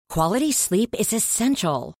Quality sleep is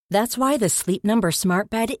essential. That's why the Sleep Number Smart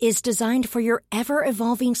Bed is designed for your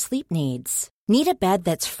ever-evolving sleep needs. Need a bed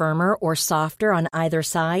that's firmer or softer on either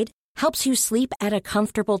side? Helps you sleep at a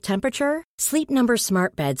comfortable temperature? Sleep Number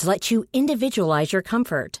Smart Beds let you individualize your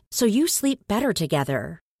comfort, so you sleep better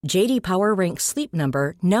together. J.D. Power ranks Sleep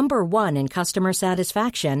Number number 1 in customer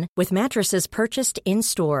satisfaction with mattresses purchased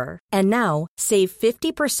in-store. And now, save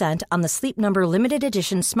 50% on the Sleep Number Limited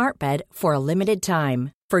Edition Smart Bed for a limited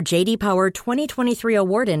time. For J.D. Power 2023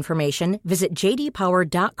 award information, visit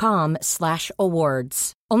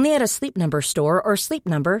jdpower.com/awards. Only at a Sleep Number store or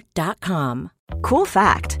sleepnumber.com. Cool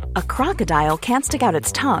fact, a crocodile can't stick out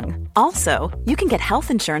its tongue. Also, you can get health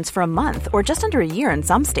insurance for a month or just under a year in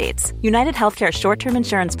some states. United Healthcare short-term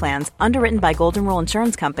insurance plans, underwritten by Golden Rule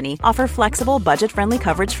Insurance Company, offer flexible, budget-friendly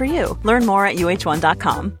coverage for you. Learn more at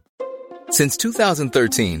uh1.com. Since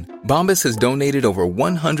 2013, Bombas has donated over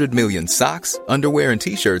 100 million socks, underwear, and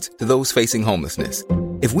T-shirts to those facing homelessness.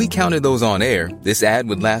 If we counted those on air, this ad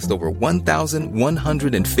would last over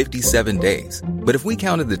 1,157 days. But if we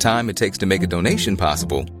counted the time it takes to make a donation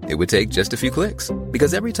possible, it would take just a few clicks.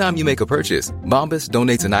 Because every time you make a purchase, Bombas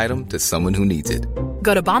donates an item to someone who needs it.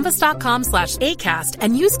 Go to bombas.com/ACAST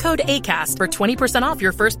and use code ACAST for 20% off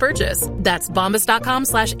your first purchase. That's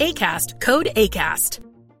bombas.com/ACAST, code ACAST.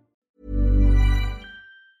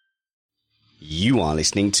 You are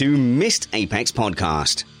listening to Missed Apex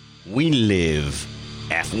Podcast. We live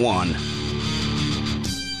F1.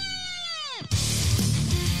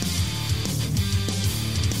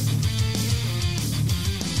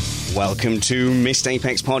 Welcome to Missed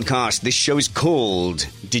Apex Podcast. This show is called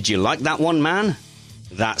Did You Like That One, Man?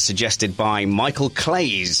 That's suggested by Michael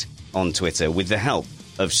Clays on Twitter with the help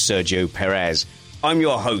of Sergio Perez. I'm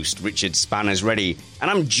your host, Richard Spanners Ready, and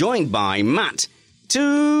I'm joined by Matt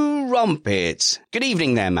Two Rumpets. Good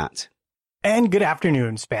evening there, Matt. And good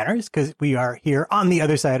afternoon, Spanners, because we are here on the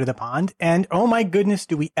other side of the pond. And oh my goodness,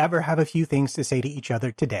 do we ever have a few things to say to each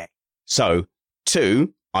other today. So,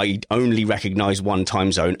 two, I only recognize one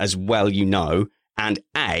time zone, as well you know. And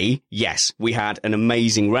A, yes, we had an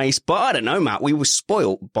amazing race. But I don't know, Matt, we were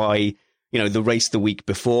spoilt by, the race the week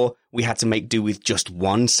before. We had to make do with just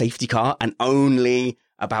one safety car and only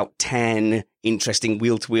about 10 interesting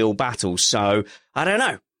wheel-to-wheel battles. So, I don't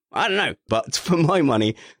know. But for my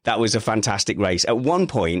money, that was a fantastic race. At one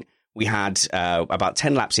point, we had about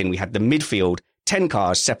 10 laps in, we had the midfield, 10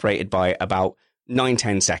 cars separated by about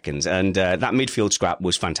 9-10 seconds. And that midfield scrap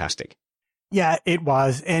was fantastic. Yeah, it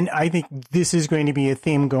was. And I think this is going to be a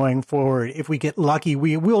theme going forward. If we get lucky,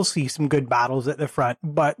 we will see some good battles at the front.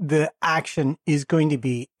 But the action is going to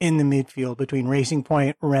be in the midfield between Racing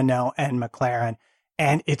Point, Renault, and McLaren.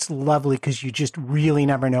 And it's lovely because you just really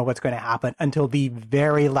never know what's going to happen until the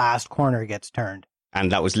very last corner gets turned.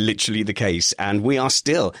 And that was literally the case. And we are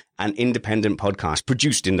still an independent podcast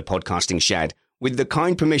produced in the podcasting shed. With the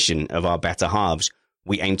kind permission of our better halves,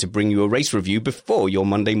 we aim to bring you a race review before your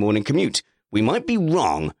Monday morning commute. We might be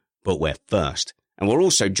wrong, but we're first. And we're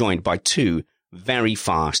also joined by two very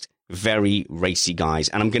fast, very racy guys.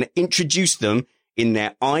 And I'm going to introduce them in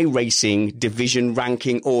their iRacing division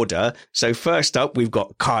ranking order. So first up, we've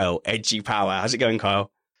got Kyle, Edgy Power. How's it going,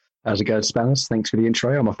 Kyle? How's it going, Spanners? Thanks for the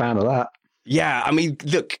intro. I'm a fan of that. Yeah, I mean,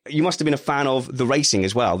 look, you must have been a fan of the racing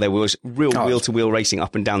as well. There was real wheel-to-wheel racing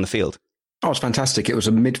up and down the field. Oh, it was fantastic. It was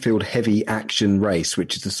a midfield heavy action race,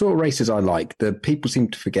 which is the sort of races I like. The people seem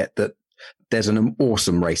to forget that there's an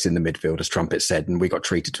awesome race in the midfield, as Trumpet said, and we got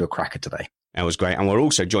treated to a cracker today. That was great. And we're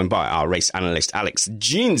also joined by our race analyst, Alex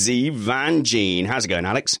Jeansy Van Gene. How's it going,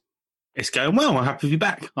 Alex? It's going well. I'm happy to be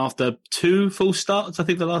back after 2 full starts. I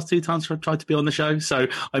think the last 2 times I've tried to be on the show. So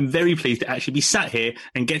I'm very pleased to actually be sat here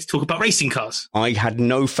and get to talk about racing cars. I had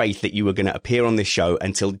no faith that you were going to appear on this show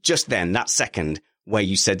until just then, that second where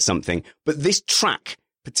you said something. But this track,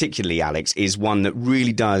 particularly, Alex, is one that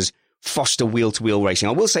really does foster wheel-to-wheel racing.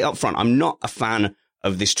 I will say up front, I'm not a fan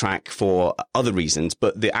of this track for other reasons,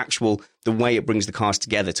 but the way it brings the cars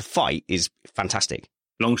together to fight is fantastic.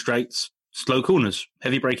 Long straights, slow corners,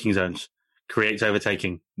 heavy braking zones, creates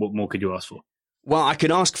overtaking. What more could you ask for? Well, I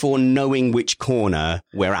could ask for knowing which corner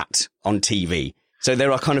we're at on TV. So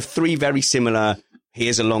there are kind of 3 very similar,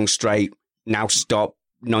 here's a long straight, now stop,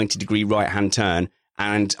 90-degree right-hand turn.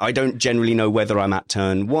 And I don't generally know whether I'm at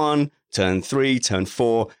turn 1, turn 3, turn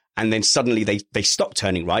 4. And then suddenly they stop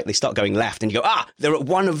turning right. They start going left and you go, they're at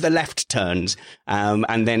one of the left turns.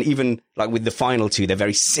 And then even like with the final 2, they're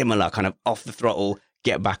very similar, kind of off the throttle,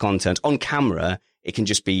 get back on turns. On camera, it can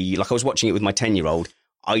just be like I was watching it with my 10-year-old.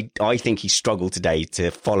 I think he struggled today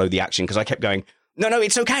to follow the action because I kept going, No,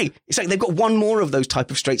 it's okay. It's like they've got one more of those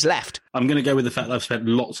type of straights left. I'm going to go with the fact that I've spent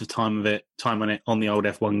lots of time on it on the old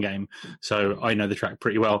F1 game, so I know the track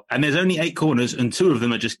pretty well. And there's only 8 corners, and 2 of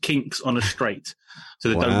them are just kinks on a straight, so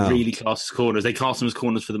they don't really class as corners. They class them as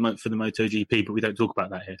corners for the MotoGP, but we don't talk about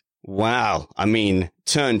that here. Wow. I mean,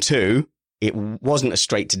 turn 2, it wasn't a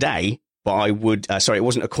straight today, but I would. It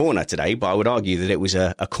wasn't a corner today, but I would argue that it was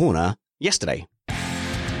a corner yesterday.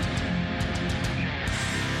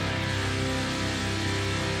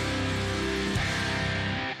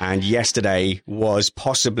 And yesterday was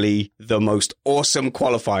possibly the most awesome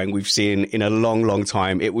qualifying we've seen in a long, long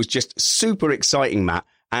time. It was just super exciting, Matt.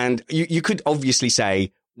 And you could obviously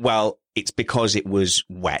say, well, it's because it was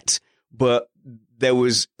wet, but there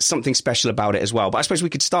was something special about it as well. But I suppose we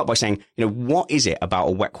could start by saying, what is it about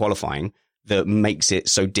a wet qualifying that makes it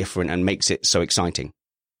so different and makes it so exciting?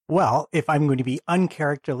 Well, if I'm going to be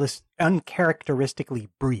uncharacteristically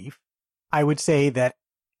brief, I would say that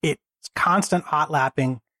it's constant hot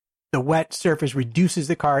lapping. The wet surface reduces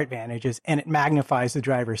the car advantages and it magnifies the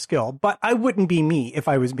driver's skill. But I wouldn't be me if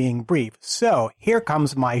I was being brief. So here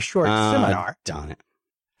comes my short seminar. Darn it.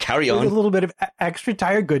 Carry on. With a little bit of extra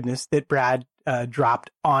tire goodness that Brad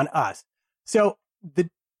dropped on us. So the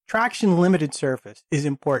traction limited surface is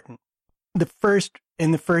important.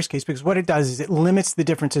 In the first case, because what it does is it limits the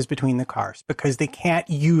differences between the cars because they can't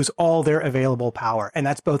use all their available power. And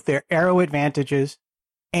that's both their aero advantages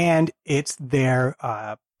and it's their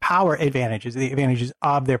power advantages, the advantages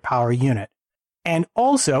of their power unit. And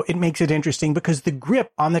also it makes it interesting because the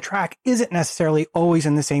grip on the track isn't necessarily always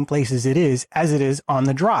in the same place as it is on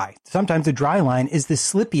the dry. Sometimes the dry line is the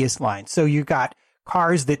slippiest line. So you got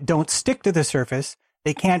cars that don't stick to the surface.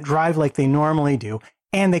 They can't drive like they normally do.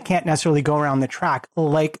 And they can't necessarily go around the track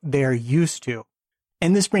like they're used to.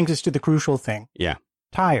 And this brings us to the crucial thing. Yeah.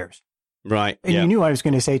 Tires. Right. And you knew I was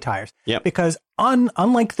going to say tires. Yeah. Because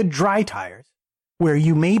unlike the dry tires, where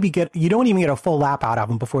you don't even get a full lap out of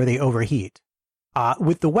them before they overheat.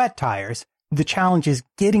 With the wet tires, the challenge is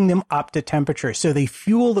getting them up to temperature. So they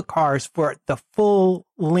fuel the cars for the full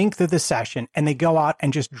length of the session and they go out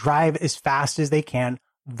and just drive as fast as they can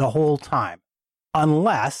the whole time.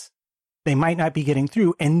 Unless they might not be getting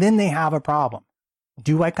through and then they have a problem.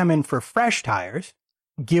 Do I come in for fresh tires,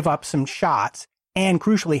 give up some shots, and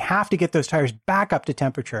crucially have to get those tires back up to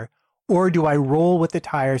temperature? Or do I roll with the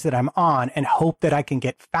tires that I'm on and hope that I can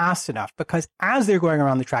get fast enough? Because as they're going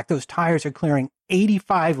around the track, those tires are clearing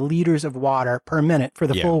 85 liters of water per minute for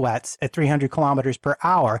the full wets at 300 kilometers per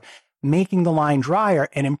hour, making the line drier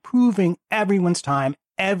and improving everyone's time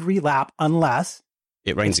every lap unless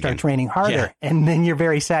it starts raining harder. Yeah. And then you're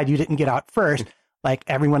very sad you didn't get out first, like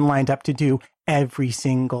everyone lined up to do every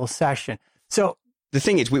single session. So the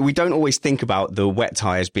thing is, we don't always think about the wet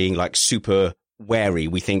tires being like super wary.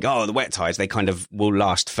 We think, the wet tires, they kind of will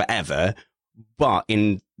last forever. But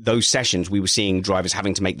in those sessions, we were seeing drivers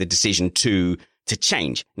having to make the decision to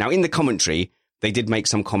change. Now, in the commentary, they did make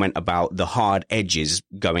some comment about the hard edges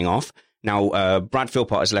going off. Now, Brad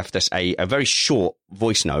Philpott has left us a very short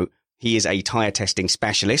voice note. He is a tire testing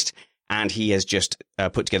specialist, and he has just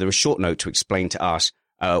put together a short note to explain to us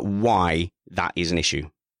why that is an issue.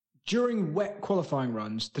 During wet qualifying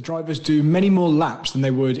runs, the drivers do many more laps than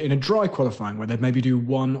they would in a dry qualifying, where they'd maybe do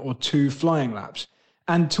 1 or 2 flying laps.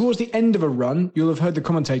 And towards the end of a run, you'll have heard the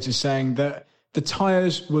commentators saying that the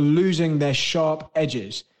tyres were losing their sharp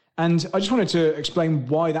edges. And I just wanted to explain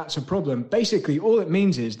why that's a problem. Basically, all it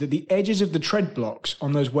means is that the edges of the tread blocks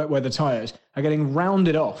on those wet weather tyres are getting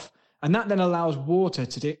rounded off. And that then allows water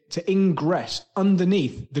to ingress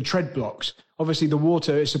underneath the tread blocks. Obviously, the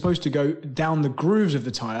water is supposed to go down the grooves of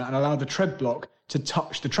the tyre and allow the tread block to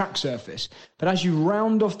touch the track surface. But as you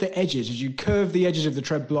round off the edges, as you curve the edges of the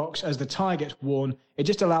tread blocks, as the tyre gets worn, it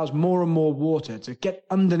just allows more and more water to get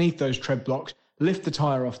underneath those tread blocks, lift the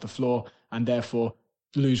tyre off the floor, and therefore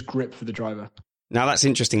lose grip for the driver. Now, that's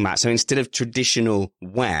interesting, Matt. So instead of traditional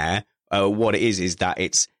wear, what it is that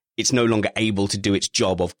it's no longer able to do its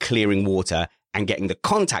job of clearing water and getting the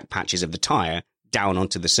contact patches of the tyre down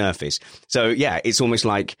onto the surface. So, yeah, it's almost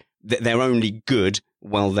like they're only good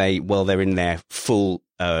while they're in their full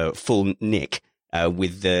nick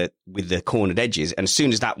with the cornered edges. And as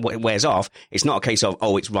soon as that wears off, it's not a case of,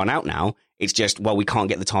 it's run out now. It's just, we can't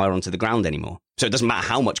get the tyre onto the ground anymore. So it doesn't matter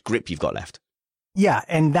how much grip you've got left. Yeah,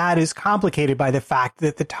 and that is complicated by the fact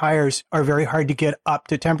that the tires are very hard to get up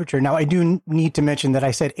to temperature. Now, I do need to mention that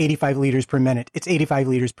I said 85 liters per minute. It's 85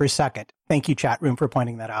 liters per second. Thank you, chat room, for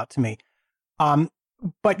pointing that out to me.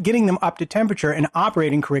 But getting them up to temperature and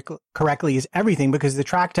operating correctly is everything, because the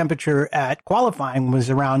track temperature at qualifying was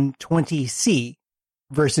around 20 C,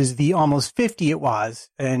 versus the almost 50 it was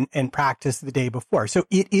in practice the day before. So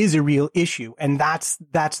it is a real issue, and that's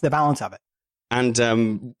the balance of it.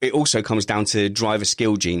 And it also comes down to driver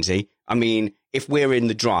skill, Jeansy. I mean, if we're in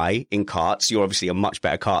the dry in karts, you're obviously a much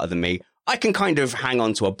better karter than me. I can kind of hang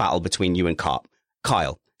on to a battle between you and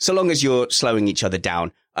Kyle. So long as you're slowing each other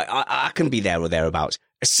down, I can be there or thereabouts.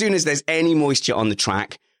 As soon as there's any moisture on the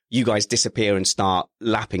track, you guys disappear and start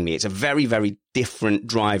lapping me. It's a very, very different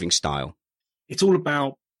driving style. It's all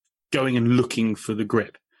about going and looking for the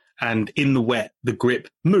grip. And in the wet, the grip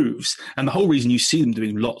moves. And the whole reason you see them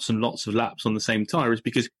doing lots and lots of laps on the same tyre is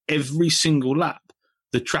because every single lap,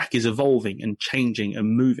 the track is evolving and changing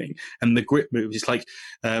and moving. And the grip moves. It's like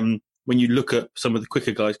when you look at some of the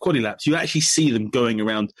quicker guys' quali laps, you actually see them going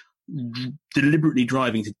around deliberately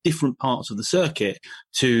driving to different parts of the circuit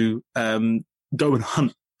to go and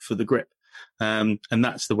hunt for the grip. And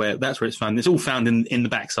that's where it's found. It's all found in the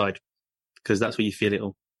backside because that's where you feel it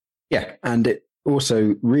all. Yeah. And it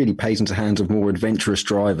also really plays into the hands of more adventurous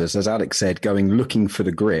drivers. As Alex said, looking for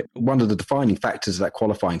the grip. One of the defining factors of that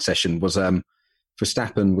qualifying session was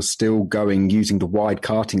Verstappen was still using the wide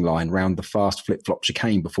karting line around the fast flip-flop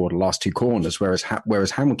chicane before the last two corners,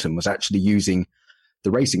 whereas Hamilton was actually using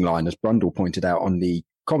the racing line, as Brundle pointed out on the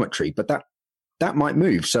commentary. But that might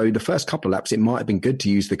move. So the first couple of laps, it might have been good to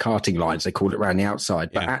use the karting lines. They called it around the outside,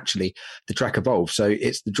 but actually the track evolved. So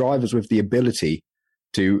it's the drivers with the ability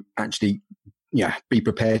to actually be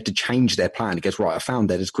prepared to change their plan. It goes, right, I found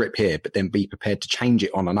there's grip here, but then be prepared to change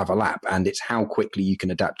it on another lap. And it's how quickly you can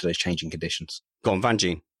adapt to those changing conditions. Go on,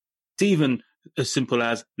 Vanjie. It's even as simple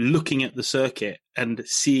as looking at the circuit and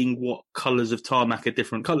seeing what colours of tarmac are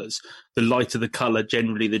different colours. The lighter the colour,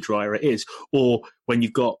 generally the drier it is. Or when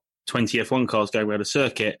you've got 20 F1 cars going around a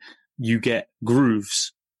circuit, you get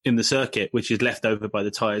grooves in the circuit, which is left over by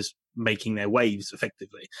the tyres making their waves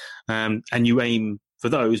effectively. And you aim for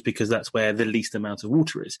those because that's where the least amount of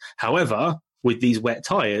water is. However, with these wet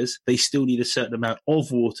tyres, they still need a certain amount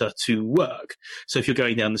of water to work. So if you're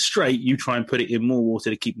going down the straight, you try and put it in more water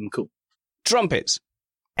to keep them cool. Trumpets.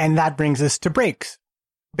 And that brings us to brakes,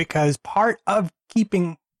 because part of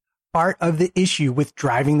the issue with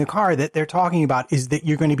driving the car that they're talking about is that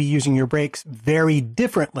you're going to be using your brakes very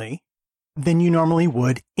differently than you normally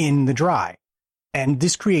would in the dry. And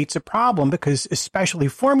this creates a problem because especially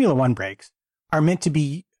Formula One brakes are meant to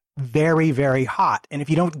be very, very hot. And if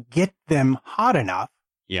you don't get them hot enough,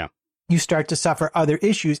 you start to suffer other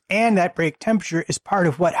issues. And that brake temperature is part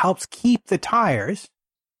of what helps keep the tires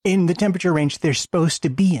in the temperature range they're supposed to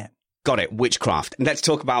be in. Got it. Witchcraft. And let's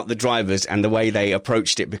talk about the drivers and the way they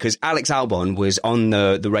approached it, because Alex Albon was on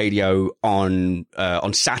the radio on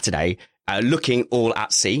Saturday, looking all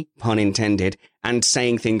at sea, pun intended, and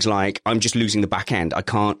saying things like, I'm just losing the back end. I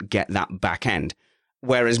can't get that back end.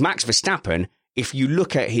 Whereas Max Verstappen, if you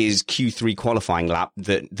look at his Q3 qualifying lap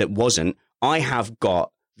that wasn't, I have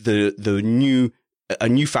got a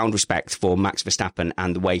newfound respect for Max Verstappen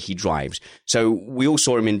and the way he drives. So we all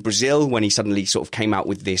saw him in Brazil when he suddenly sort of came out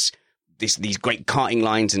with these great karting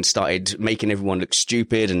lines and started making everyone look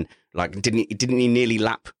stupid, and like didn't he nearly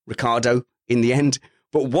lap Ricciardo in the end?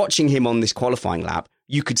 But watching him on this qualifying lap,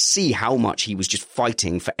 you could see how much he was just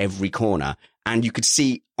fighting for every corner, and you could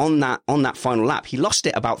see on that final lap he lost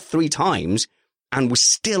it about 3 times and was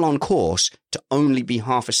still on course to only be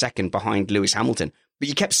half a second behind Lewis Hamilton. But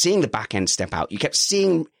you kept seeing the back end step out. You kept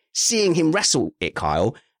seeing him wrestle it,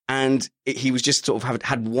 Kyle, and he was just sort of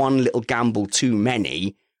had one little gamble too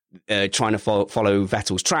many, trying to follow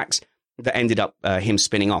Vettel's tracks that ended up him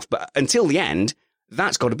spinning off. But until the end,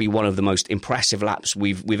 that's got to be one of the most impressive laps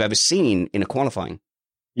we've ever seen in a qualifying.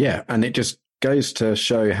 Yeah, and it just goes to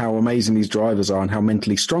show how amazing these drivers are and how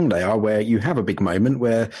mentally strong they are, where you have a big moment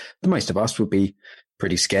where the most of us would be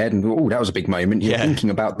pretty scared and, oh, that was a big moment. You're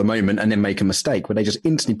thinking about the moment and then make a mistake, where they just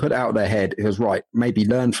instantly put it out of their head. It was right, maybe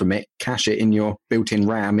learn from it, cache it in your built-in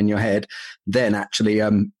RAM in your head, then actually,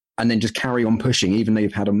 and then just carry on pushing, even though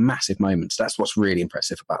you've had a massive moment. So that's what's really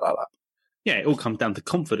impressive about that lap. Yeah, it all comes down to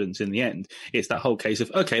confidence in the end. It's that whole case of,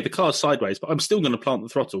 okay, the car's sideways, but I'm still going to plant the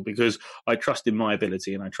throttle because I trust in my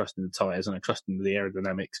ability and I trust in the tyres and I trust in the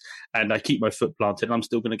aerodynamics, and I keep my foot planted and I'm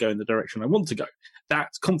still going to go in the direction I want to go.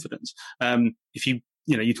 That's confidence. If you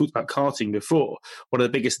talked about karting before. One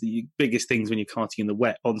of the biggest things when you're karting in the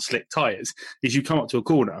wet on slick tyres is you come up to a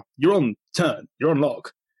corner, you're on turn, you're on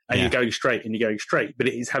lock, and you're going straight and you're going straight. But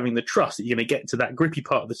it is having the trust that you're going to get to that grippy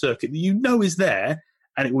part of the circuit that you know is there,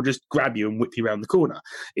 and it will just grab you and whip you around the corner.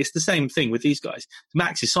 It's the same thing with these guys.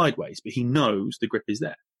 Max is sideways, but he knows the grip is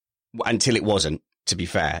there. Until it wasn't, to be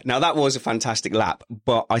fair. Now, that was a fantastic lap,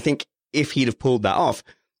 but I think if he'd have pulled that off,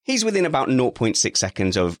 he's within about 0.6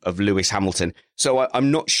 seconds of Lewis Hamilton. So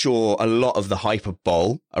I'm not sure a lot of the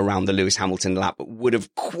hyperbole around the Lewis Hamilton lap would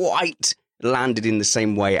have quite landed in the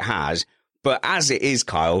same way it has. But as it is,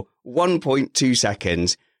 Kyle, 1.2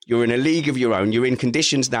 seconds, you're in a league of your own. You're in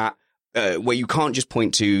conditions that where you can't just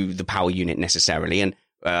point to the power unit necessarily. And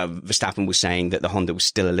Verstappen was saying that the Honda was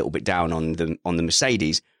still a little bit down on the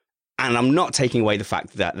Mercedes. And I'm not taking away the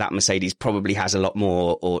fact that Mercedes probably has a lot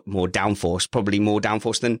more downforce, probably more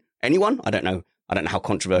downforce than anyone. I don't know how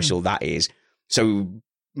controversial that is. So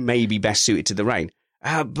maybe best suited to the rain.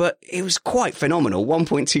 But it was quite phenomenal.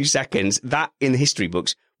 1.2 seconds. That in the history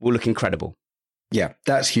books will look incredible. Yeah,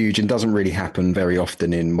 that's huge and doesn't really happen very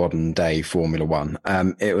often in modern day Formula One.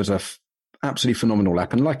 It was a absolutely phenomenal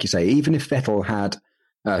lap. And like you say, even if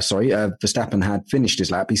Verstappen had finished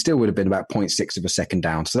his lap, he still would have been about 0.6 of a second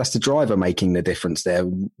down. So that's the driver making the difference there,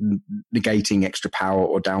 negating extra power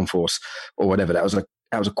or downforce or whatever. That was a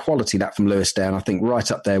quality lap from Lewis there, and I think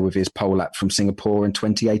right up there with his pole lap from Singapore in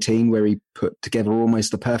 2018, where he put together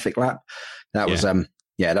almost the perfect lap. That was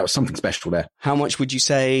that was something special there. How much would you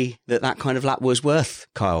say that kind of lap was worth,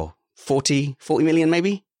 Kyle? 40 million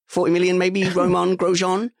maybe? 40 million maybe, Romain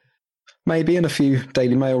Grosjean? Maybe, and a few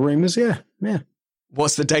Daily Mail rumours, yeah.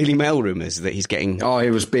 What's the Daily Mail rumours that he's getting? Oh,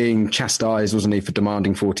 he was being chastised, wasn't he, for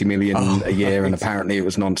demanding 40 million a year, and apparently it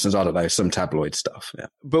was nonsense. I don't know, some tabloid stuff. Yeah.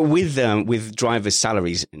 But with drivers'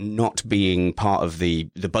 salaries not being part of the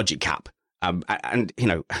budget cap, and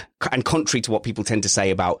contrary to what people tend to say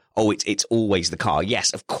about, it's always the car.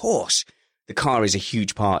 Yes, of course, the car is a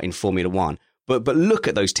huge part in Formula One. But look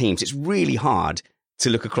at those teams. It's really hard to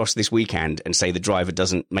look across this weekend and say the driver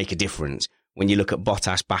doesn't make a difference. When you look at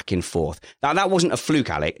Bottas back in fourth. Now, that wasn't a fluke,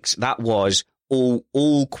 Alex. That was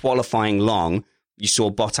all qualifying long. You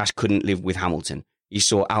saw Bottas couldn't live with Hamilton. You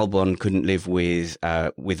saw Albon couldn't live with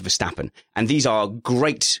Verstappen. And these are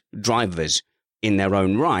great drivers in their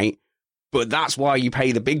own right, but that's why you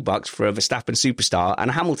pay the big bucks for a Verstappen superstar and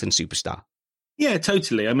a Hamilton superstar. Yeah,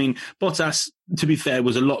 totally. I mean, Bottas, to be fair,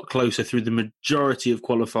 was a lot closer through the majority of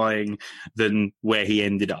qualifying than where he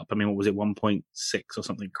ended up. I mean, what was it, 1.6 or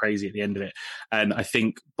something crazy at the end of it? And I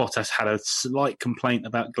think Bottas had a slight complaint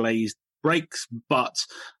about glazed brakes, but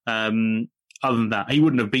other than that, he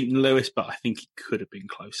wouldn't have beaten Lewis, but I think he could have been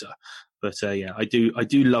closer. But I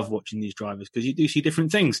do love watching these drivers because you do see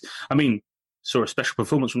different things. I mean, saw a special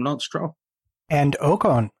performance from Lance Stroll. And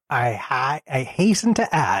Ocon, I hasten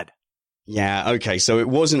to add. Yeah, okay, so it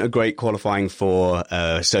wasn't a great qualifying for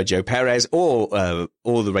Sergio Perez or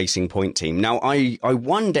the Racing Point team. Now, I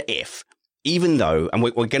wonder if, even though, and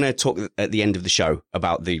we're going to talk at the end of the show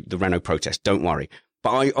about the Renault protest, don't worry,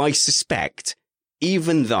 but I suspect,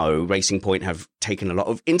 even though Racing Point have taken a lot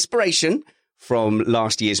of inspiration from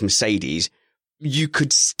last year's Mercedes, you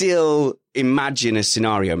could still imagine a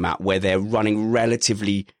scenario, Matt, where they're running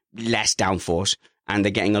relatively less downforce, and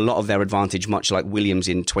they're getting a lot of their advantage, much like Williams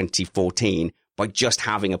in 2014, by just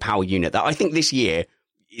having a power unit that I think this year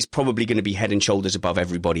is probably going to be head and shoulders above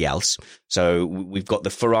everybody else. So we've got the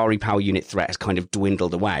Ferrari power unit threat has kind of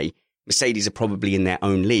dwindled away. Mercedes are probably in their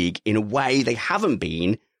own league in a way they haven't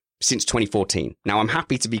been since 2014. Now, I'm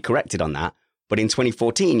happy to be corrected on that, but in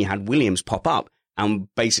 2014, you had Williams pop up and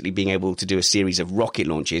basically being able to do a series of rocket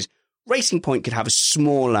launches. Racing Point could have a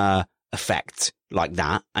smaller effect like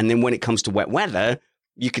that. And then when it comes to wet weather,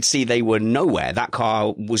 you could see they were nowhere. That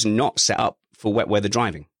car was not set up for wet weather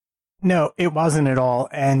driving. No, it wasn't at all.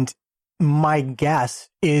 And my guess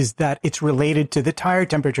is that it's related to the tire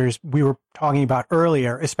temperatures we were talking about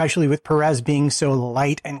earlier, especially with Perez being so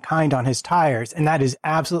light and kind on his tires. And that is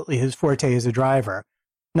absolutely his forte as a driver.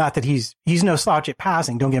 Not that he's no slouch at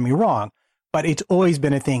passing, don't get me wrong, but it's always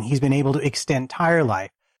been a thing. He's been able to extend tire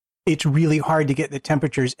life. It's really hard to get the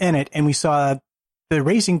temperatures in it. And we saw the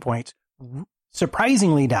Racing Points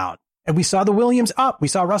surprisingly down. And we saw the Williams up. We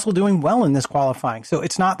saw Russell doing well in this qualifying. So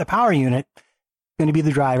it's not the power unit. Going to be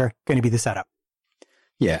the driver, going to be the setup.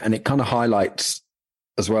 Yeah, and it kind of highlights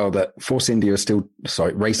as well that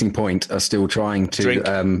Racing Point are still trying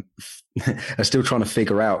to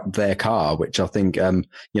figure out their car, which I think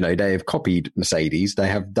they have copied Mercedes. They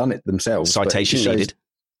have done it themselves. Citation needed.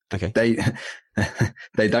 Okay.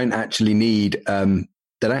 They don't actually need.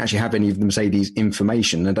 They don't actually have any of the Mercedes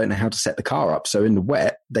information and don't know how to set the car up. So in the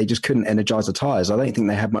wet, they just couldn't energize the tires. I don't think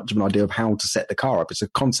they have much of an idea of how to set the car up. It's a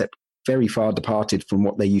concept very far departed from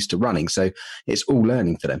what they're used to running. So it's all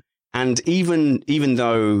learning for them. And even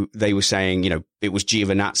though they were saying, it was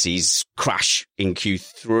Giovinazzi's crash in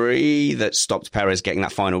Q3 that stopped Perez getting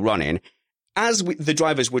that final run in, as the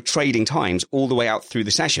drivers were trading times all the way out through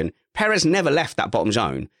the session, Perez never left that bottom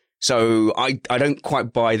zone. So I don't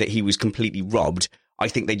quite buy that he was completely robbed. I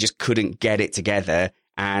think they just couldn't get it together,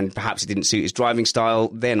 and perhaps it didn't suit his driving style.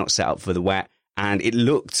 They're not set up for the wet, and it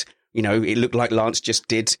looked like Lance just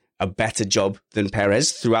did a better job than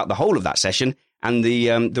Perez throughout the whole of that session, and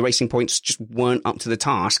the Racing Points just weren't up to the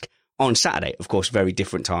task on Saturday. Of course, very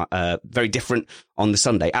different on the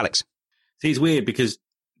Sunday. Alex? See, it's weird because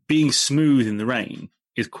being smooth in the rain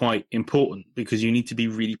is quite important because you need to be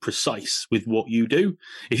really precise with what you do.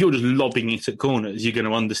 If you're just lobbing it at corners, you're going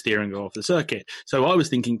to understeer and go off the circuit. So I was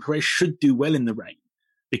thinking Perez should do well in the rain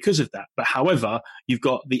because of that. But however, you've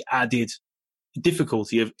got the added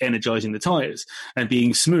difficulty of energizing the tyres, and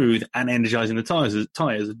being smooth and energizing the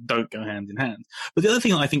tyres don't go hand in hand. But the other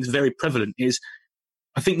thing I think is very prevalent is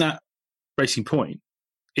I think that Racing Point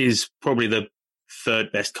is probably the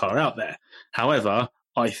third best car out there. However,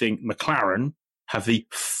 I think McLaren have the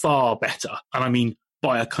far better, and I mean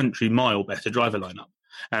by a country mile better driver lineup.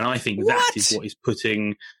 And I think that is what is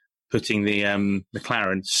putting the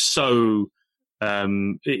McLaren so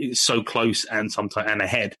close and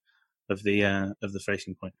ahead of the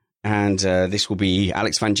Racing Point. And this will be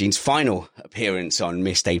Alex Van Geen's final appearance on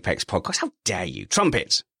Missed Apex podcast. How dare you?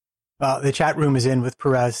 Trumpets. Well, the chat room is in with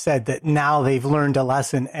Perez said that now they've learned a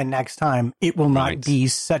lesson, and next time it will not be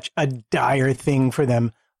such a dire thing for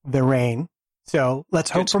them, the rain. So let's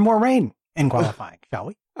hope for more rain in qualifying, shall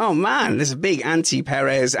we? Oh, man, there's a big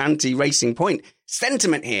anti-Perez, anti-Racing Point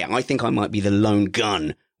sentiment here. I think I might be the lone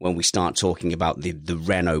gun when we start talking about the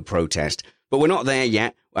Renault protest. But we're not there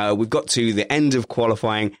yet. We've got to the end of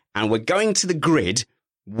qualifying, and we're going to the grid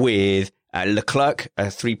with Leclerc, a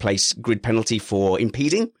 3-place grid penalty for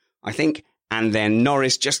impeding, I think, and then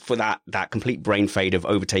Norris just for that complete brain fade of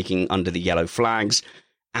overtaking under the yellow flags.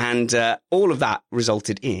 And all of that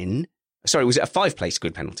resulted in... Sorry, was it a 5-place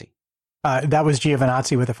grid penalty? That was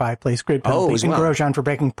Giovinazzi with a 5-place grid penalty. As well. And Grosjean for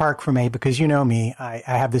breaking park for me, because you know me, I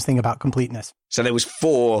have this thing about completeness. So there was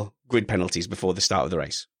 4 grid penalties before the start of the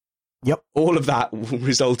race. Yep. All of that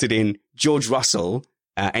resulted in George Russell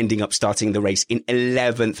ending up starting the race in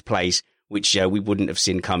 11th place, which we wouldn't have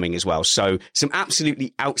seen coming as well. So some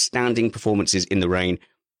absolutely outstanding performances in the rain.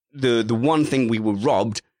 The one thing we were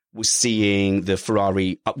robbed was seeing the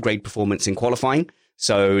Ferrari upgrade performance in qualifying.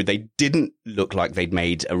 So they didn't look like they'd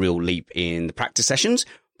made a real leap in the practice sessions,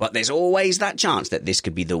 but there's always that chance that this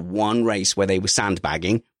could be the one race where they were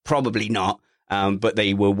sandbagging. Probably not, but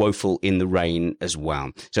they were woeful in the rain as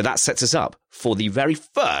well. So that sets us up for the very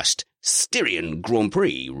first Styrian Grand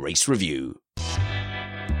Prix race review.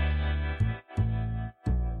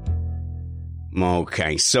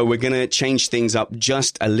 Okay, so we're going to change things up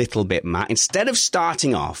just a little bit, Matt. Instead of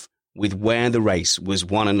starting off with where the race was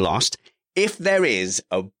won and lost, if there is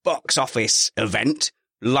a box office event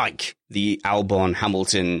like the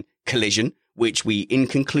Albon-Hamilton collision, which we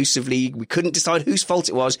couldn't decide whose fault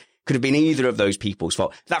it was, could have been either of those people's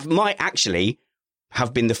fault. That might actually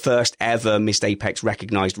have been the first ever Missed Apex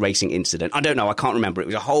recognized racing incident. I don't know. I can't remember. It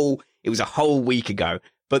was a whole week ago.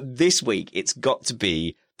 But this week, it's got to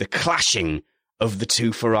be the clashing of the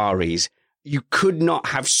two Ferraris. You could not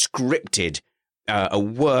have scripted a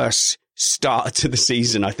worse start to the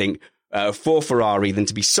season, I think, for Ferrari than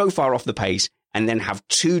to be so far off the pace and then have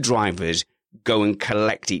two drivers go and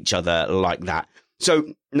collect each other like that.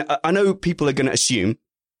 So I know people are going to assume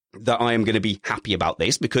that I am going to be happy about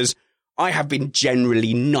this because I have been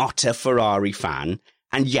generally not a Ferrari fan.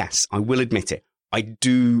 And yes, I will admit it. I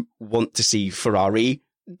do want to see Ferrari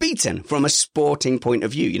beaten from a sporting point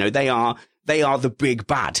of view. You know, they are the big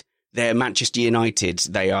bad. They're Manchester United.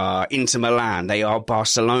 They are Inter Milan. They are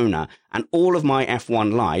Barcelona. And all of my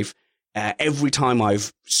F1 life, every time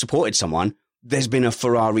I've supported someone, there's been a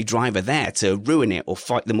Ferrari driver there to ruin it or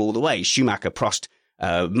fight them all the way. Schumacher, Prost,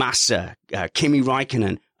 Massa, Kimi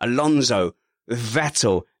Räikkönen, Alonso,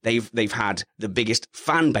 Vettel. They've had the biggest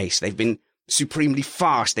fan base. They've been supremely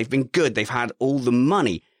fast. They've been good. They've had all the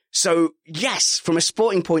money. So yes, from a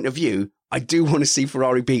sporting point of view, I do want to see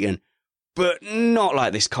Ferrari beaten, but not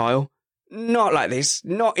like this, Kyle. Not like this.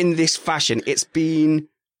 Not in this fashion. It's been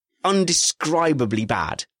undescribably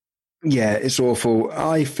bad. Yeah, it's awful.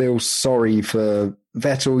 I feel sorry for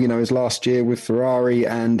Vettel, his last year with Ferrari,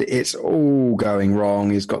 and it's all going wrong.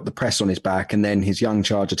 He's got the press on his back, and then his young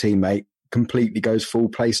Charger teammate completely goes full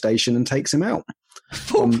PlayStation and takes him out.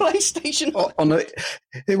 Full PlayStation?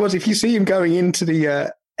 It was, if you see him going into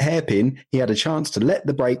the hairpin, he had a chance to let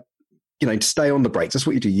the brake, to stay on the brakes. That's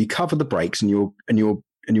what you do. You cover the brakes and you're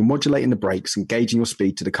modulating the brakes and gauging your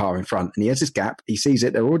speed to the car in front. And he has this gap. He sees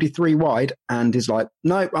it. They're already 3 wide and is like,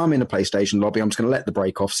 no, I'm in a PlayStation lobby. I'm just going to let the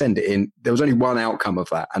brake off, send it in. There was only one outcome of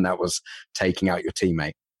that, and that was taking out your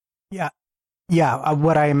teammate. Yeah. Yeah,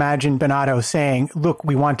 what I imagine Binotto saying, look,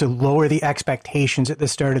 we want to lower the expectations at the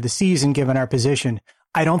start of the season, given our position.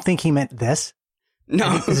 I don't think he meant this. No.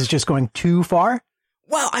 I think this is just going too far.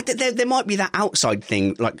 Well, there might be that outside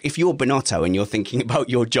thing. Like if you're Binotto and you're thinking about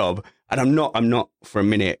your job, and I'm not for a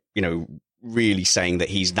minute, really saying that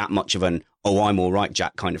he's that much of an, oh, I'm all right,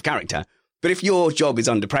 Jack kind of character. But if your job is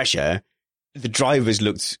under pressure, the drivers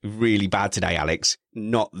looked really bad today, Alex,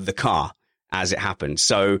 not the car as it happened.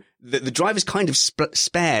 So the drivers kind of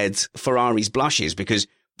spared Ferrari's blushes because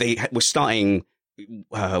they were starting,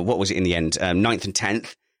 what was it in the end, 9th and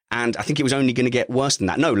 10th. And I think it was only going to get worse than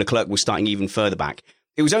that. No, Leclerc was starting even further back.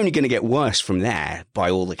 It was only going to get worse from there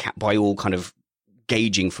by all kind of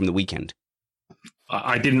gauging from the weekend.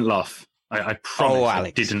 I didn't laugh. I promise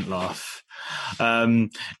I didn't laugh.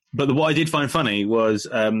 But what I did find funny was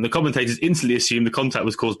the commentators instantly assumed the contact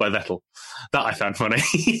was caused by Vettel. That I found funny.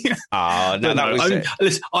 No, that was it.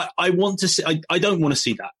 Listen, I want to see. I don't want to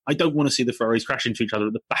see that. I don't want to see the Ferraris crash into each other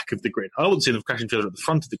at the back of the grid. I want to see them crash into each other at the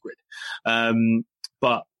front of the grid.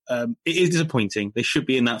 But it is disappointing. They should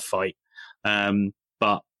be in that fight.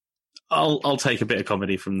 But I'll take a bit of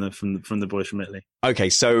comedy from the boys from Italy. Okay,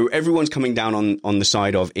 so everyone's coming down on the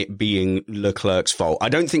side of it being Leclerc's fault. I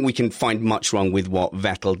don't think we can find much wrong with what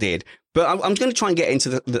Vettel did, but I'm going to try and get into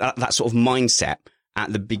that sort of mindset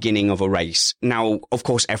at the beginning of a race. Now, of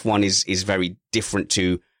course, F1 is very different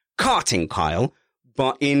to karting, Kyle,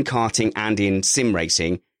 but in karting and in sim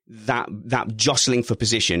racing, that jostling for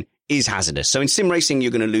position is hazardous. So in sim racing,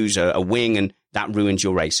 you're going to lose a wing and that ruins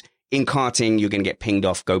your race. In karting, you're going to get pinged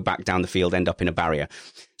off, go back down the field, end up in a barrier.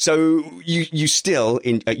 So you still,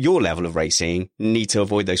 at your level of racing, need to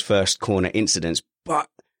avoid those first corner incidents. But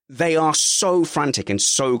they are so frantic and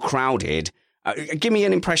so crowded. Give me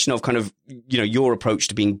an impression of kind of, your approach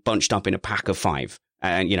to being bunched up in a pack of five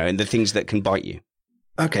and, and the things that can bite you.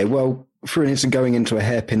 Okay, well, for instance, going into a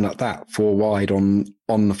hairpin like that, 4 wide on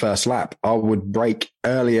the first lap, I would brake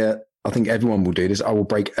earlier. I think everyone will do this. I will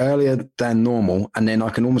brake earlier than normal, and then I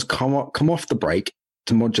can almost come off the brake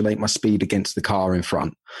to modulate my speed against the car in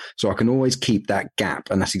front. So I can always keep that gap,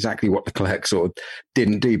 and that's exactly what Leclerc sort of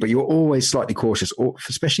didn't do. But you're always slightly cautious,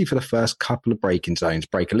 especially for the first couple of braking zones.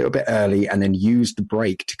 Brake a little bit early and then use the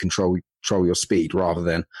brake to control your speed rather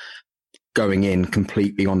than going in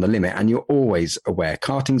completely on the limit. And you're always aware.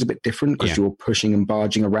 Karting's a bit different because you're pushing and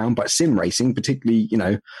barging around, but sim racing, particularly,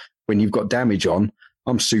 when you've got damage on,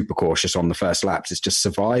 I'm super cautious on the first laps. It's just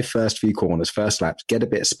survive first few corners, first laps, get a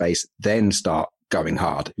bit of space, then start going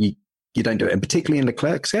hard. You don't do it. And particularly in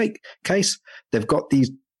Leclerc's case, they've got these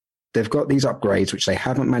upgrades, which they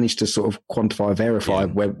haven't managed to sort of quantify, verify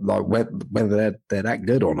whether they're that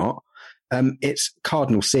good or not. It's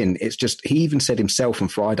cardinal sin. It's just, he even said himself on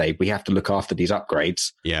Friday, we have to look after these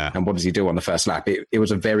upgrades. Yeah. And what does he do on the first lap? It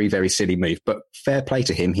was a very, very silly move, but fair play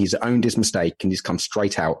to him. He's owned his mistake and he's come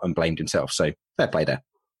straight out and blamed himself. So fair play there.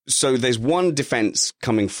 So there's one defense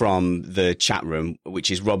coming from the chat room, which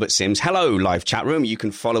is Robert Sims. Hello, live chat room. You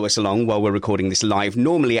can follow us along while we're recording this live,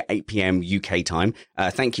 normally at 8 p.m. UK time.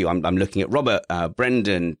 Thank you. I'm looking at Robert,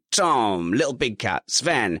 Brendan, Tom, Little Big Cat,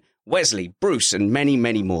 Sven, Wesley, Bruce, and many,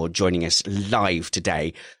 many more joining us live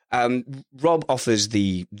today. Rob offers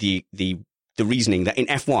the reasoning that in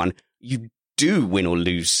F1, you do win or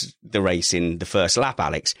lose the race in the first lap,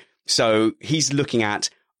 Alex. So he's looking at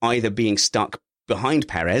either being stuck behind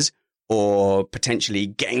Perez or potentially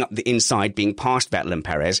getting up the inside, being past Vettel and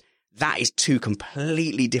Perez. That is two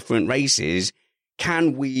completely different races.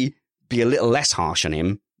 Can we be a little less harsh on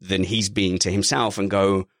him than he's being to himself and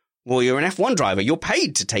go, well, you're an F1 driver. You're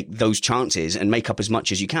paid to take those chances and make up as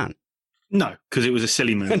much as you can. No, because it was a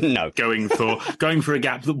silly move. No, going for a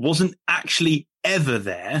gap that wasn't actually ever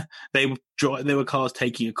there. They were cars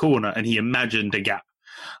taking a corner, and he imagined a gap.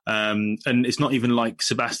 And it's not even like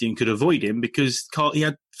Sebastian could avoid him because he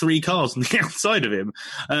had 3 cars on the outside of him.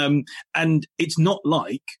 And it's not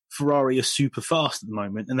like Ferrari are super fast at the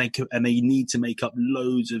moment, and they need to make up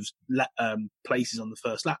loads of places on the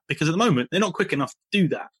first lap because at the moment they're not quick enough to do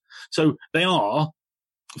that. So they are,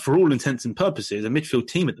 for all intents and purposes, a midfield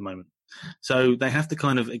team at the moment. So they have to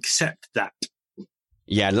kind of accept that.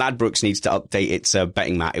 Yeah, Ladbrokes needs to update its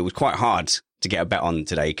betting mat. It was quite hard to get a bet on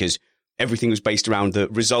today because everything was based around the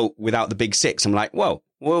result without the big 6. I'm like, whoa,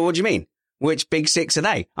 what do you mean? Which big 6 are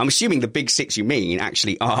they? I'm assuming the big 6 you mean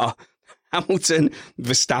actually are Hamilton,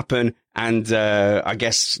 Verstappen, and I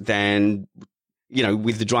guess then,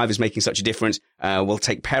 with the drivers making such a difference, we'll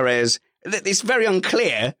take Perez. It's very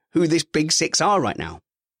unclear who this big 6 are right now.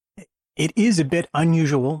 It is a bit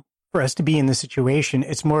unusual for us to be in this situation.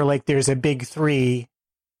 It's more like there's a big 3,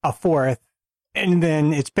 a 4th, and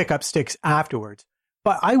then it's pickup sticks afterwards.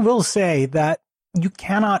 But I will say that you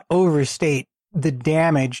cannot overstate the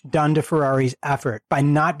damage done to Ferrari's effort by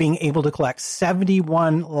not being able to collect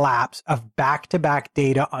 71 laps of back-to-back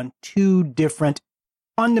data on two different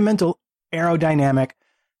fundamental aerodynamic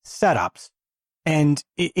setups. And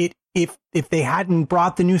if they hadn't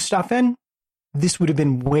brought the new stuff in, this would have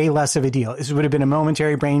been way less of a deal. This would have been a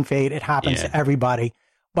momentary brain fade. It happens to everybody.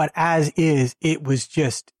 But as is, it was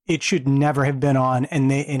just, it should never have been on. And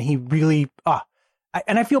he really,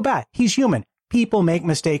 and I feel bad. He's human. People make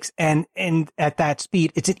mistakes, and at that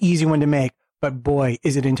speed, it's an easy one to make. But boy,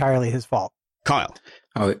 is it entirely his fault. Kyle.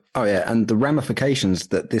 Oh yeah. And the ramifications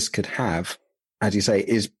that this could have, as you say,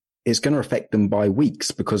 is going to affect them by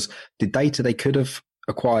weeks, because the data they could have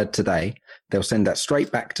acquired today, they'll send that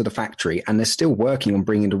straight back to the factory, and they're still working on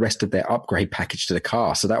bringing the rest of their upgrade package to the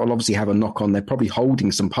car. So that will obviously have a knock on. They're probably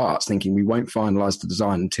holding some parts, thinking we won't finalize the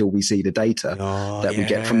design until we see the data we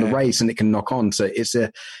get from the race, and it can knock on. So it's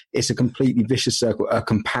a completely vicious circle, a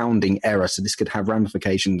compounding error. So this could have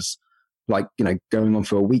ramifications like, going on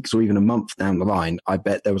for weeks or even a month down the line. I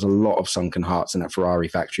bet there was a lot of sunken hearts in that Ferrari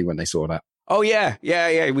factory when they saw that. Oh, yeah.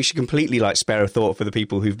 We should completely spare a thought for the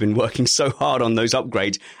people who've been working so hard on those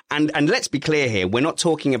upgrades. And let's be clear here. We're not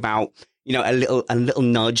talking about, a little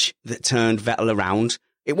nudge that turned Vettel around.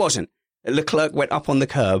 It wasn't. Leclerc went up on the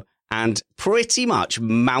curb and pretty much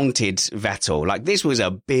mounted Vettel. This was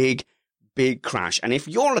a big, big crash. And if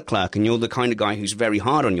you're Leclerc and you're the kind of guy who's very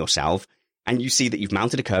hard on yourself and you see that you've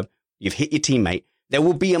mounted a curb, you've hit your teammate, there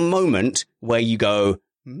will be a moment where you go,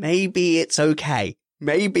 maybe it's okay.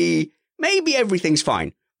 Maybe everything's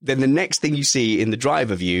fine. Then the next thing you see in the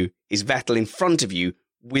driver view is Vettel in front of you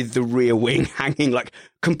with the rear wing hanging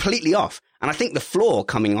completely off. And I think the floor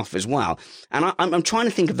coming off as well. And I'm trying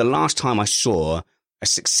to think of the last time I saw a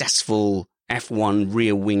successful F1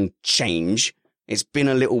 rear wing change. It's been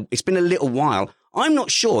a little while. I'm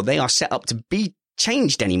not sure they are set up to be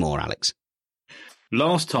changed anymore, Alex.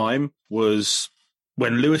 Last time was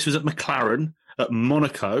when Lewis was at McLaren at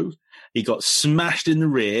Monaco. He got smashed in the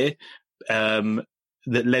rear.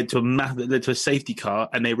 That led to a safety car,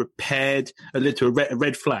 and they repaired. It led to a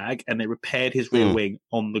red flag, and they repaired his rear wing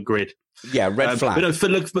on the grid. Yeah, red flag. But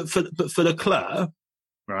for Leclerc,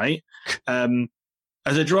 right?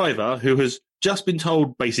 As a driver who has just been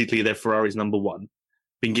told basically they're Ferrari's number one,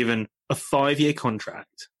 been given a 5-year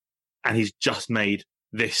contract, and he's just made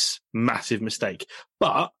this massive mistake.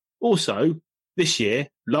 But also this year,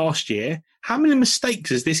 last year, how many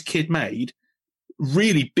mistakes has this kid made?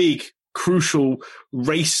 Really big, crucial,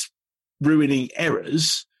 race-ruining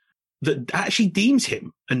errors that actually deems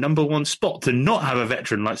him a number one spot to not have a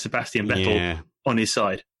veteran like Sebastian Vettel on his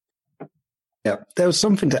side. Yeah, there was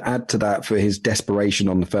something to add to that for his desperation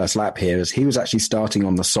on the first lap here, as he was actually starting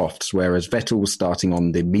on the softs, whereas Vettel was starting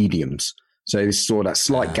on the mediums. So he saw that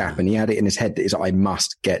slight gap, and he had it in his head that I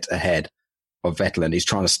must get ahead of Vettel, and he's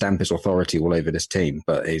trying to stamp his authority all over this team,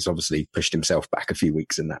 but he's obviously pushed himself back a few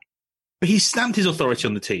weeks in that. But he stamped his authority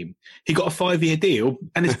on the team. He got a 5-year deal,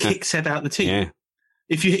 and his kick set out the team. Yeah.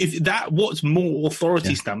 If that, what's more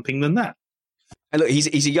authority stamping than that? And look,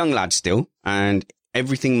 he's a young lad still, and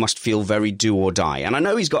everything must feel very do or die. And I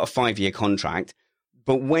know he's got a 5-year contract,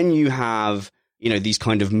 but when you have, these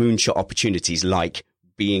kind of moonshot opportunities, like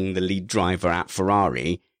being the lead driver at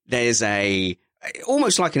Ferrari, there's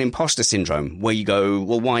almost like an imposter syndrome where you go,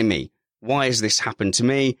 well, why me? Why has this happened to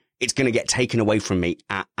me? It's going to get taken away from me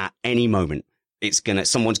at any moment.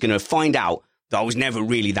 Someone's going to find out that I was never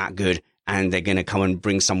really that good, and they're going to come and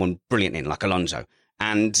bring someone brilliant in, like Alonso.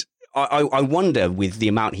 And I wonder, with the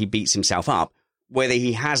amount he beats himself up, whether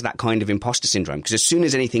he has that kind of imposter syndrome. Because as soon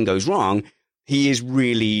as anything goes wrong, he is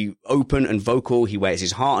really open and vocal. He wears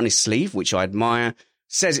his heart on his sleeve, which I admire,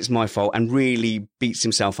 says it's my fault, and really beats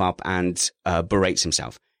himself up and berates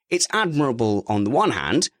himself. It's admirable on the one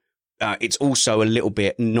hand. It's also a little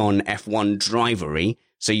bit non-F1 drivery,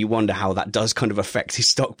 so you wonder how that does kind of affect his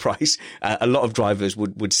stock price. A lot of drivers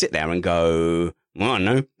would sit there and go, well,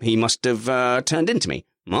 no, he must have turned into me.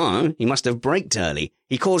 Oh, he must have braked early.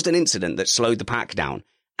 He caused an incident that slowed the pack down.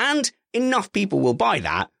 And enough people will buy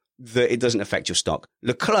that it doesn't affect your stock.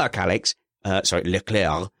 Leclerc,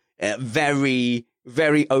 very,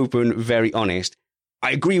 very open, very honest.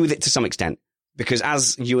 I agree with it to some extent. Because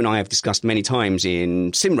as you and I have discussed many times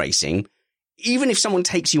in sim racing, even if someone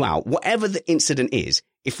takes you out, whatever the incident is,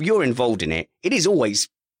 if you're involved in it, it is always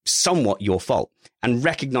somewhat your fault. And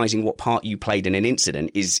recognizing what part you played in an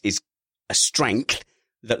incident is a strength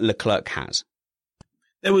that Leclerc has.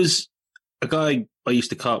 There was a guy I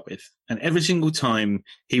used to kart with, and every single time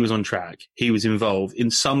he was on track, he was involved in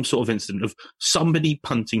some sort of incident of somebody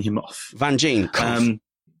punting him off. Van Gien.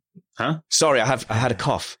 Huh? Sorry, I had a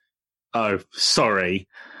cough. Oh, sorry.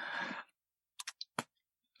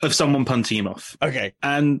 Of someone punting him off. Okay.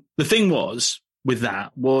 And the thing with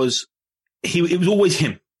that was it was always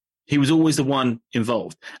him. He was always the one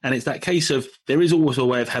involved. And it's that case of there is always a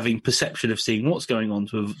way of having perception of seeing what's going on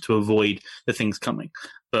to avoid the things coming.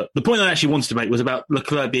 But the point I actually wanted to make was about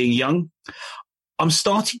Leclerc being young. I'm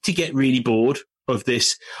starting to get really bored of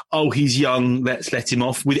this, he's young, let's let him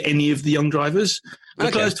off, with any of the young drivers.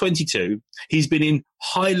 Leclerc's 22. He's been in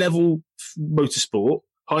high-level motorsport,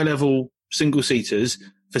 high-level single-seaters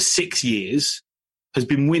for 6 years, has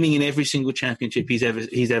been winning in every single championship he's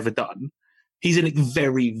ever done. He's a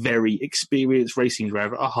very, very experienced racing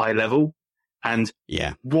driver at a high level. And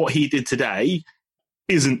what he did today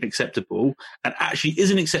isn't acceptable, and actually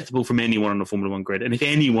isn't acceptable from anyone on the Formula One grid. And if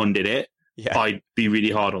anyone did it, I'd be really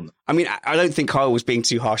hard on them. I mean, I don't think Kyle was being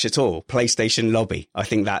too harsh at all. PlayStation lobby. I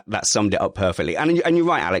think that summed it up perfectly. And you're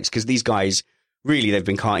right, Alex, because these guys, really, they've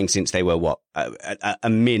been karting since they were, a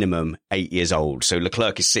minimum 8 years old. So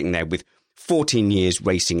Leclerc is sitting there with 14 years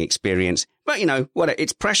racing experience. But,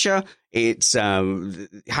 it's pressure. It's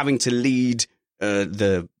having to lead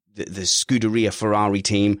the Scuderia Ferrari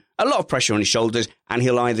team. A lot of pressure on his shoulders, and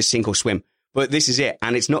he'll either sink or swim. But this is it,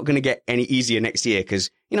 and it's not going to get any easier next year because,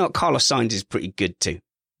 Carlos Sainz is pretty good too.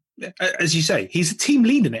 As you say, he's a team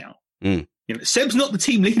leader now. Mm. Seb's not the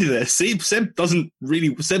team leader there. Seb's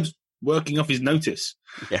working off his notice.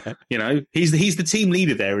 Yeah. He's the team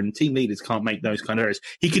leader there, and team leaders can't make those kind of errors.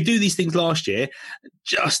 He could do these things last year,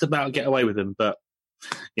 just about get away with them. But,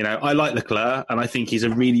 I like Leclerc, and I think he's a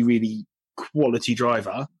really, really quality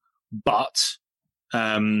driver, but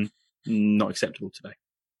not acceptable today.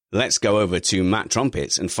 Let's go over to Matt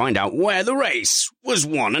Trumpets and find out where the race was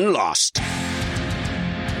won and lost.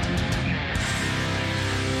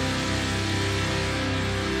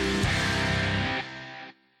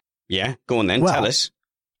 Yeah, go on then, tell us.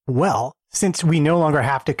 Well, since we no longer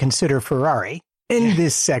have to consider Ferrari in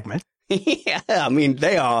this segment. Yeah, I mean,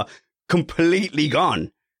 they are completely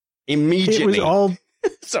gone immediately. It was all...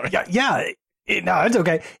 Sorry. No, it's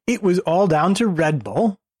okay. It was all down to Red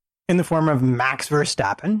Bull in the form of Max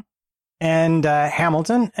Verstappen and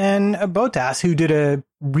Hamilton and Bottas, who did a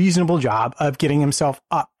reasonable job of getting himself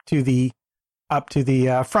up to the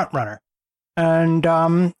front runner. And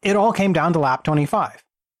it all came down to lap 25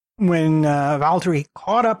 when Valtteri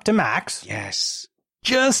caught up to Max. Yes.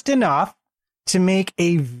 Just enough to make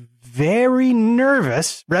a very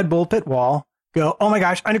nervous Red Bull pit wall go, oh my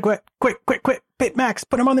gosh, I need to quit, pit Max,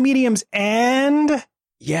 put him on the mediums, and...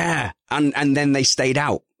 Yeah, and then they stayed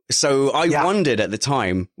out. So I wondered at the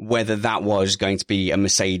time whether that was going to be a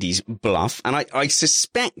Mercedes bluff, and I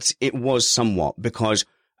suspect it was somewhat, because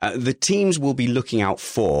the teams will be looking out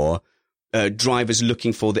for drivers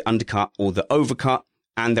looking for the undercut or the overcut,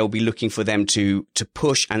 and they'll be looking for them to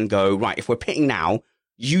push and go, right, if we're pitting now,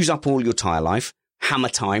 use up all your tyre life, hammer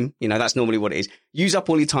time, that's normally what it is. Use up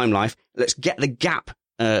all your time life. Let's get the gap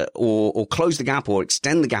or close the gap or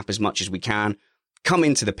extend the gap as much as we can, come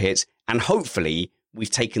into the pits, and hopefully we've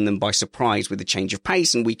taken them by surprise with a change of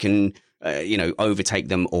pace and we can, overtake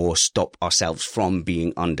them or stop ourselves from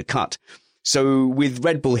being undercut. So with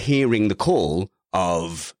Red Bull hearing the call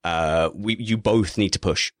of you both need to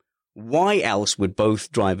push, why else would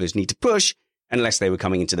both drivers need to push unless they were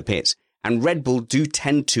coming into the pits? And Red Bull do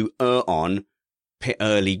tend to err on pit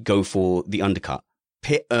early, go for the undercut.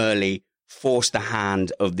 Pit early, force the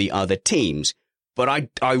hand of the other teams. But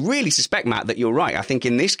I really suspect, Matt, that you're right. I think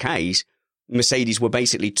in this case, Mercedes were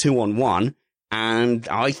basically 2-on-1, and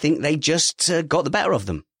I think they just got the better of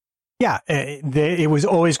them. Yeah, it was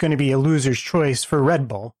always going to be a loser's choice for Red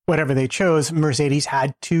Bull. Whatever they chose, Mercedes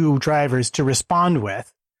had two drivers to respond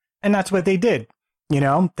with, and that's what they did.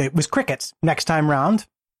 It was crickets. Next time round,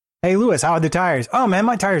 hey, Lewis, how are the tires? Oh, man,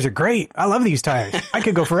 my tires are great. I love these tires. I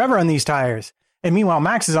could go forever on these tires. And meanwhile,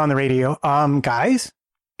 Max is on the radio.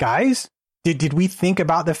 Guys, did we think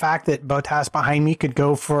about the fact that Bottas behind me could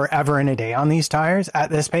go forever and a day on these tires at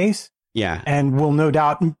this pace? Yeah. And will no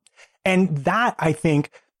doubt. And that, I think,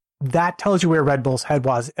 that tells you where Red Bull's head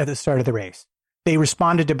was at the start of the race. They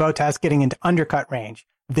responded to Bottas getting into undercut range.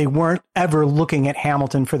 They weren't ever looking at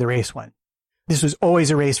Hamilton for the race win. This was always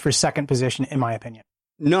a race for second position, in my opinion.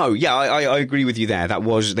 No, yeah, I agree with you there.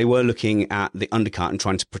 They were looking at the undercut and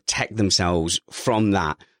trying to protect themselves from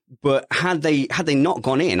that. But had they not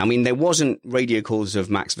gone in, I mean, there wasn't radio calls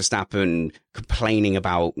of Max Verstappen complaining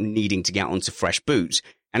about needing to get onto fresh boots.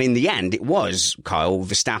 And in the end, it was Kyle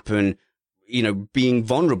Verstappen, being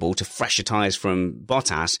vulnerable to fresher tyres from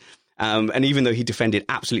Bottas. And even though he defended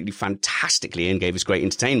absolutely fantastically and gave us great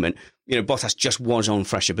entertainment, Bottas just was on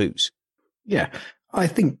fresher boots. Yeah, I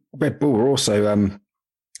think Red Bull were also,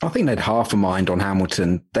 I think they'd half a mind on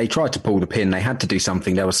Hamilton. They tried to pull the pin. They had to do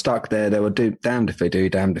something. They were stuck there. They were damned if they do,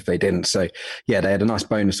 damned if they didn't. So, yeah, they had a nice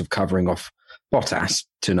bonus of covering off Bottas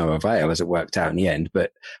to no avail as it worked out in the end.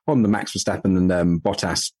 But on the Max Verstappen and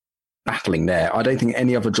Bottas battling there, I don't think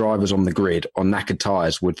any other drivers on the grid on knackered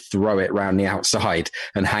tyres would throw it round the outside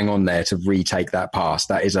and hang on there to retake that pass.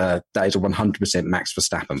 That is a 100% Max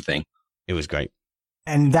Verstappen thing. It was great.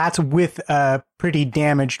 And that's with a pretty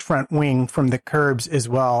damaged front wing from the curbs as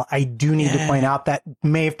well. I do need to point out that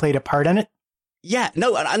may have played a part in it. Yeah,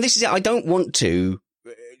 no, and this is it. I don't want to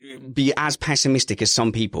be as pessimistic as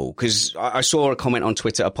some people, because I saw a comment on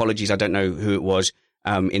Twitter, apologies, I don't know who it was,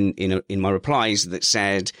 in my replies, that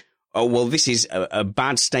said, oh, well, this is a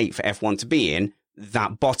bad state for F1 to be in,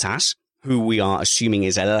 that Bottas, who we are assuming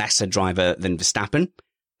is a lesser driver than Verstappen,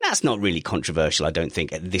 that's not really controversial, I don't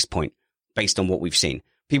think, at this point, based on what we've seen.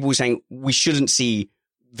 People were saying we shouldn't see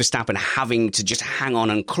Verstappen having to just hang on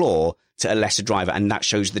and claw to a lesser driver, and that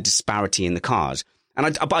shows the disparity in the cars.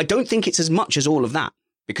 But I don't think it's as much as all of that,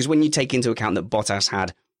 because when you take into account that Bottas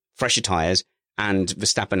had fresher tyres and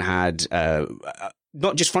Verstappen had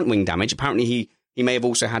not just front wing damage, apparently he may have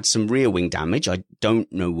also had some rear wing damage. I don't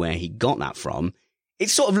know where he got that from. It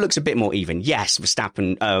sort of looks a bit more even. Yes,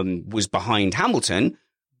 Verstappen was behind Hamilton,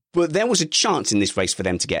 but there was a chance in this race for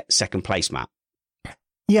them to get second place, Matt.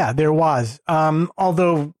 Yeah, there was.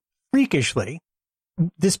 Although freakishly,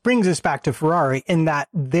 this brings us back to Ferrari in that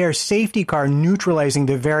their safety car neutralizing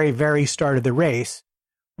the very, very start of the race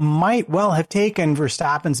might well have taken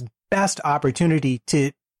Verstappen's best opportunity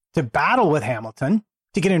to battle with Hamilton,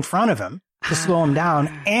 to get in front of him, to slow him down,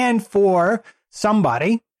 and for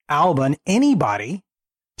somebody, Albon, anybody,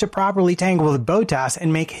 to properly tangle with Bottas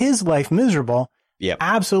and make his life miserable. Yep.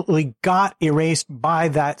 Absolutely got erased by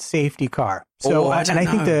that safety car. So, I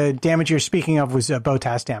think the damage you're speaking of was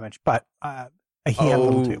Bottas damage, but he had a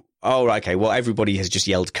little too. Oh, right, okay. Well, everybody has just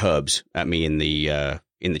yelled curbs at me in the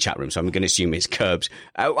chat room, so I'm going to assume it's curbs.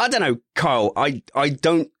 I don't know, Kyle. I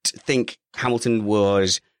don't think Hamilton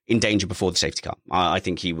was in danger before the safety car. I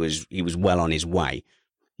think he was well on his way.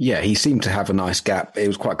 Yeah, he seemed to have a nice gap. It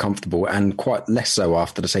was quite comfortable, and quite less so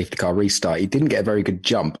after the safety car restart. He didn't get a very good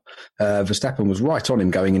jump. Verstappen was right on him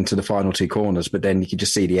going into the final two corners, but then you could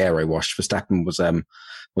just see the aero wash. Verstappen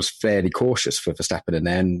was fairly cautious for Verstappen in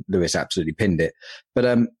there, and Lewis absolutely pinned it.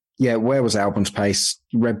 But yeah, where was Albon's pace?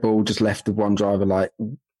 Red Bull just left the one driver like,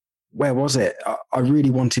 where was it? I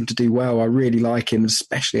really want him to do well. I really like him,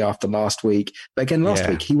 especially after last week. But again, last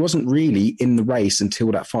week, he wasn't really in the race until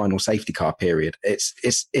that final safety car period. It's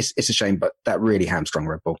a shame, but that really hamstrung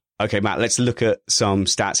Red Bull. Okay, Matt, let's look at some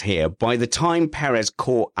stats here. By the time Perez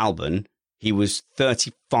caught Albon, he was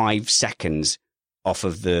 35 seconds off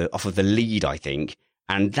of the lead, I think.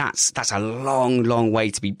 And that's a long, long way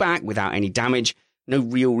to be back without any damage. No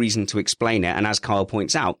real reason to explain it. And as Kyle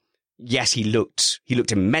points out, yes, he looked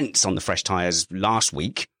immense on the fresh tyres last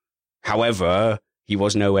week. However, he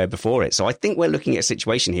was nowhere before it. So I think we're looking at a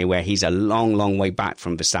situation here where he's a long, long way back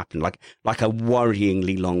from Verstappen, like a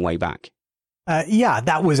worryingly long way back. Yeah,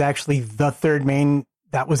 that was actually the third main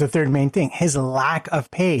thing. His lack of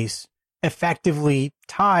pace effectively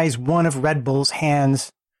ties one of Red Bull's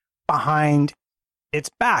hands behind its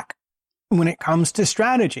back when it comes to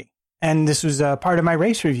strategy. And this was part of my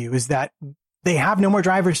race review, is that they have no more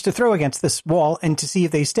drivers to throw against this wall and to see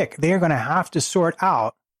if they stick. They're going to have to sort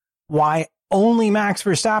out why only Max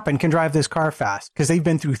Verstappen can drive this car fast, because they've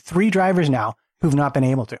been through 3 drivers now who've not been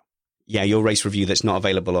able to. Yeah, your race review that's not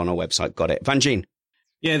available on our website. Got it. Van Gien.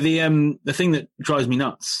 Yeah, the thing that drives me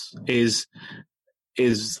nuts is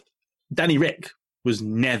Danny Rick was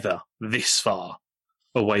never this far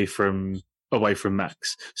away from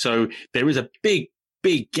Max. So there is a big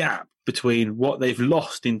gap between what they've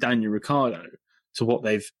lost in Daniel Ricciardo to what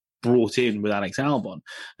they've brought in with Alex Albon.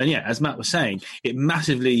 And yeah, as Matt was saying, Max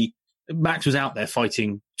was out there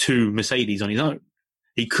fighting 2 Mercedes on his own.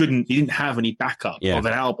 He didn't have any backup of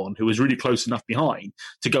an Albon who was really close enough behind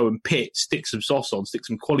to go and pit, stick some softs on, stick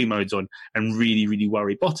some quali modes on, and really, really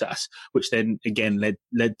worry Bottas, which then again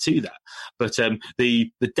led to that. But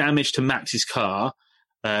the damage to Max's car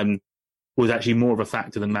was actually more of a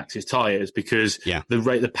factor than Max's tyres, because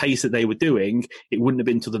the pace that they were doing, it wouldn't have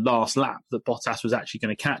been till the last lap that Bottas was actually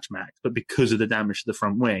going to catch Max. But because of the damage to the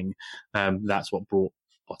front wing, that's what brought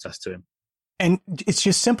Bottas to him. And it's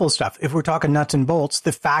just simple stuff. If we're talking nuts and bolts,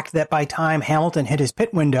 the fact that by time Hamilton hit his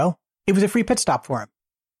pit window, it was a free pit stop for him.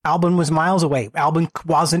 Albon was miles away. Albon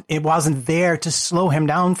wasn't there to slow him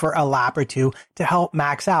down for a lap or two to help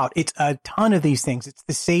Max out. It's a ton of these things. It's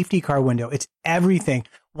the safety car window. It's everything.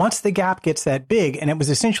 Once the gap gets that big, and it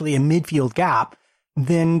was essentially a midfield gap,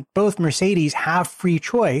 then both Mercedes have free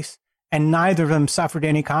choice, and neither of them suffered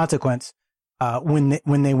any consequence when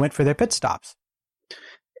they went for their pit stops.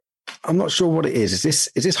 I'm not sure what it is. Is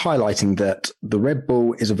this highlighting that the Red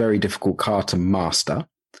Bull is a very difficult car to master?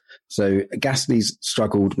 So Gasly's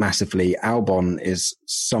struggled massively. Albon is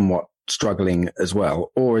somewhat struggling as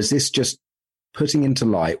well. Or is this just putting into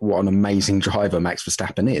light what an amazing driver Max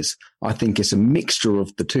Verstappen is? I think it's a mixture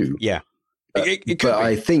of the two. Yeah. But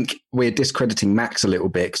I think we're discrediting Max a little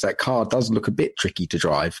bit because that car does look a bit tricky to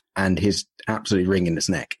drive and he's absolutely wringing his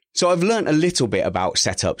neck. So I've learned a little bit about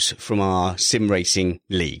setups from our sim racing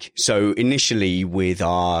league. So initially with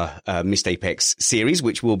our Missed Apex series,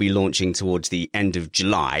 which we'll be launching towards the end of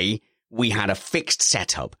July, we had a fixed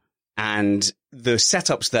setup. And the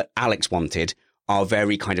setups that Alex wanted are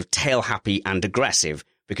very kind of tail happy and aggressive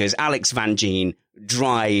because Alex Van Gien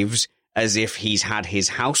drives as if he's had his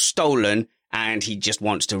house stolen and he just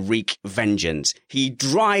wants to wreak vengeance. He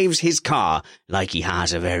drives his car like he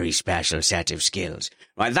has a very special set of skills.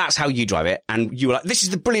 Right? That's how you drive it. And you were like, this is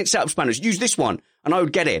the brilliant setup, Spanners. Use this one. And I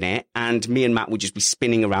would get in it. And me and Matt would just be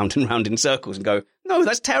spinning around and round in circles and go, no,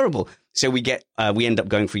 that's terrible. So we end up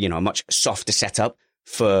going for, a much softer setup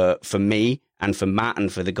for me and for Matt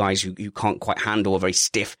and for the guys who can't quite handle a very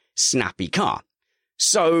stiff, snappy car.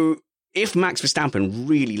 So if Max Verstappen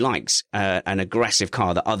really likes an aggressive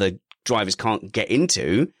car that other drivers can't get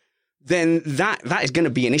into, then that is going to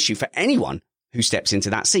be an issue for anyone who steps into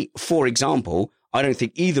that seat. For example, I don't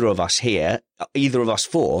think either of us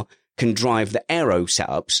four, can drive the aero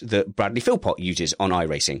setups that Bradley Philpott uses on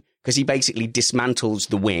iRacing, because he basically dismantles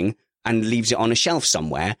the wing and leaves it on a shelf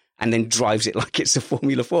somewhere and then drives it like it's a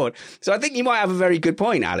Formula Ford. So I think you might have a very good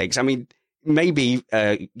point, Alex. I mean, maybe,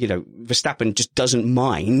 Verstappen just doesn't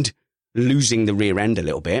mind losing the rear end a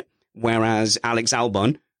little bit, whereas Alex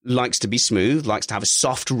Albon likes to be smooth, likes to have a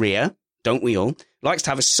soft rear, don't we all? Likes to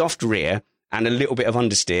have a soft rear and a little bit of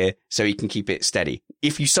understeer so he can keep it steady.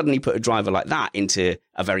 If you suddenly put a driver like that into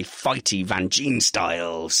a very fighty Van Gien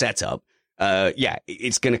style setup,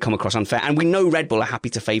 it's going to come across unfair. And we know Red Bull are happy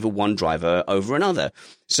to favour one driver over another.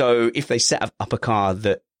 So if they set up a car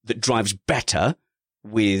that drives better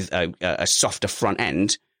with a softer front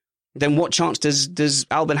end, then what chance does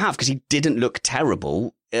Albon have? Because he didn't look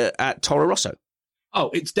terrible at Toro Rosso. Oh,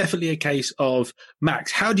 it's definitely a case of,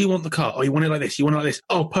 Max, how do you want the car? Oh, you want it like this? You want it like this?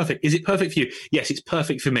 Oh, perfect. Is it perfect for you? Yes, it's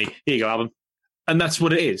perfect for me. Here you go, Albon. And that's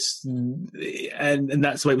what it is. And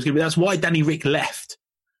that's the way it was going to be. That's why Danny Rick left,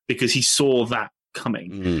 because he saw that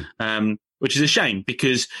coming, which is a shame,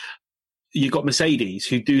 because you've got Mercedes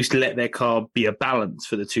who do let their car be a balance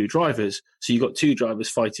for the two drivers. So you've got two drivers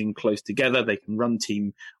fighting close together. They can run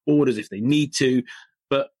team orders if they need to.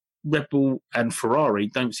 But Red Bull and Ferrari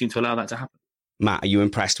don't seem to allow that to happen. Matt, are you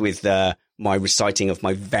impressed with my reciting of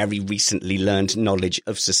my very recently learned knowledge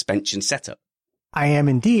of suspension setup? I am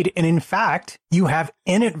indeed. And in fact, you have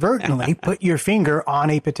inadvertently put your finger on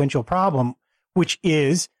a potential problem, which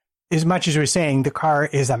is, as much as we're saying the car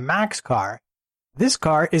is a Max car, this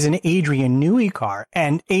car is an Adrian Newey car.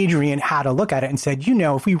 And Adrian had a look at it and said,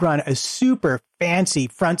 if we run a super fancy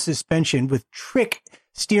front suspension with trick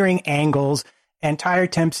steering angles and tire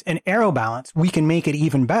temps and aero balance, we can make it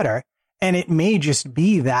even better. And it may just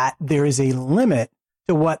be that there is a limit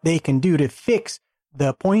to what they can do to fix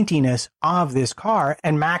the pointiness of this car.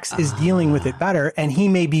 And Max is dealing with it better. And he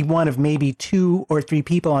may be one of maybe 2 or 3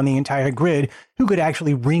 people on the entire grid who could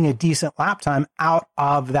actually bring a decent lap time out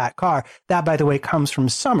of that car. That, by the way, comes from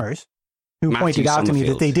Summers, who pointed out to me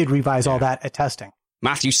that they did revise all that at testing.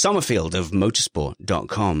 Matthew Summerfield of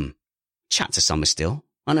motorsport.com. Chat to Summer still.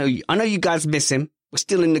 I know you guys miss him. We're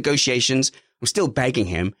still in negotiations. I'm still begging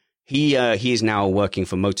him. He is now working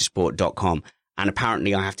for motorsport.com, and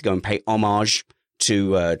apparently I have to go and pay homage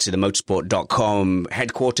to the motorsport.com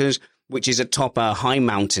headquarters, which is atop a high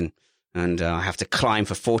mountain, and I have to climb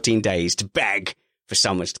for 14 days to beg for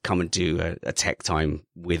someone to come and do a tech time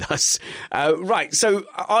with us. Right, so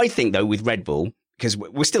I think, though, with Red Bull, because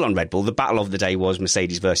we're still on Red Bull, the battle of the day was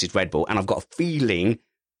Mercedes versus Red Bull, and I've got a feeling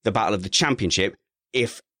the battle of the championship,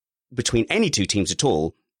 if between any two teams at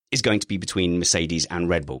all, is going to be between Mercedes and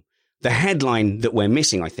Red Bull. The headline that we're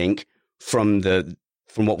missing, I think, from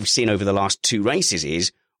what we've seen over the last 2 races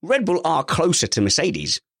is Red Bull are closer to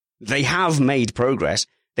Mercedes. They have made progress.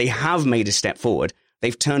 They have made a step forward.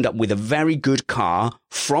 They've turned up with a very good car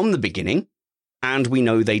from the beginning, and we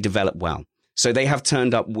know they develop well. So they have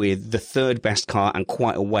turned up with the 3rd best car and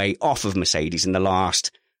quite a way off of Mercedes in the last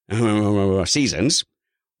seasons.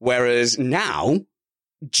 Whereas now,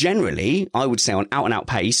 generally, I would say on out-and-out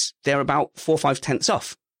pace, they're about 4 or 5 tenths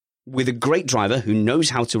off, with a great driver who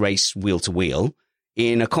knows how to race wheel to wheel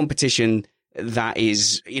in a competition that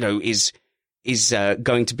is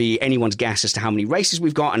going to be anyone's guess as to how many races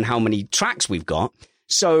we've got and how many tracks we've got.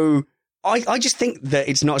 So I just think that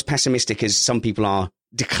it's not as pessimistic as some people are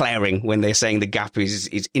declaring when they're saying the gap is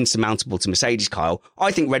insurmountable to Mercedes, Kyle.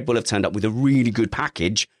 I think Red Bull have turned up with a really good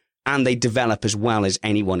package, and they develop as well as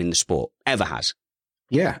anyone in the sport ever has.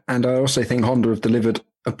 Yeah, and I also think Honda have delivered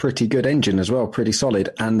a pretty good engine as well, pretty solid,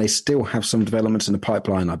 and they still have some developments in the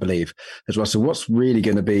pipeline, I believe, as well. So what's really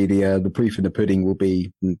going to be the proof in the pudding will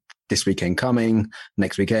be this weekend coming,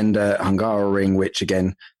 next weekend at Hungaroring, which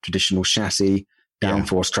again, traditional chassis,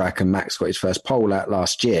 downforce track, and Max got his first pole out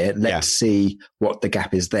last year. Let's see what the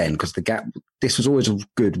gap is then, because this was always a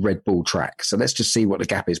good Red Bull track. So let's just see what the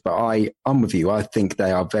gap is. But I'm with you. I think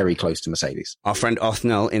they are very close to Mercedes. Our friend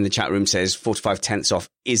Othnell in the chat room says 45 tenths off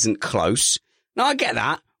isn't close. No, I get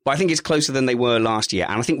that, but I think it's closer than they were last year.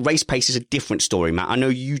 And I think race pace is a different story, Matt. I know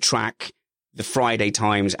you track the Friday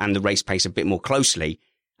times and the race pace a bit more closely,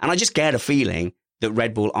 and I just get a feeling that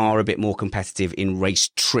Red Bull are a bit more competitive in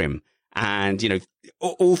race trim. And,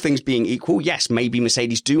 all things being equal, yes, maybe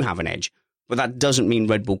Mercedes do have an edge, but that doesn't mean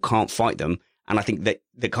Red Bull can't fight them. And I think that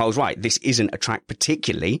Carl's right. This isn't a track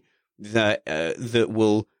particularly that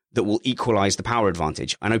will equalize the power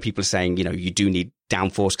advantage. I know people are saying, you do need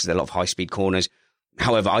downforce because there are a lot of high-speed corners.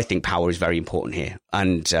 However, I think power is very important here.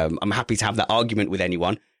 And I'm happy to have that argument with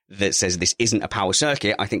anyone that says this isn't a power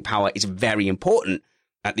circuit. I think power is very important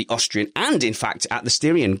at the Austrian and, in fact, at the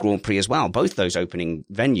Styrian Grand Prix as well, both those opening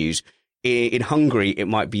venues. In Hungary, it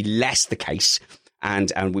might be less the case,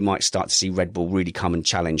 and we might start to see Red Bull really come and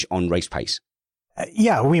challenge on race pace.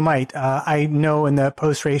 Yeah, we might. I know in the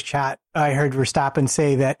post-race chat, I heard Verstappen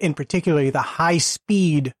say that in particular, the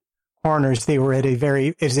high-speed corners, they were at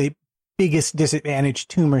a biggest disadvantage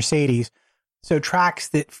to Mercedes. So tracks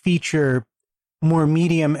that feature more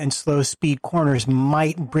medium and slow speed corners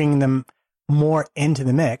might bring them more into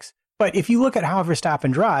the mix. But if you look at how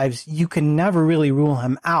Verstappen drives, you can never really rule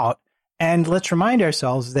him out. And let's remind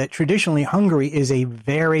ourselves that traditionally Hungary is a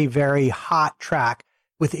very, very hot track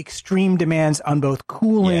with extreme demands on both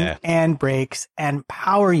cooling and brakes and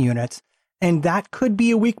power units. And that could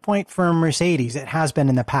be a weak point for Mercedes. It has been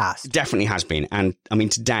in the past. It definitely has been. And I mean,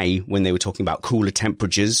 today, when they were talking about cooler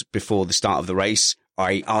temperatures before the start of the race,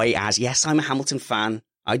 I'm a Hamilton fan.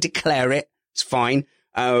 I declare it. It's fine.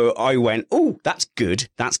 I went, oh, that's good.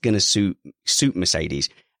 That's going to suit Mercedes.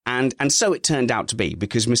 And so it turned out to be,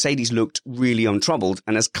 because Mercedes looked really untroubled.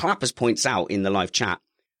 And as Clappers points out in the live chat,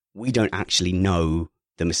 we don't actually know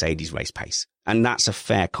the Mercedes race pace. And that's a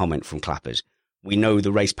fair comment from Clappers. We know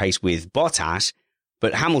the race pace with Bottas,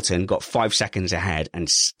 but Hamilton got 5 seconds ahead and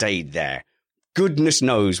stayed there. Goodness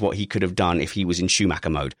knows what he could have done if he was in Schumacher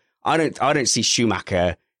mode. I don't see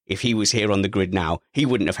Schumacher, if he was here on the grid now, he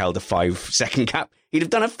wouldn't have held a 5-second gap. He'd have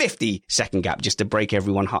done a 50-second gap just to break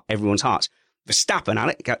everyone's hearts. Vettel,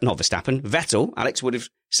 Alex, would have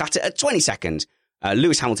sat it at 20 seconds.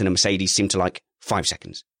 Lewis Hamilton and Mercedes seem to like 5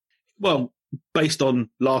 seconds. Well, based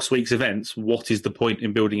on last week's events, what is the point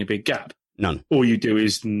in building a big gap? None. All you do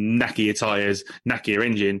is knacker your tyres, knacker your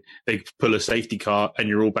engine, they pull a safety car, and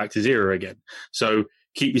you're all back to zero again. So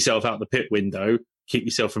keep yourself out the pit window, keep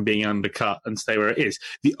yourself from being undercut, and stay where it is.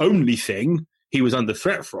 The only thing he was under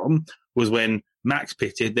threat from was when Max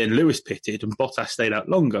pitted, then Lewis pitted, and Bottas stayed out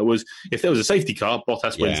longer, was if there was a safety car,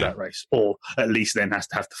 Bottas wins that race, or at least then have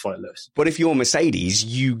to fight Lewis. But if you're Mercedes,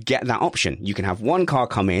 you get that option. You can have one car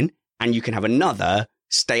come in, and you can have another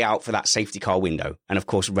stay out for that safety car window. And of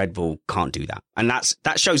course, Red Bull can't do that. And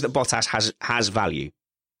that shows that Bottas has value.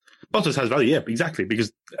 Bottas has value, yeah, exactly.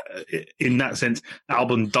 Because in that sense,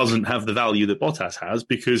 Albon doesn't have the value that Bottas has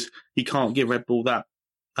because he can't give Red Bull that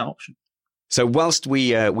option. So whilst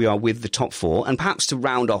we are with the top four, and perhaps to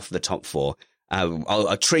round off the top four,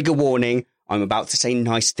 a trigger warning, I'm about to say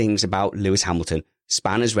nice things about Lewis Hamilton.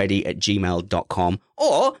 spannersready@gmail.com.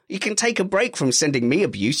 Or you can take a break from sending me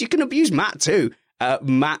abuse. You can abuse Matt too.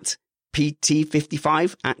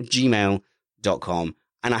 mattpt55@gmail.com.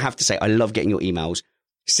 And I have to say, I love getting your emails.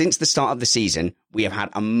 Since the start of the season, we have had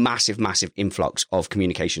a massive, massive influx of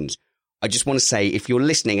communications. I just want to say, if you're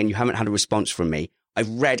listening and you haven't had a response from me, I've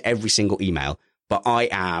read every single email, but I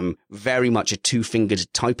am very much a two-fingered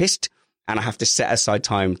typist, and I have to set aside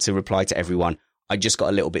time to reply to everyone. I just got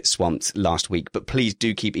a little bit swamped last week, but please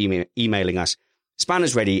do keep emailing us,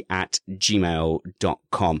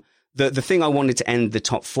 spannersready@gmail.com. The thing I wanted to end the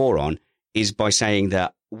top four on is by saying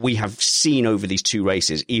that we have seen over these two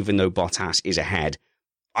races, even though Bottas is ahead,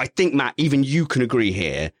 I think, Matt, even you can agree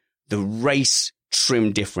here, the race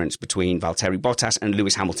trim difference between Valtteri Bottas and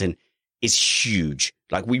Lewis Hamilton is huge.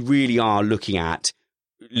 Like, we really are looking at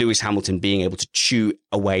Lewis Hamilton being able to chew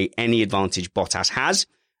away any advantage Bottas has,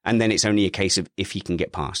 and then it's only a case of if he can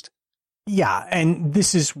get past. Yeah, and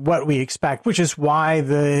this is what we expect, which is why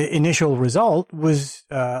the initial result was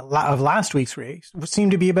of last week's race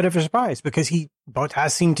seemed to be a bit of a surprise, because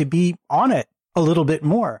Bottas seemed to be on it a little bit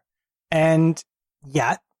more. And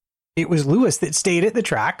yet it was Lewis that stayed at the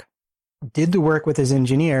track, did the work with his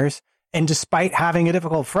engineers, and despite having a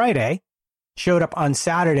difficult Friday, showed up on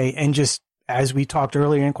Saturday and just, as we talked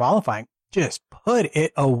earlier in qualifying, just put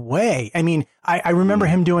it away. I mean, I remember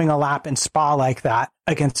him doing a lap in Spa like that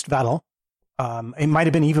against Vettel. It might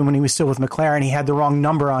have been even when he was still with McLaren. He had the wrong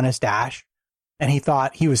number on his dash, and he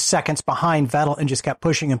thought he was seconds behind Vettel and just kept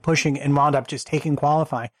pushing and wound up just taking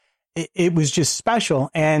qualifying. It was just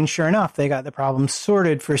special. And sure enough, they got the problem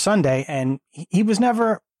sorted for Sunday, and he was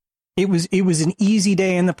never, it was an easy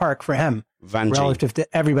day in the park for him relative to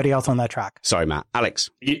everybody else on that track. Sorry, Matt. Alex.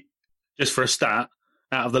 Just for a stat,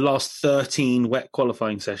 out of the last 13 wet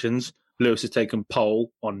qualifying sessions, Lewis has taken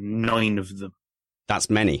pole on 9 of them. That's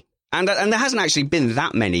many. And there hasn't actually been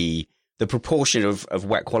that many. The proportion of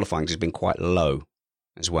wet qualifying has been quite low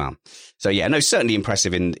as well. So yeah, no, certainly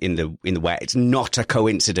impressive in the wet. It's not a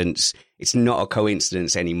coincidence. It's not a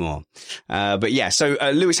coincidence anymore. But yeah, so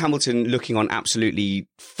Lewis Hamilton looking on absolutely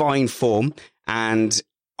fine form, and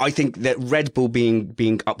I think that Red Bull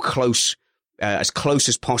being up close, as close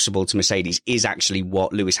as possible to Mercedes, is actually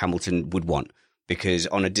what Lewis Hamilton would want, because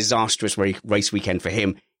on a disastrous race weekend for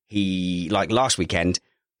him, like last weekend,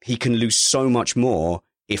 he can lose so much more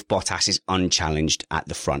if Bottas is unchallenged at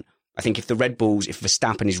the front. I think if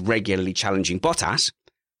Verstappen is regularly challenging Bottas,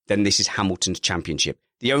 then this is Hamilton's championship.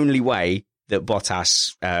 The only way that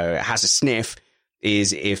Bottas has a sniff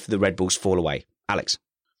is if the Red Bulls fall away. Alex.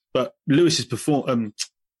 But Bottas's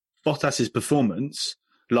performance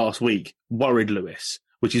last week worried Lewis,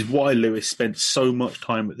 which is why Lewis spent so much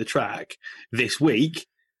time at the track this week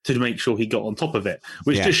to make sure he got on top of it,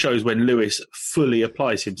 which just shows when Lewis fully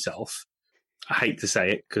applies himself. I hate to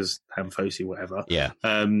say it because Hamfosi, whatever. Yeah.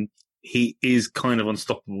 He is kind of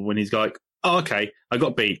unstoppable when he's like, oh, okay, I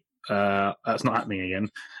got beat. That's not happening again,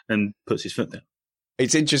 and puts his foot down.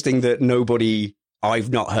 It's interesting that I've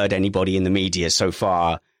not heard anybody in the media so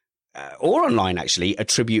far, or online actually,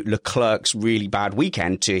 attribute Leclerc's really bad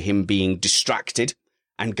weekend to him being distracted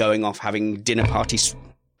and going off having dinner parties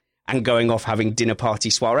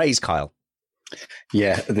soirees, Kyle.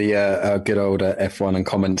 Yeah, the good old F1 and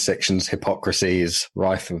comment section's hypocrisy is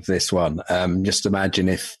rife with this one. Just imagine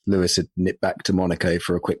if Lewis had nipped back to Monaco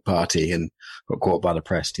for a quick party and got caught by the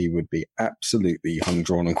press, he would be absolutely hung,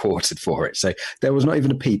 drawn and quartered for it. So there was not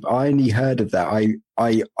even a peep. I only heard of that.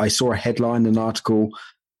 I saw a headline, an article,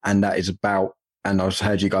 and that is about, and I've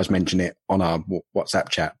heard you guys mention it on our WhatsApp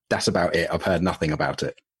chat. That's about it. I've heard nothing about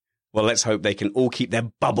it. Well, let's hope they can all keep their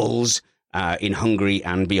bubbles in Hungary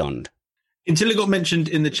and beyond. Until it got mentioned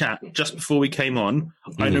in the chat just before we came on,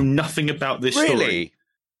 I know nothing about this story.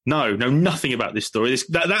 No, nothing about this story.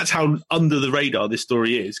 That's how under the radar this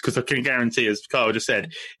story is, because I can guarantee, as Carl just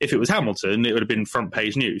said, if it was Hamilton, it would have been front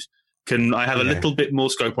page news. Can I have a little bit more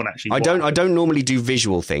scope on actually? I don't normally do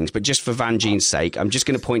visual things, but just for Van Gene's sake, I'm just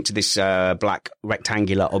going to point to this black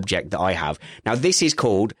rectangular object that I have. Now, this is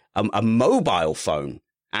called a mobile phone.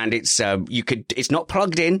 And it's not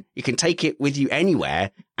plugged in. You can take it with you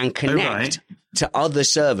anywhere and connect to other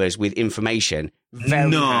servers with information.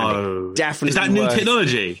 Very handy. Definitely. Is that new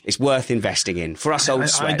technology? It's worth investing in for us old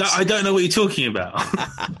sweats. I don't know what you're talking about.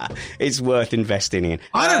 It's worth investing in.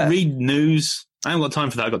 I don't read news. I haven't got time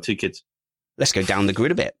for that. I've got 2 kids. Let's go down the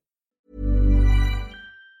grid a bit.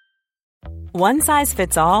 One size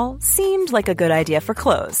fits all seemed like a good idea for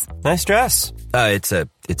clothes. Nice dress. It's a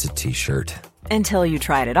T-shirt. Until you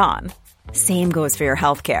tried it on. Same goes for your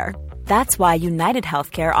healthcare. That's why United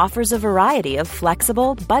Healthcare offers a variety of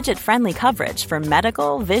flexible, budget-friendly coverage for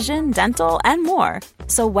medical, vision, dental, and more.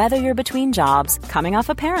 So whether you're between jobs, coming off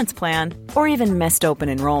a parent's plan, or even missed open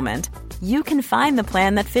enrollment, you can find the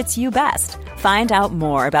plan that fits you best. Find out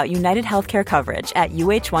more about United Healthcare coverage at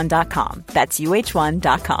UH1.com. That's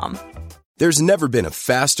UH1.com. There's never been a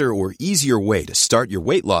faster or easier way to start your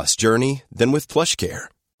weight loss journey than with PlushCare.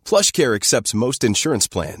 PlushCare accepts most insurance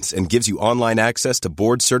plans and gives you online access to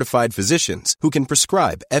board-certified physicians who can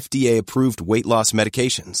prescribe FDA-approved weight loss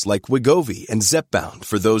medications like Wegovy and Zepbound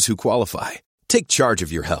for those who qualify. Take charge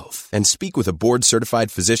of your health and speak with a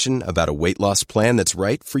board-certified physician about a weight loss plan that's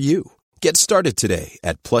right for you. Get started today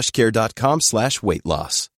at plushcare.com/weight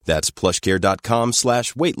loss. That's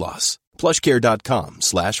plushcare.com/weight loss.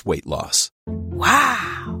 plushcare.com/weight loss.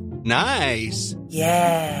 Wow. Nice.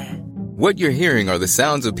 Yeah. What you're hearing are the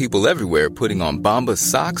sounds of people everywhere putting on Bombas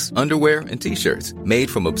socks, underwear, and T-shirts made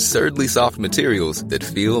from absurdly soft materials that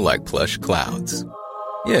feel like plush clouds.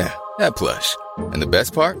 Yeah, that plush. And the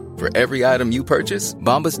best part? For every item you purchase,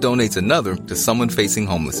 Bombas donates another to someone facing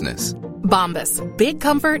homelessness. Bombas. Big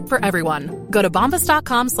comfort for everyone. Go to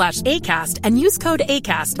bombas.com/ACAST and use code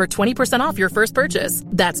ACAST for 20% off your first purchase.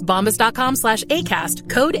 That's bombas.com/ACAST.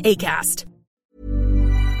 Code ACAST.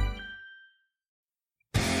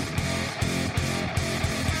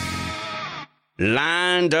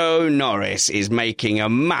 Lando Norris is making a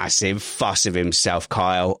massive fuss of himself,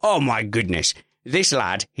 Kyle. Oh my goodness. This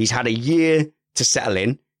lad, he's had a year to settle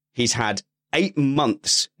in. He's had 8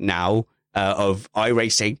 months now of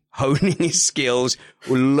iRacing, honing his skills,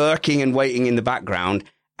 lurking and waiting in the background.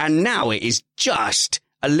 And now it is just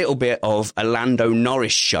a little bit of a Lando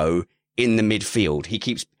Norris show in the midfield. He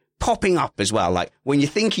keeps popping up as well. Like when you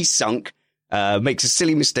think he's sunk, makes a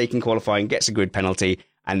silly mistake in qualifying, gets a grid penalty.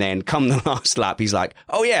 And then come the last lap, he's like,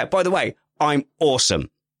 oh, yeah, by the way, I'm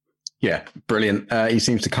awesome. Yeah, brilliant. He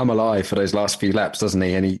seems to come alive for those last few laps, doesn't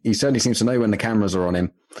he? And he certainly seems to know when the cameras are on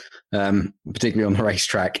him, particularly on the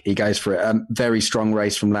racetrack. He goes for it. Very strong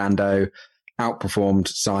race from Lando, outperformed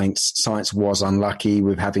Sainz. Sainz was unlucky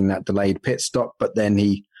with having that delayed pit stop, but then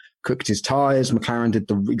he cooked his tyres. McLaren did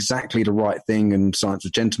exactly the right thing, and Sainz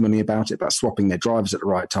was gentlemanly about it, about swapping their drivers at the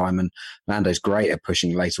right time. And Lando's great at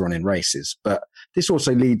pushing later on in races. But this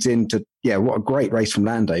also leads into, what a great race from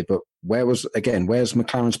Lando. But where's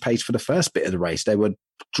McLaren's pace for the first bit of the race? They were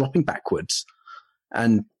dropping backwards,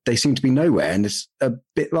 and they seem to be nowhere. And it's a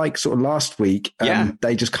bit like sort of last week.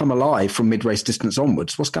 They just come alive from mid-race distance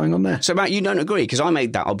onwards. What's going on there? So, Matt, you don't agree? Because I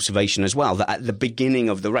made that observation as well, that at the beginning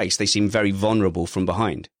of the race, they seem very vulnerable from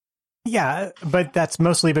behind. Yeah, but that's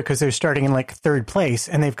mostly because they're starting in like third place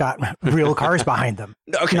and they've got real cars behind them,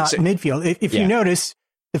 not midfield. If you notice,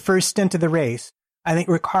 the first stint of the race, I think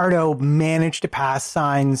Ricciardo managed to pass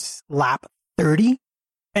Sainz lap 30.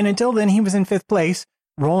 And until then, he was in fifth place,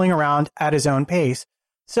 rolling around at his own pace.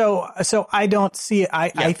 So I don't see it.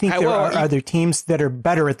 I think there are other teams that are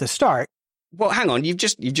better at the start. Well, hang on. You've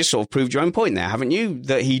just sort of proved your own point there, haven't you?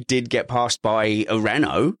 That he did get passed by a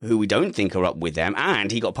Renault, who we don't think are up with them,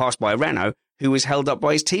 and he got passed by a Renault who was held up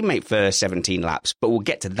by his teammate for 17 laps. But we'll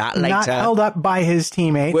get to that later. Not held up by his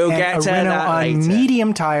teammate. We'll get to Renault that on later.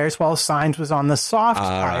 Medium tires, while Sainz was on the soft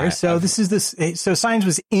tires. Right. So So Sainz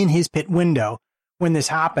was in his pit window when this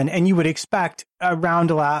happened, and you would expect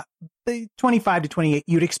around lap 25 to 28,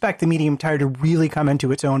 you'd expect the medium tire to really come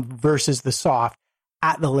into its own versus the soft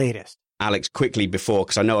at the latest. Alex, quickly before,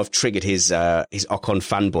 because I know I've triggered his Ocon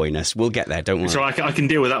fanboyness. We'll get there, don't worry. So I can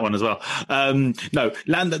deal with that one as well. No,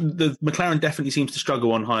 the McLaren definitely seems to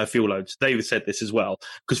struggle on higher fuel loads. David said this as well,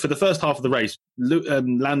 because for the first half of the race,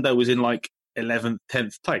 Lando was in like 11th,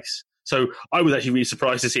 10th place. So I was actually really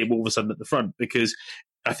surprised to see him all of a sudden at the front, because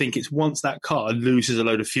I think it's once that car loses a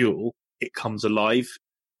load of fuel, it comes alive.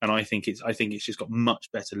 And I think it's just got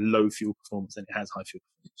much better low fuel performance than it has high fuel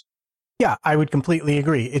performance. Yeah, I would completely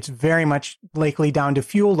agree. It's very much likely down to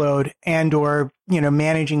fuel load and or,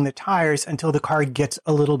 managing the tires until the car gets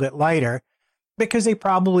a little bit lighter, because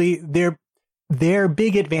their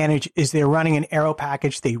big advantage is they're running an aero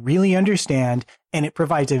package they really understand, and it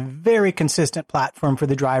provides a very consistent platform for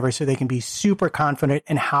the driver so they can be super confident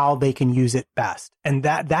in how they can use it best. And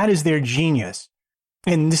that is their genius.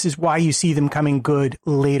 And this is why you see them coming good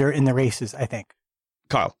later in the races, I think.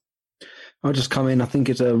 Kyle. I'll just come in. I think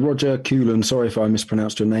it's Roger Coolan. Sorry if I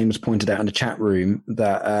mispronounced your name. Has pointed out in the chat room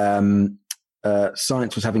that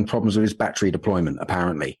Sainz was having problems with his battery deployment,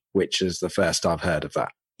 apparently, which is the first I've heard of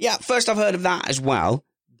that. Yeah, first I've heard of that as well.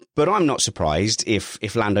 But I'm not surprised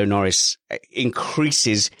if Lando Norris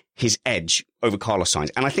increases his edge over Carlos Sainz.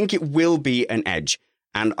 And I think it will be an edge.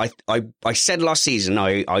 And I said last season,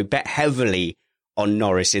 I bet heavily on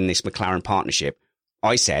Norris in this McLaren partnership.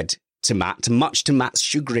 I said to Matt, much to Matt's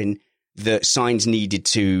chagrin, that Sainz needed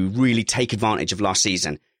to really take advantage of last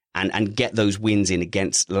season and get those wins in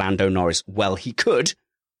against Lando Norris. Well, he could,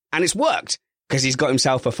 and it's worked because he's got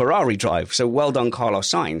himself a Ferrari drive. So well done, Carlos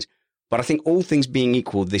Sainz. But I think all things being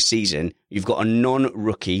equal this season, you've got a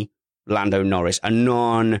non-rookie Lando Norris. A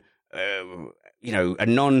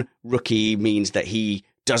non-rookie means that he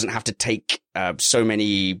doesn't have to take so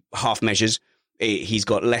many half measures. He's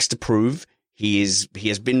got less to prove. He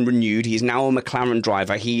has been renewed. He is now a McLaren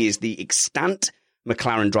driver. He is the extant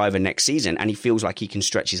McLaren driver next season, and he feels like he can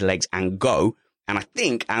stretch his legs and go. And I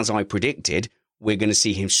think, as I predicted, we're going to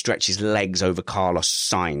see him stretch his legs over Carlos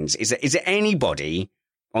Sainz. Is there anybody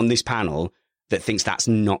on this panel that thinks that's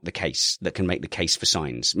not the case, that can make the case for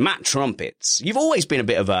Sainz? Matt Trumpets, you've always been a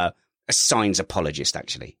bit of a Sainz apologist,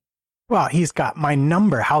 actually. Well, he's got my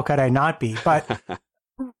number. How could I not be? But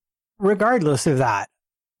regardless of that,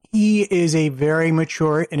 he is a very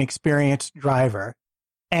mature and experienced driver.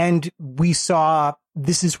 And we saw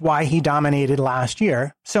this is why he dominated last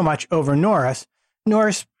year so much over Norris.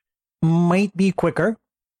 Norris might be quicker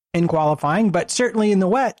in qualifying, but certainly in the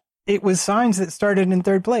wet, it was Sainz that started in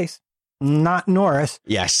third place, not Norris.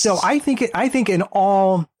 Yes. So I think in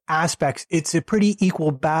all aspects, it's a pretty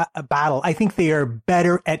equal battle. I think they are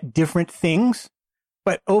better at different things,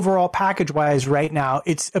 but overall package-wise right now,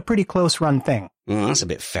 it's a pretty close-run thing. Well, that's a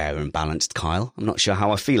bit fair and balanced, Kyle. I'm not sure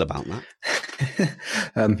how I feel about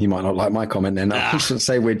that. You might not like my comment then. I should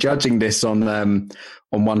say we're judging this on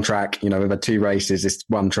one track. You know, we've had 2 races. This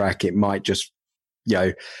one track, it might just,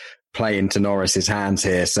 play into Norris's hands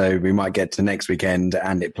here. So we might get to next weekend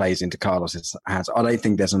and it plays into Carlos's hands. I don't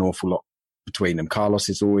think there's an awful lot between them. Carlos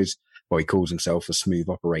is always, he calls himself a smooth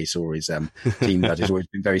operator, or his team dad has always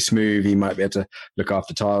been very smooth. He might be able to look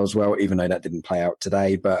after tyres well, even though that didn't play out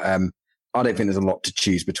today. But I don't think there's a lot to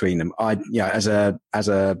choose between them. As an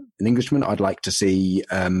Englishman, I'd like to see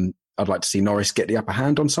Norris get the upper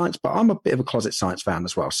hand on Sainz, but I'm a bit of a closet Sainz fan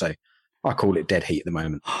as well. So I call it dead heat at the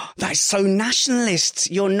moment. That's so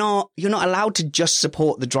nationalist. You're not allowed to just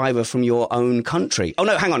support the driver from your own country. Oh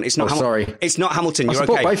no, hang on. It's not. Sorry, it's not Hamilton. I You're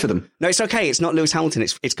support okay. both of them. No, it's okay. It's not Lewis Hamilton.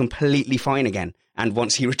 It's completely fine again. And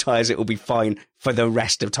once he retires, it will be fine for the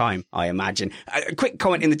rest of time, I imagine. A quick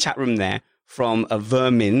comment in the chat room there from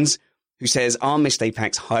Vermins, who says, "Are Missed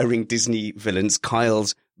Apex hiring Disney villains?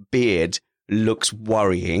 Kyle's beard looks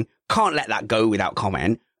worrying. Can't let that go without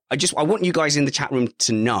comment. I want you guys in the chat room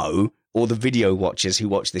to know, or the video watchers who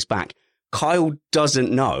watch this back, Kyle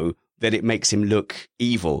doesn't know that it makes him look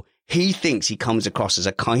evil. He thinks he comes across as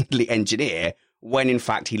a kindly engineer when in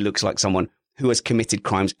fact he looks like someone who has committed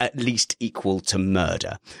crimes at least equal to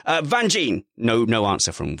murder." Van Gene, no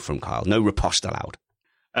answer from Kyle. No riposte allowed.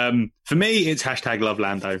 For me, it's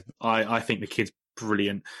 #LoveLando. I think the kid's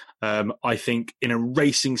brilliant. I think in a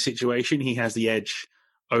racing situation, he has the edge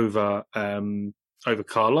over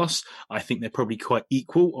Carlos. I think they're probably quite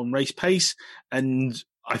equal on race pace, and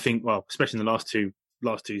I think, especially in the last two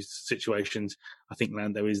situations, I think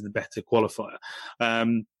Lando is the better qualifier.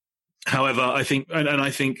 However, I think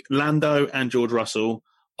Lando and George Russell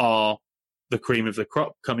are the cream of the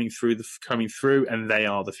crop coming through, and they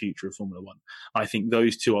are the future of Formula One. I think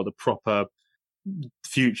those two are the proper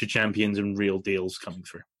future champions and real deals coming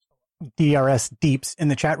through. DRS Deeps in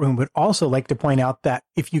the chat room would also like to point out that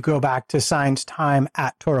if you go back to Sainz's time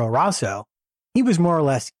at Toro Rosso, he was more or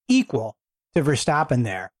less equal to Verstappen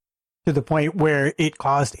there, to the point where it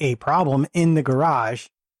caused a problem in the garage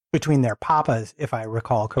between their papas, if I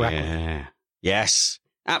recall correctly. Yeah. Yes,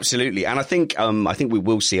 absolutely. And I think we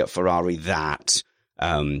will see at Ferrari that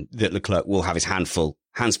Leclerc will have his hands full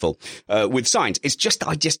with Sainz. It's just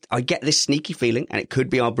I get this sneaky feeling, and it could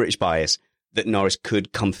be our British bias, that Norris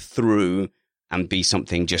could come through and be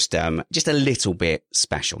something just a little bit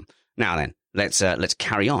special. Now then, let's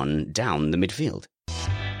carry on down the midfield.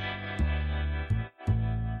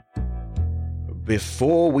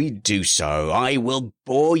 Before we do so, I will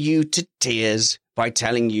bore you to tears by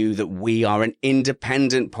telling you that we are an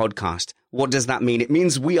independent podcast. What does that mean? It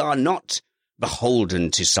means we are not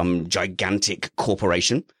beholden to some gigantic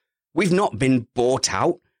corporation. We've not been bought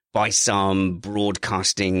out by some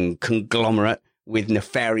broadcasting conglomerate with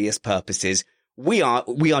nefarious purposes. We are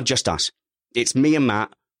just us. It's me and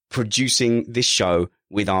Matt producing this show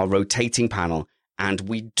with our rotating panel, and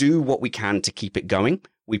we do what we can to keep it going.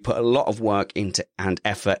 We put a lot of work into and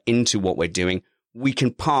effort into what we're doing. We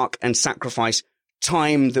can park and sacrifice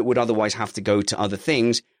time that would otherwise have to go to other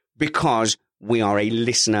things because we are a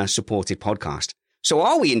listener-supported podcast. So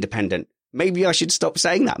are we independent? Maybe I should stop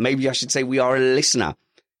saying that. Maybe I should say we are a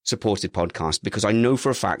listener-supported podcast, because I know for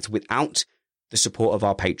a fact without the support of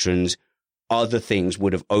our patrons, other things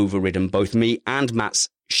would have overridden both me and Matt's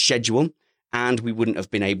schedule, and we wouldn't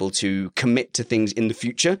have been able to commit to things in the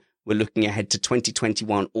future. We're looking ahead to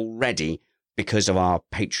 2021 already because of our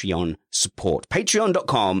Patreon support.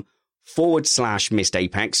 Patreon.com/Missed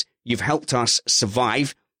Apex. You've helped us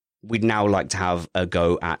survive. We'd now like to have a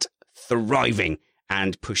go at thriving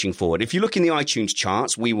and pushing forward. If you look in the iTunes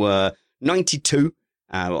charts, we were 92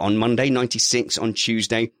 on Monday, 96 on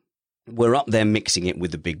Tuesday. We're up there mixing it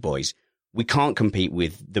with the big boys. We can't compete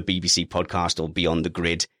with the BBC podcast or Beyond the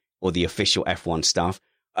Grid or the official F1 stuff,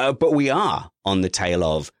 but we are on the tail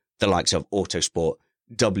of the likes of Autosport,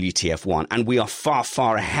 WTF1, and we are far,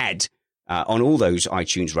 far ahead on all those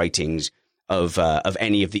iTunes ratings of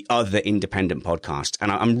any of the other independent podcasts.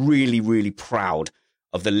 And I'm really, really proud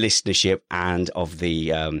of the listenership and of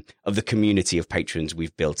the community of patrons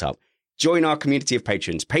we've built up. join our community of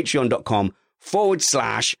patrons,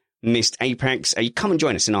 patreon.com/Missed Apex. You come and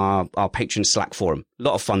join us in our patron Slack forum. A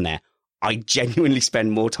lot of fun there. I genuinely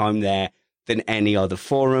spend more time there than any other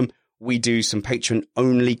forum. We do some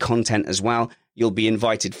patron-only content as well. You'll be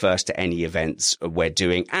invited first to any events we're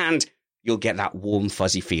doing, and you'll get that warm,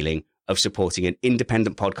 fuzzy feeling of supporting an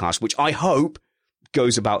independent podcast, which I hope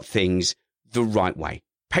goes about things the right way.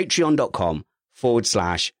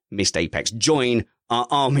 Patreon.com/Missed Apex. Join our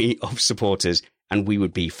army of supporters, and we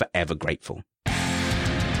would be forever grateful.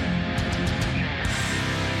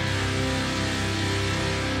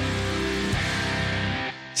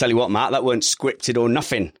 Tell you what, Matt, that weren't scripted or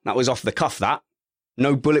nothing. That was off the cuff, that.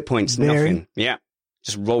 No bullet points, nothing. Yeah,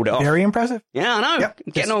 just rolled it off. Very impressive. Yeah, I know. Yep.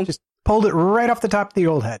 Just pulled it right off the top of the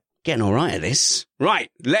old head. Getting all right at this. Right,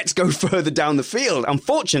 let's go further down the field.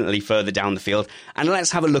 Unfortunately, further down the field. And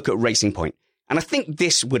let's have a look at Racing Point. And I think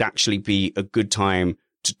this would actually be a good time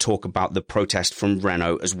to talk about the protest from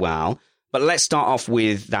Renault as well. But let's start off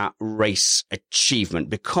with that race achievement,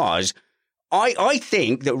 because I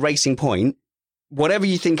think that Racing Point, whatever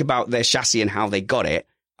you think about their chassis and how they got it,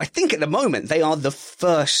 I think at the moment they are the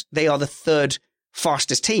third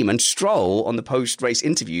fastest team. And Stroll on the post-race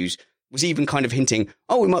interviews was even kind of hinting,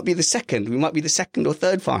 we might be the second or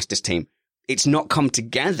third fastest team. It's not come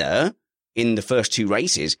together in the first two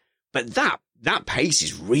races, but that pace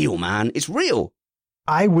is real, man. It's real.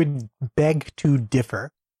 I would beg to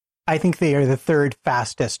differ. I think they are the third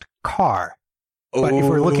fastest car. But if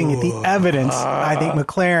we're looking at the evidence, I think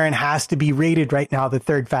McLaren has to be rated right now the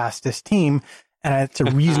third fastest team, and it's a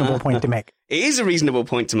reasonable point to make. It is a reasonable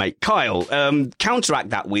point to make. Kyle, counteract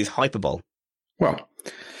that with hyperbole. Well,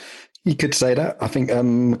 you could say that. I think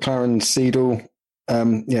McLaren Seidel,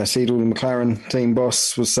 Seidel, the McLaren team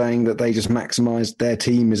boss, was saying that they just maximised their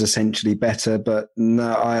team is essentially better. But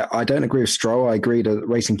no, I don't agree with Stroll. I agree that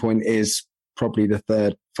Racing Point is probably the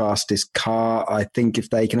third fastest car. I think if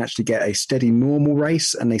they can actually get a steady normal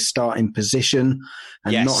race and they start in position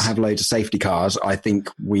and not have loads of safety cars, I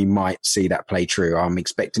think we might see that play true. I'm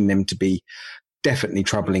expecting them to be definitely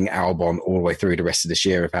troubling Albon all the way through the rest of this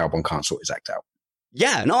year if Albon can't sort his act out.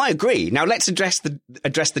 Yeah, no, I agree. Now let's address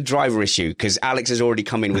the driver issue, because Alex has already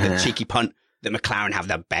come in with a cheeky punt that McLaren have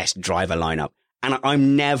the best driver lineup. And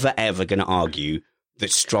I'm never, ever going to argue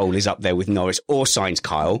that Stroll is up there with Norris or Sainz,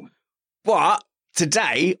 Kyle. But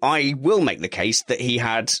today, I will make the case that he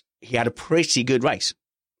had a pretty good race.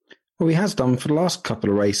 Well, he has done for the last couple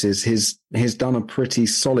of races. He's done a pretty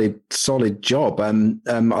solid job. I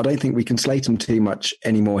don't think we can slate him too much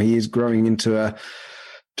anymore. He is growing into a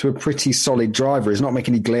pretty solid driver. He's not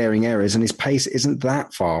making any glaring errors, and his pace isn't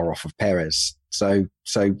that far off of Perez. So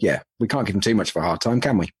yeah, we can't give him too much of a hard time,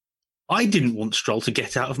 can we? I didn't want Stroll to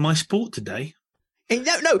get out of my sport today.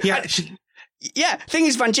 No. Yeah, thing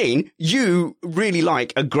is, Van Gien, you really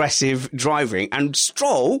like aggressive driving, and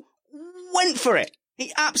Stroll went for it.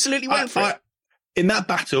 He absolutely went for it. In that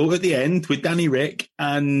battle at the end with Danny Rick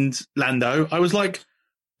and Lando, I was like,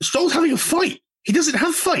 Stroll's having a fight. He doesn't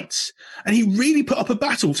have fights, and he really put up a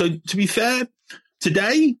battle. So, to be fair,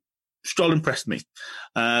 today, Stroll impressed me.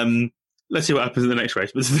 Let's see what happens in the next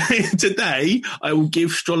race. But today, I will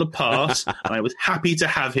give Stroll a pass, and I was happy to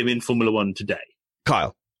have him in Formula One today.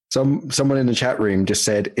 Kyle. Someone in the chat room just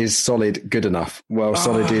said, is Solid good enough? Well,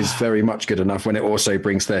 Solid is very much good enough when it also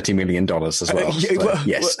brings $30 million as well.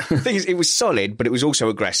 Yes. The thing is, it was solid, but it was also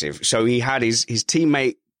aggressive. So he had his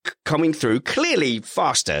teammate coming through, clearly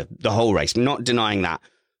faster the whole race, not denying that.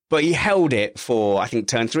 But he held it for, I think,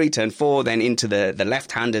 turn 3, turn 4, then into the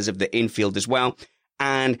left-handers of the infield as well.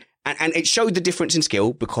 And it showed the difference in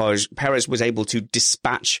skill, because Perez was able to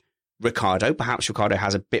dispatch Ricciardo. Perhaps Ricciardo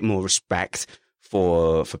has a bit more respect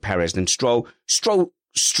for Perez than Stroll. Stroll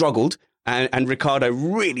struggled, and Ricciardo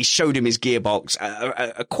really showed him his gearbox.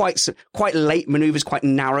 Quite late maneuvers, quite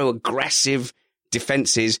narrow, aggressive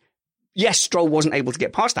defenses. Yes, Stroll wasn't able to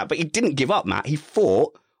get past that, but he didn't give up, Matt. He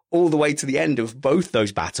fought all the way to the end of both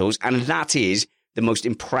those battles, and that is the most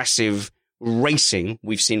impressive racing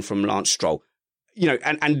we've seen from Lance Stroll.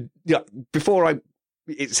 Before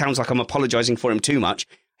it sounds like I'm apologising for him too much.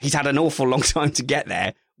 He's had an awful long time to get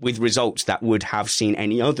there, with results that would have seen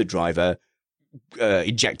any other driver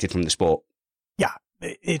ejected from the sport. Yeah,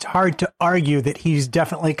 it's hard to argue that he's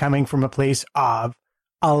definitely coming from a place of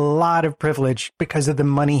a lot of privilege because of the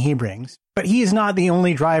money he brings. But he is not the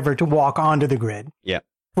only driver to walk onto the grid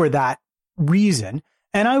for that reason.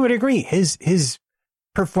 And I would agree, his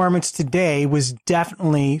performance today was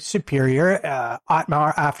definitely superior.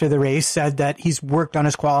 Otmar, after the race, said that he's worked on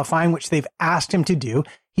his qualifying, which they've asked him to do.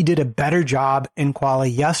 He did a better job in quali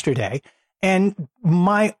yesterday. And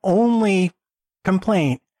my only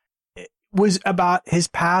complaint was about his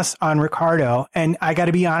pass on Ricciardo. And I got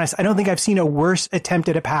to be honest, I don't think I've seen a worse attempt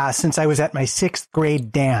at a pass since I was at my 6th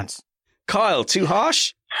grade dance. Kyle, too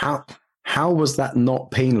harsh? How was that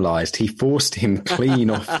not penalised? He forced him clean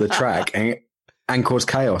off the track and caused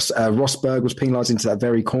chaos. Rosberg was penalised into that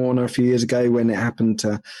very corner a few years ago when it happened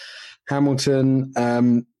to Hamilton.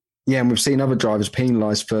 And we've seen other drivers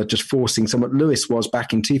penalised for just forcing someone. Lewis was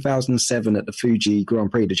back in 2007 at the Fuji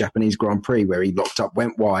Grand Prix, the Japanese Grand Prix, where he locked up,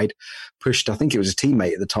 went wide, pushed, I think it was his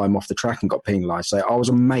teammate at the time, off the track and got penalised. So I was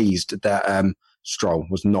amazed that Stroll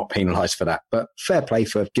was not penalised for that. But fair play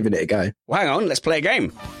for giving it a go. Well, hang on, let's play a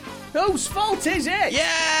game. Whose fault is it?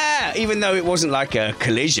 Yeah! Even though it wasn't like a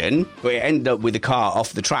collision, where it ended up with the car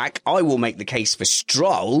off the track, I will make the case for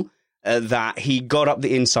Stroll that he got up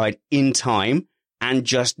the inside in time and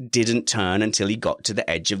just didn't turn until he got to the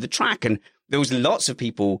edge of the track. And there was lots of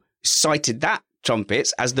people cited that,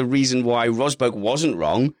 trumpets, as the reason why Rosberg wasn't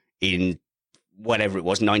wrong in whatever it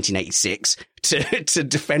was, 1986, to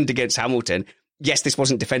defend against Hamilton. Yes, this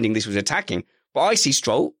wasn't defending, this was attacking. But I see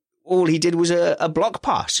Stroll, all he did was a block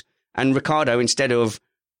pass. And Ricciardo, instead of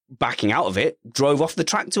backing out of it, drove off the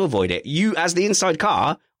track to avoid it. You, as the inside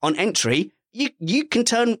car on entry, you can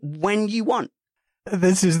turn when you want.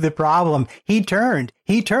 This is the problem. He turned,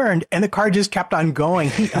 and the car just kept on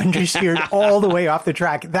going. He understeered all the way off the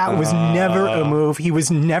track. That was never a move. He was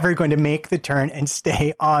never going to make the turn and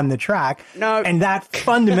stay on the track. No. And that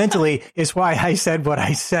fundamentally is why I said what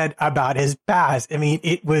I said about his pass. I mean,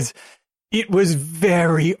 it was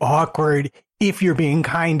very awkward if you're being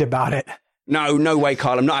kind about it. No way,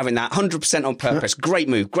 Carl. I'm not having that. 100% on purpose. Great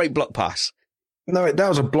move. Great block pass. No, that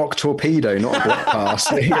was a block torpedo, not a block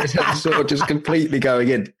pass. Sort of just completely going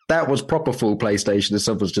in. That was proper full PlayStation, as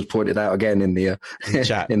someone's just pointed out again in the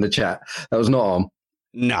chat. In the chat. That was not on.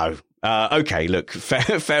 No. Okay, look,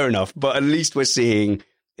 fair enough. But at least we're seeing,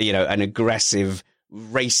 an aggressive,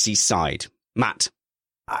 racy side. Matt.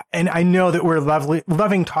 And I know that we're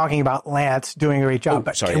loving talking about Lance doing a great job,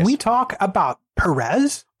 but can we talk about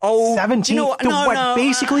Perez? 17th to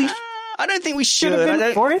basically... I don't think we should. Have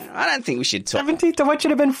been fourth? I don't think we should talk. 17th to what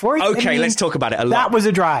should have been fourth? Okay, let's talk about it a lot. That was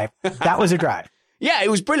a drive. Yeah,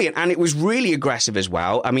 it was brilliant. And it was really aggressive as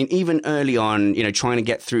well. I mean, even early on, trying to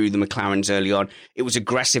get through the McLarens early on, it was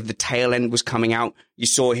aggressive. The tail end was coming out. You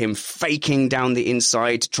saw him faking down the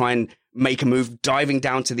inside to try and make a move, diving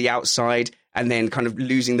down to the outside and then kind of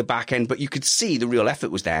losing the back end. But you could see the real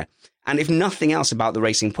effort was there. And if nothing else about the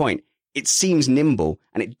Racing Point, it seems nimble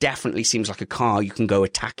and it definitely seems like a car you can go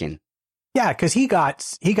attacking. Yeah, because he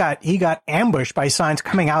got ambushed by Sainz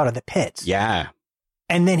coming out of the pits. Yeah.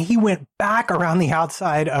 And then he went back around the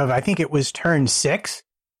outside of, I think it was turn 6,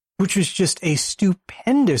 which was just a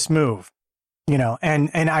stupendous move, and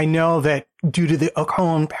I know that due to the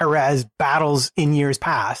Ocon-Perez battles in years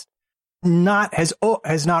past, has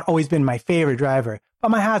not always been my favorite driver,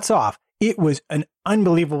 but my hat's off. It was an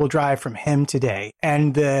unbelievable drive from him today.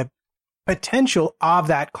 And the potential of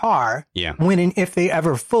that car, when and if they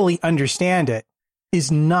ever fully understand it,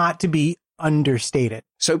 is not to be understated.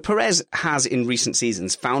 So Perez has in recent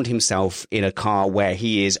seasons found himself in a car where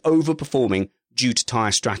he is overperforming due to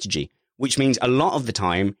tyre strategy, which means a lot of the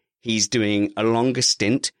time he's doing a longer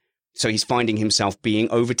stint. So he's finding himself being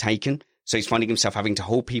overtaken. So he's finding himself having to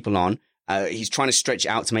hold people on. He's trying to stretch it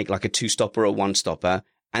out to make like a 2-stopper or 1-stopper.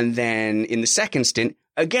 And then in the second stint,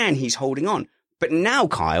 again, he's holding on. But now,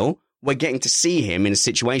 Kyle, we're getting to see him in a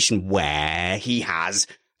situation where he has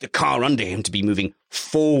the car under him to be moving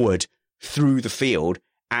forward through the field.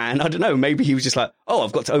 And I don't know, maybe he was just like,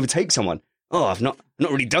 I've got to overtake someone. I've not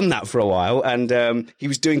really done that for a while. And he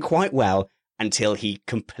was doing quite well until he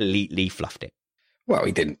completely fluffed it. Well,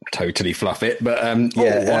 he didn't totally fluff it, but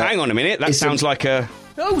hang on a minute. That sounds like a...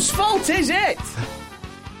 Whose fault is it?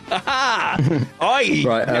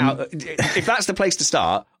 Right, now, if that's the place to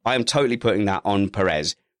start, I am totally putting that on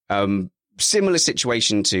Perez. Similar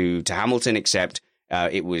situation to Hamilton, except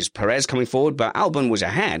it was Perez coming forward, but Albon was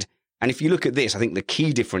ahead. And if you look at this, I think the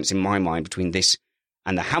key difference in my mind between this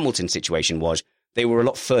and the Hamilton situation was they were a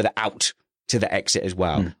lot further out to the exit as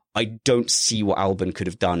well. I don't see what Albon could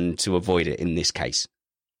have done to avoid it in this case.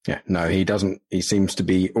 Yeah, no, he doesn't. He seems to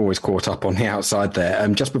be always caught up on the outside there.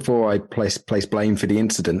 Just before I place blame for the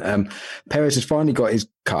incident, Perez has finally got his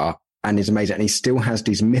car and is amazing. And he still has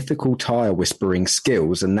these mythical tyre whispering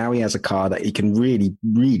skills. And now he has a car that he can really,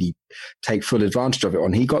 really take full advantage of it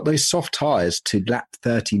on. He got those soft tyres to lap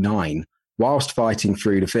 39 whilst fighting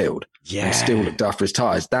through the field. Yeah. And still looked after his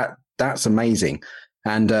tyres. That's amazing.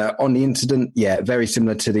 And on the incident, very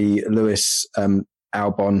similar to the Lewis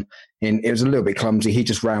Albon. It was a little bit clumsy. He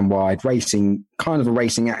just ran wide, kind of a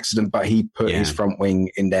racing accident, but he put his front wing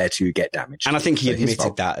in there to get damaged. And I think he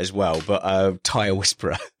admitted that as well, but tyre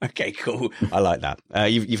whisperer. Okay, cool. I like that.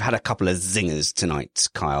 You've had a couple of zingers tonight,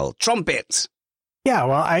 Kyle. Trumpet! Yeah,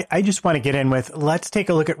 well, I just want to get in with, let's take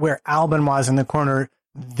a look at where Albon was in the corner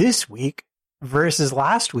this week versus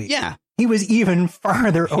last week. Yeah. He was even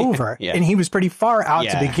farther over, and he was pretty far out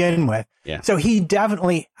to begin with. Yeah. So he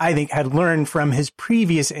definitely, I think, had learned from his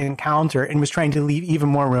previous encounter and was trying to leave even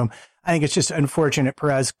more room. I think it's just unfortunate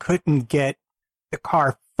Perez couldn't get the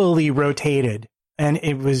car fully rotated. And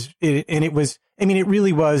it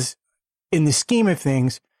really was, in the scheme of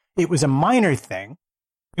things, it was a minor thing.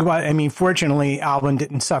 Fortunately, Albon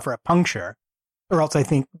didn't suffer a puncture, or else I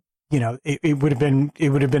think, it would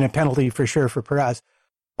have been a penalty for sure for Perez.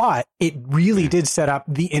 But it really did set up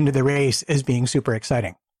the end of the race as being super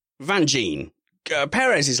exciting. Van Gien.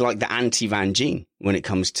 Perez is like the anti-Van Gien when it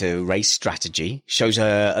comes to race strategy. Shows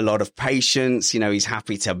a lot of patience. He's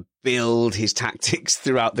happy to build his tactics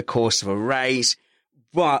throughout the course of a race.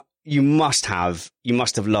 But you must have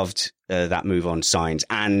loved that move on Sainz,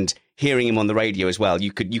 and hearing him on the radio as well.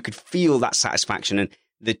 You could feel that satisfaction and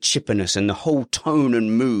the chippiness and the whole tone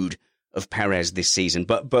and mood of Perez this season.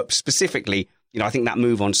 But specifically, I think that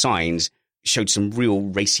move on Sainz showed some real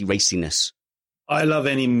raciness. I love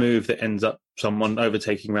any move that ends up someone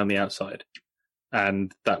overtaking around the outside.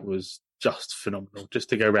 And that was just phenomenal. Just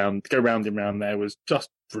to go round and round there was just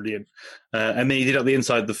brilliant. And then he did it up the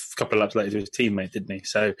inside a couple of laps later to his teammate, didn't he?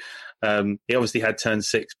 So he obviously had turn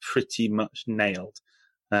 6 pretty much nailed.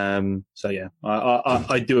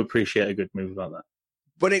 I do appreciate a good move like that.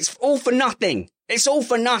 But it's all for nothing. It's all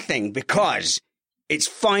for nothing because it's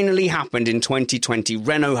finally happened in 2020.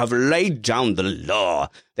 Renault have laid down the law.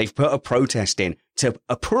 They've put a protest in to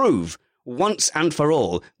approve once and for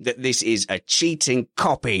all that this is a cheating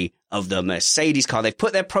copy of the Mercedes car. They've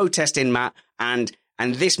put their protest in, Matt, and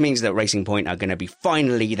this means that Racing Point are going to be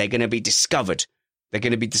they're going to be discovered. They're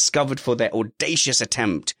going to be discovered for their audacious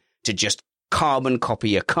attempt to just carbon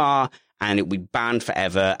copy a car, and it will be banned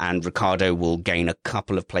forever, and Ricciardo will gain a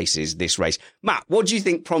couple of places this race. Matt, what do you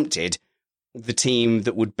think prompted the team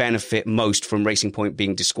that would benefit most from Racing Point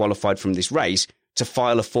being disqualified from this race to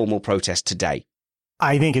file a formal protest today?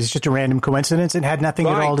 I think it's just a random coincidence. It had nothing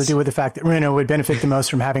at all to do with the fact that Renault would benefit the most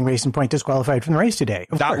from having Racing Point disqualified from the race today.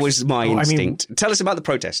 That was my instinct. Tell us about the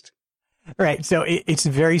protest. Right. So it's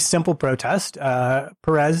a very simple protest.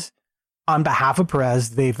 Perez, on behalf of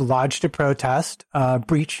Perez, they've lodged a protest,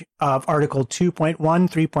 breach of Article 2.1,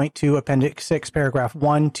 3.2, Appendix 6, Paragraph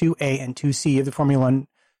 1, 2A, and 2C of the Formula One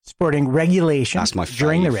sporting regulations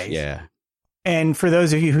during the race. Yeah. And for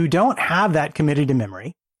those of you who don't have that committed to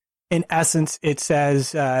memory, in essence, it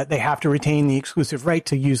says they have to retain the exclusive right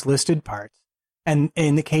to use listed parts. And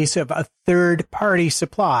in the case of a third-party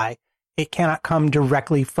supply, it cannot come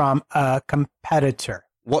directly from a competitor.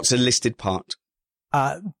 What's a listed part?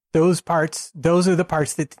 Those are the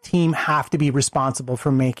parts that the team have to be responsible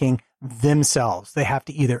for making themselves. They have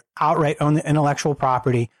to either outright own the intellectual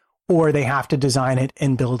property, or they have to design it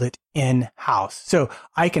and build it in-house. So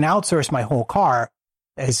I can outsource my whole car,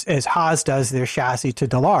 as Haas does their chassis to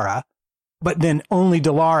Dallara, but then only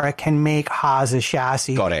Dallara can make Haas's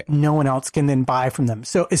chassis. Got it. No one else can then buy from them.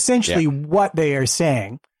 So essentially what they are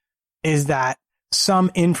saying is that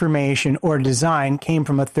some information or design came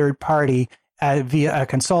from a third party via a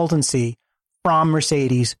consultancy from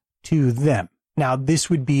Mercedes to them. Now, this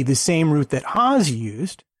would be the same route that Haas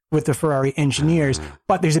used with the Ferrari engineers,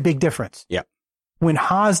 but there's a big difference. Yeah. When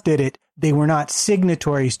Haas did it, they were not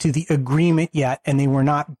signatories to the agreement yet, and they were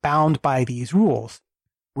not bound by these rules.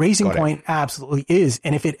 Racing Point absolutely is.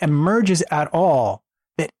 And if it emerges at all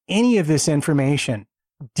that any of this information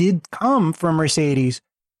did come from Mercedes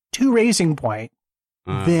to Racing Point,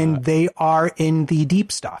 then they are in the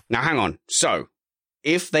deep stuff. Now, hang on. So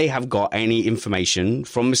if they have got any information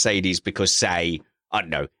from Mercedes because, say, I don't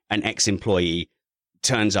know, an ex-employee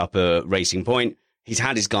turns up at Racing Point, he's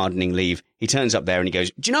had his gardening leave, he turns up there and he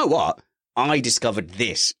goes, do you know what? I discovered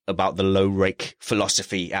this about the low rake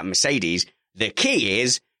philosophy at Mercedes. The key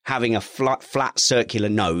is having a flat circular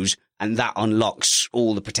nose, and that unlocks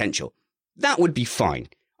all the potential. That would be fine.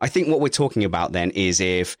 I think what we're talking about then is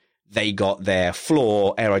if they got their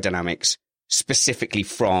floor aerodynamics specifically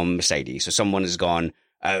from Mercedes. So someone has gone,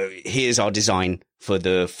 here's our design for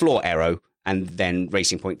the floor aero, and then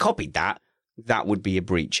Racing Point copied that. That would be a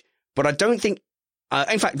breach. But I don't think,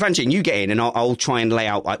 in fact, Van Gien, you get in and I'll try and lay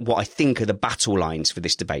out what I think are the battle lines for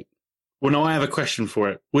this debate. Well, no, I have a question for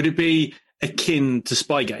it. Would it be akin to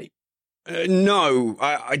Spygate? No,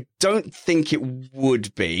 I don't think it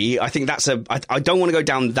would be. I think that's I don't want to go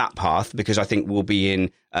down that path because I think we'll be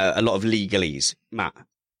in a lot of legalese. Matt?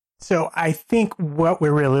 So I think what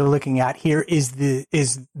we're really looking at here is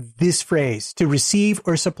this phrase: to receive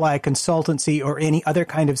or supply consultancy or any other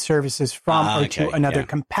kind of services from or to another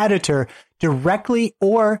competitor directly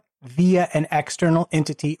or via an external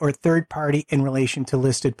entity or third party in relation to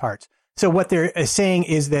listed parts. So what they're saying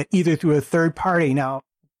is that either through a third party. Now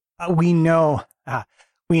we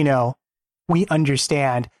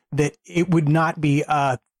understand that it would not be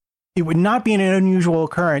an unusual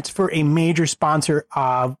occurrence for a major sponsor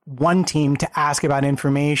of one team to ask about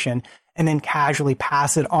information and then casually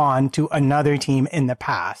pass it on to another team in the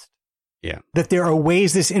past. Yeah. That there are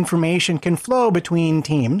ways this information can flow between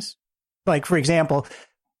teams. Like, for example,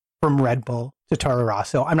 from Red Bull to Toro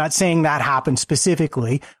Rosso. I'm not saying that happened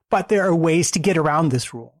specifically, but there are ways to get around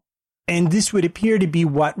this rule. And this would appear to be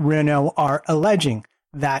what Renault are alleging,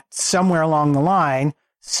 that somewhere along the line,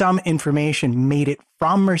 some information made it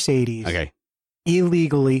from Mercedes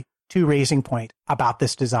illegally to Racing Point about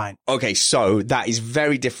this design. Okay, so that is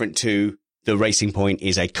very different to the Racing Point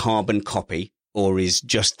is a carbon copy or is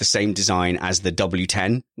just the same design as the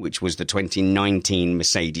W10, which was the 2019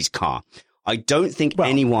 Mercedes car. I don't think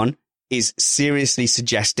anyone is seriously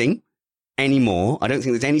suggesting anymore. I don't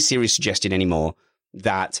think there's any serious suggestion anymore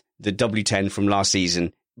that the W10 from last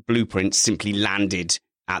season blueprint simply landed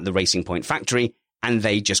at the Racing Point factory and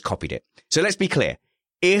they just copied it. So let's be clear.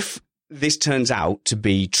 If this turns out to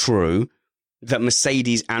be true, that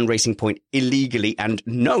Mercedes and Racing Point illegally and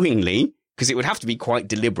knowingly, because it would have to be quite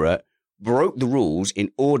deliberate, broke the rules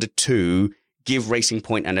in order to give Racing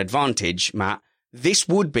Point an advantage, Matt, this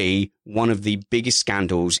would be one of the biggest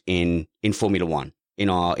scandals in Formula One in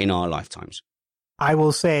our lifetimes. I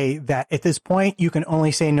will say that at this point, you can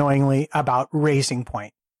only say knowingly about Racing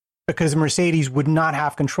Point because Mercedes would not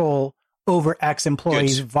have control over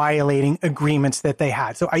ex-employees violating agreements that they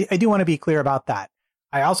had. So I do want to be clear about that.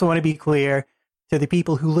 I also want to be clear to the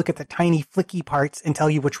people who look at the tiny flicky parts and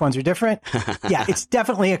tell you which ones are different. Yeah, it's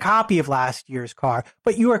definitely a copy of last year's car,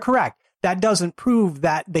 but you are correct. That doesn't prove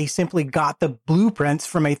that they simply got the blueprints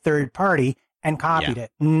from a third party and copied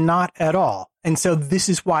it. Not at all. And so this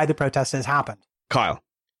is why the protest has happened. Kyle.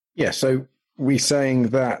 Yeah, so we're saying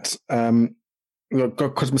that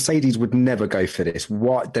because Mercedes would never go for this.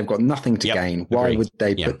 Why? They've got nothing to gain. Why would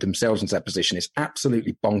they put themselves into that position? It's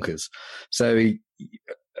absolutely bonkers. So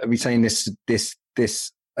are we saying this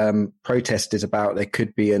protest is about there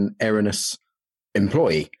could be an erroneous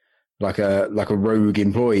employee, like a rogue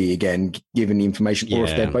employee again, giving the information, or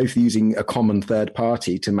if they're both using a common third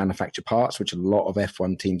party to manufacture parts, which a lot of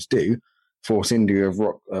F1 teams do. Force India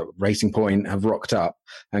Racing Point have rocked up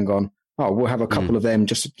and gone, oh, we'll have a couple of them,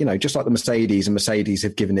 just like the Mercedes, and Mercedes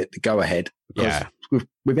have given it the go ahead. Because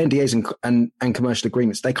with NDAs and commercial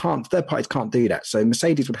agreements, third parties can't do that. So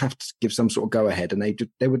Mercedes would have to give some sort of go ahead, and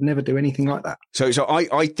they would never do anything like that. So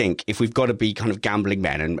I think if we've got to be kind of gambling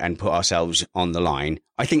men and put ourselves on the line,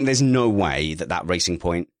 I think there's no way that Racing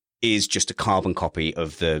Point is just a carbon copy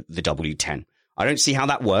of the W10. I don't see how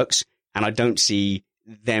that works, and I don't see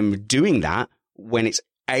them doing that when it's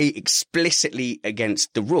A, explicitly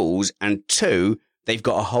against the rules, and two, they've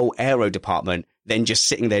got a whole aero department then just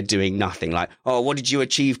sitting there doing nothing. Like, oh, what did you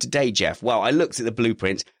achieve today, Jeff? Well, I looked at the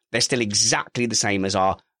blueprints. They're still exactly the same as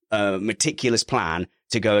our meticulous plan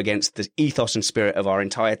to go against the ethos and spirit of our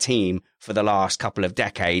entire team for the last couple of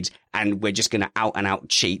decades, and we're just going to out and out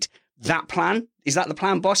cheat. That plan? Is that the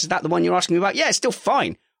plan, boss? Is that the one you're asking me about? Yeah, it's still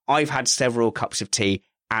fine. I've had several cups of tea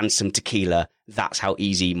and some tequila. That's how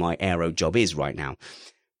easy my aero job is right now.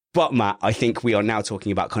 But Matt, I think we are now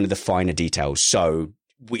talking about kind of the finer details. So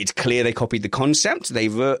it's clear they copied the concept.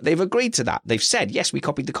 They've agreed to that. They've said, yes, we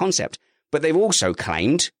copied the concept. But they've also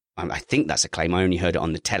claimed, I think that's a claim, I only heard it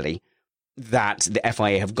on the telly, that the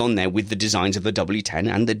FIA have gone there with the designs of the W10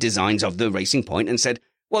 and the designs of the Racing Point and said,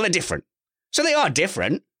 well, they're different. So they are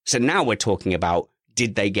different. So now we're talking about,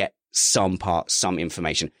 did they get some parts, some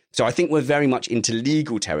information? So I think we're very much into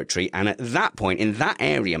legal territory. And at that point, in that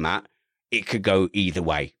area, Matt, it could go either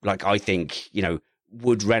way. Like, I think,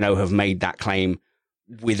 would Renault have made that claim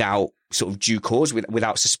without sort of due cause,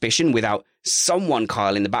 without suspicion, without someone,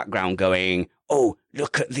 Kyle, in the background going, oh,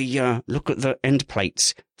 look at the end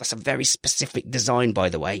plates. That's a very specific design, by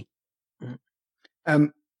the way.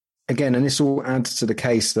 Again, and this all adds to the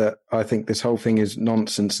case that I think this whole thing is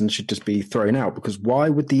nonsense and should just be thrown out, because why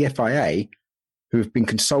would the FIA who have been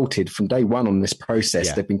consulted from day one on this process.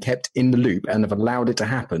 Yeah. They've been kept in the loop and have allowed it to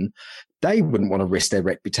happen. They wouldn't want to risk their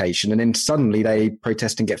reputation. And then suddenly they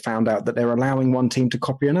protest and get found out that they're allowing one team to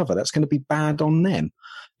copy another. That's going to be bad on them.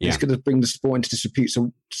 Yeah. It's going to bring the sport into disrepute.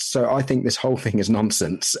 So I think this whole thing is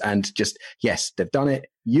nonsense. And just, yes, they've done it.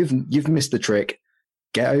 You've missed the trick.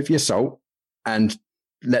 Get over your salt and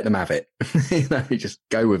let them have it. Just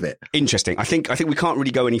go with it. Interesting. I think we can't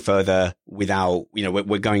really go any further without,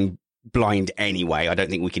 we're going blind anyway. I don't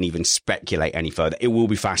think we can even speculate any further. It will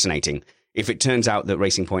be fascinating. If it turns out that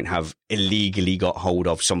Racing Point have illegally got hold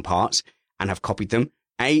of some parts and have copied them,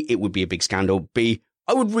 A, it would be a big scandal. B,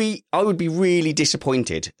 I would be really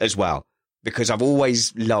disappointed as well, because I've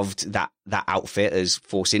always loved that outfit as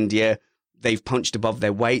Force India. They've punched above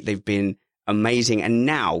their weight. They've been amazing. And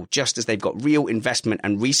now, just as they've got real investment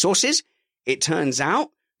and resources, it turns out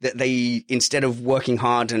that they, instead of working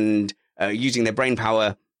hard and using their brain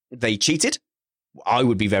power, they cheated. I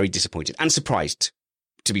would be very disappointed and surprised,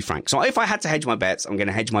 to be frank. So if I had to hedge my bets, I'm going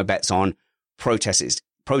to hedge my bets on protest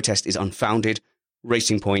is unfounded.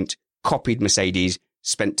 Racing Point copied Mercedes,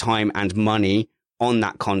 spent time and money on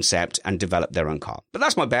that concept and developed their own car. But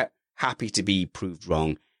that's my bet. Happy to be proved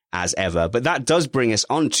wrong as ever. But that does bring us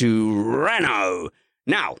on to Renault.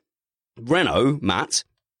 Now, Renault, Matt,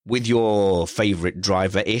 with your favourite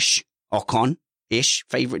driver-ish, Ocon-ish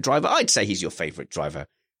favourite driver. I'd say he's your favourite driver.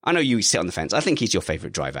 I know you sit on the fence. I think he's your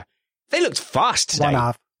favourite driver. They looked fast today.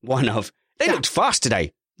 One of. They looked fast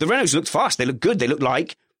today. The Renaults looked fast. They looked good. They looked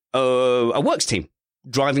like a works team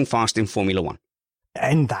driving fast in Formula One.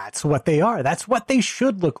 And that's what they are. That's what they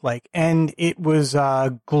should look like. And it was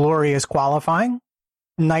glorious qualifying.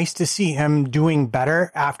 Nice to see him doing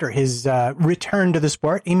better after his return to the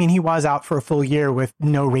sport. I mean, he was out for a full year with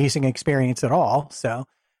no racing experience at all. So,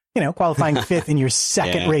 qualifying fifth in your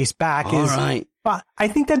second race back is right. Well, I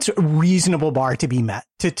think that's a reasonable bar to be met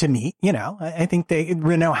to meet. I think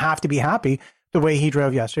Renault have to be happy the way he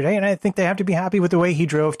drove yesterday. And I think they have to be happy with the way he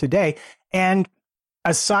drove today. And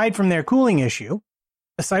aside from their cooling issue,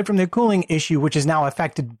 which has now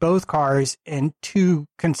affected both cars in 2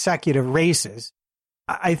 consecutive races,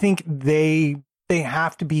 I think they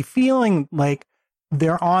have to be feeling like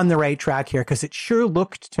they're on the right track here, because it sure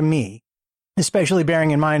looked to me, especially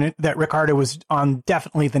bearing in mind that Ricciardo was on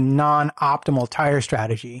definitely the non-optimal tire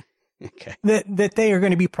strategy, that they are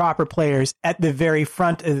going to be proper players at the very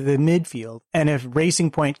front of the midfield. And if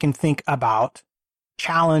Racing Point can think about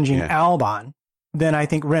challenging Albon, then I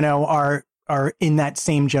think Renault are in that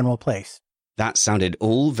same general place. That sounded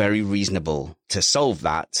all very reasonable. To solve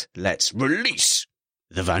that, let's release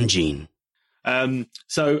the Van Gene.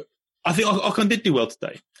 So I think Ocon did do well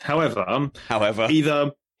today. However,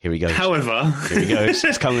 here we go.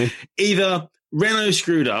 It's coming. Either Renault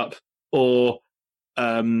screwed up, or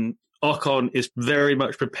Ocon is very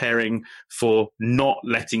much preparing for not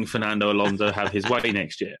letting Fernando Alonso have his way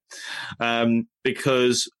next year,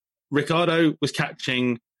 because Ricciardo was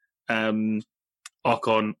catching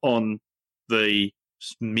Ocon on the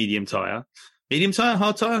medium tyre,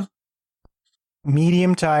 hard tyre.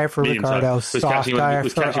 Medium tyre for Ricciardo, soft tyre for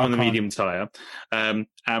was catching Ocon. on the medium tyre, and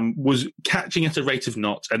was catching at a rate of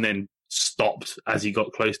knots, and then stopped as he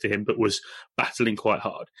got close to him, but was battling quite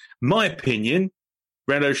hard. My opinion,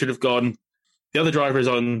 Renault should have gone, the other driver is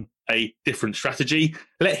on a different strategy,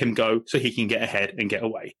 let him go so he can get ahead and get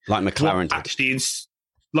away. Like McLaren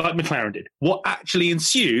did. What actually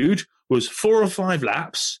ensued was 4 or 5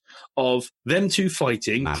 laps of them two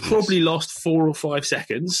fighting, probably lost 4 or 5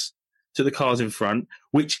 seconds to the cars in front,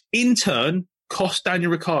 which in turn cost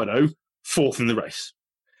Daniel Ricciardo 4th in the race.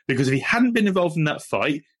 Because if he hadn't been involved in that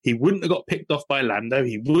fight, he wouldn't have got picked off by Lando,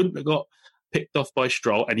 he wouldn't have got picked off by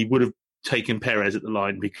Stroll, and he would have taken Perez at the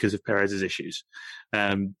line because of Perez's issues.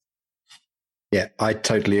 Yeah, I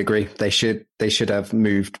totally agree. They should have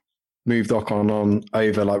moved Ocon on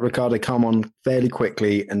over. Like, Ricciardo come on fairly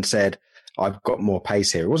quickly and said, I've got more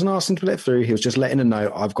pace here. He wasn't asking to let through. He was just letting them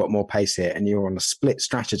know, I've got more pace here. And you're on a split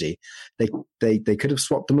strategy. They could have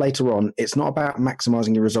swapped them later on. It's not about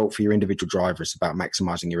maximising your result for your individual driver. It's about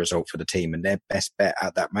maximising your result for the team. And their best bet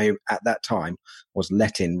at that moment, at that time, was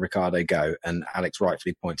letting Ricciardo go. And Alex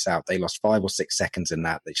rightfully points out they lost 5 or 6 seconds in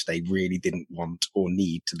that, which they really didn't want or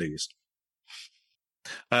need to lose.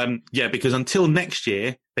 Yeah, because until next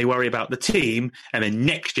year, they worry about the team, and then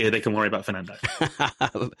next year they can worry about Fernando.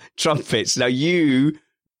 Trumpets. Now, you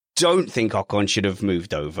don't think Ocon should have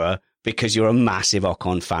moved over because you're a massive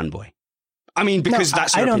Ocon fanboy. I mean, because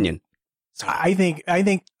that's your opinion. I think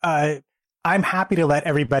I'm happy to let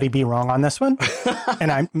everybody be wrong on this one,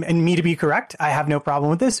 and me to be correct. I have no problem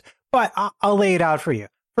with this, but I'll lay it out for you.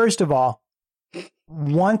 First of all,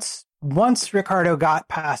 once once Ricciardo got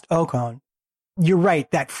past Ocon, you're right.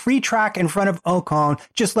 That free track in front of Ocon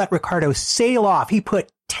just let Ricciardo sail off. He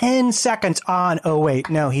put 10 seconds on. Oh, wait.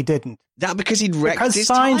 No, he didn't. That because he'd wrecked his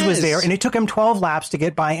Sainz tires. was there, and it took him 12 laps to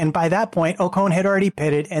get by. And by that point, Ocon had already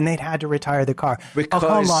pitted, and they'd had to retire the car.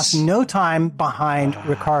 Ocon lost no time behind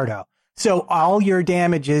Ricciardo. So all your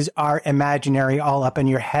damages are imaginary, all up in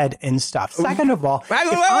your head and stuff. Second of all, if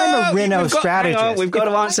I'm a Renault strategist... We've got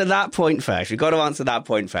to answer that point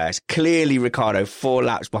first. Clearly, Ricciardo, 4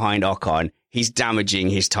 laps behind Ocon. He's damaging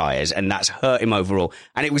his tyres, and that's hurt him overall.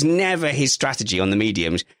 And it was never his strategy on the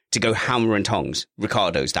mediums to go hammer and tongs,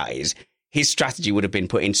 Ricciardo's, that is. His strategy would have been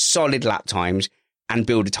put in solid lap times and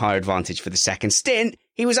build a tyre advantage for the second stint.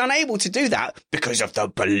 He was unable to do that because of the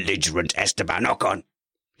belligerent Esteban Ocon.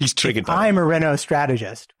 He's triggered by I'm a Renault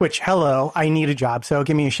strategist, which, hello, I need a job, so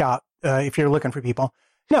give me a shout if you're looking for people.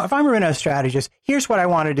 No, if I'm a Renault strategist, here's what I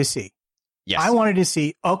wanted to see. Yes. I wanted to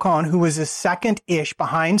see Ocon, who was a second-ish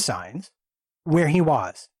behind Sainz, where he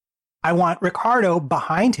was. I want Ricciardo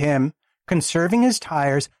behind him, conserving his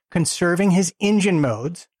tires, conserving his engine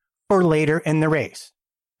modes for later in the race.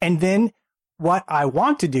 And then what I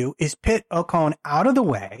want to do is pit Ocon out of the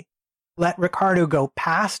way, let Ricciardo go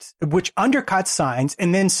past, which undercuts Sainz,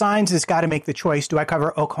 and then Sainz has got to make the choice. Do I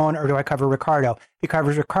cover Ocon or do I cover Ricciardo? If he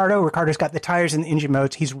covers Ricciardo, Ricciardo's got the tires and the engine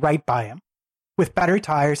modes. He's right by him with better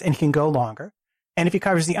tires and he can go longer. And if he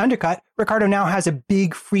covers the undercut, Ricciardo now has a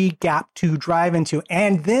big free gap to drive into.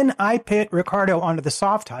 And then I pit Ricciardo onto the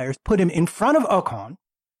soft tires, put him in front of Ocon.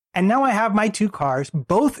 And now I have my 2 cars,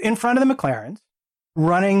 both in front of the McLarens,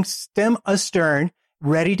 running stem astern,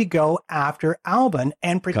 ready to go after Albon,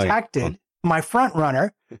 and protected my front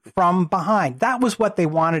runner from behind. That was what they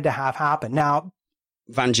wanted to have happen. Now,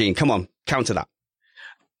 Van Gien, come on, counter that.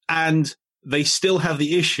 And they still have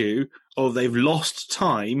the issue of they've lost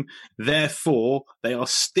time, therefore they are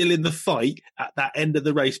still in the fight at that end of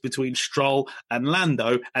the race between Stroll and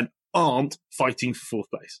Lando and aren't fighting for 4th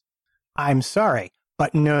place. I'm sorry,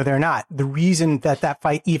 but no, they're not. The reason that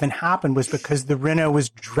fight even happened was because the Renault was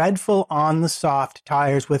dreadful on the soft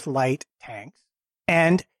tires with light tanks.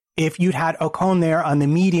 And if you'd had Ocon there on the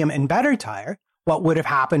medium and better tire, what would have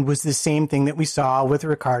happened was the same thing that we saw with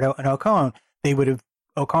Ricciardo and Ocon.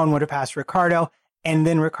 Ocon would have passed Ricciardo, and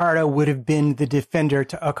then Ricciardo would have been the defender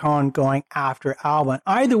to Ocon going after Albon.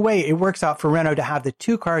 Either way, it works out for Renault to have the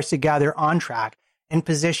 2 cars together on track in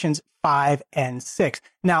positions 5 and 6.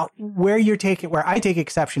 Now, where I take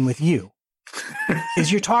exception with you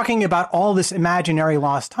is you're talking about all this imaginary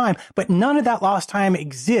lost time, but none of that lost time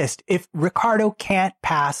exists if Ricciardo can't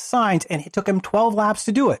pass Sainz, and it took him 12 laps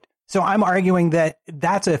to do it. So I'm arguing that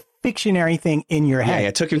that's a fictionary thing in your head. Yeah,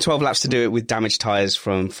 it took him 12 laps to do it with damaged tyres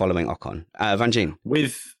from following Ocon. Van Gien.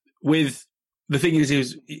 With the thing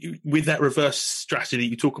is with that reverse strategy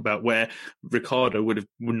you talk about, where Ricciardo would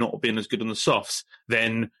not have been as good on the softs,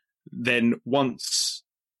 then once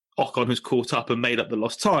Ocon has caught up and made up the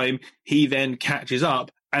lost time, he then catches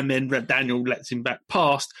up, and then Daniel lets him back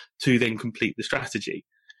past to then complete the strategy.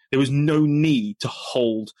 There was no need to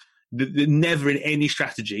hold. Never in any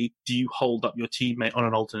strategy do you hold up your teammate on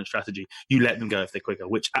an alternate strategy. You let them go if they're quicker,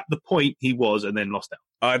 which at the point he was, and then lost out.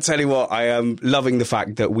 I tell you what, I am loving the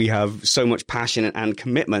fact that we have so much passion and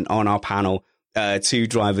commitment on our panel to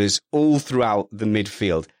drivers all throughout the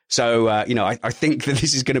midfield. So, I think that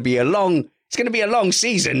this is going to be a long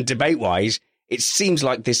season debate-wise. It seems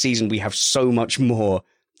like this season we have so much more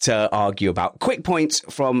to argue about. Quick points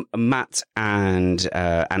from Matt and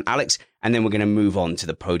Alex, and then we're going to move on to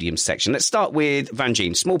the podium section. Let's start with Van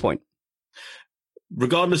Gien. Small point.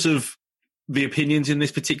 Regardless of the opinions in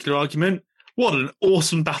this particular argument, what an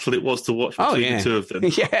awesome battle it was to watch between the 2 of them.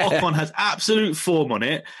 Yeah. Ocon has absolute form on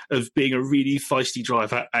it of being a really feisty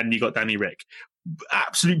driver, and you got Danny Rick.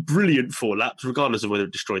 Absolute brilliant 4 laps, regardless of whether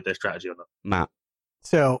it destroyed their strategy or not. Matt.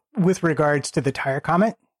 So with regards to the tire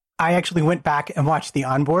comment, I actually went back and watched the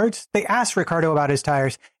onboards. They asked Ricciardo about his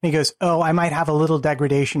tires, and he goes, "Oh, I might have a little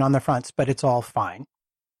degradation on the fronts, but it's all fine."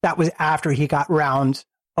 That was after he got round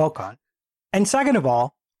Ocon. And second of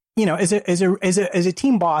all, as a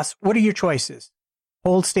team boss, what are your choices?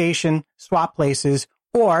 Hold station, swap places,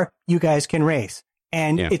 or you guys can race.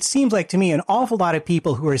 And It seems like to me an awful lot of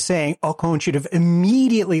people who are saying Ocon should have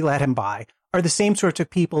immediately let him by are the same sorts of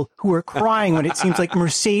people who are crying when it seems like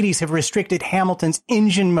Mercedes have restricted Hamilton's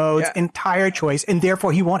engine modes and tire choice, and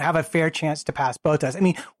therefore he won't have a fair chance to pass Bottas. I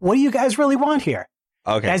mean, what do you guys really want here?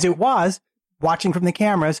 Okay. As it was, watching from the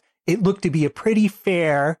cameras, it looked to be a pretty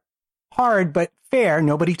fair, hard but fair,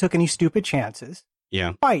 nobody took any stupid chances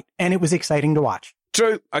fight, and it was exciting to watch.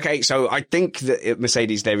 True. Okay, so I think that at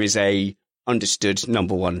Mercedes there is a understood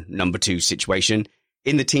number 1, number 2 situation.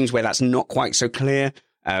 In the teams where that's not quite so clear,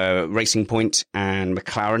 Racing Point and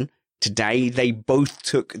McLaren, today they both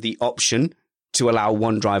took the option to allow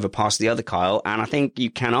one driver past the other, Kyle, and I think you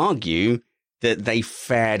can argue that they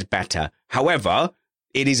fared better. However,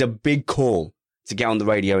 it is a big call to get on the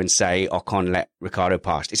radio and say Ocon let Ricciardo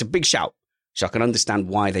past. It's a big shout, so I can understand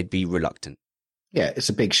why they'd be reluctant. Yeah, it's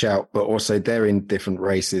a big shout, but also they're in different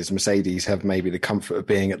races. Mercedes have maybe the comfort of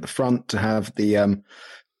being at the front to have the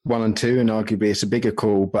 1 and 2, and arguably it's a bigger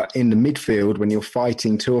call. But in the midfield, when you're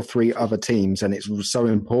fighting 2 or 3 other teams, and it's so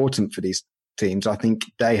important for these teams, I think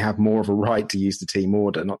they have more of a right to use the team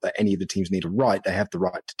order. Not that any of the teams need a right, they have the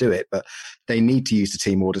right to do it, but they need to use the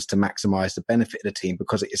team orders to maximise the benefit of the team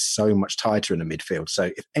because it is so much tighter in the midfield.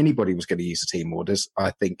 So if anybody was going to use the team orders,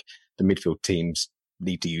 I think the midfield teams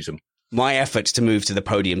need to use them. My efforts to move to the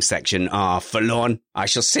podium section are forlorn. I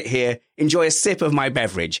shall sit here, enjoy a sip of my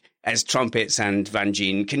beverage as Trumpets and Van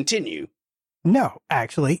Gien continue. No,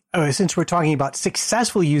 actually, since we're talking about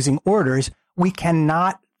successfully using orders, we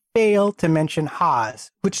cannot fail to mention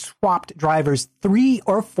Haas, which swapped drivers 3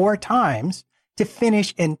 or 4 times to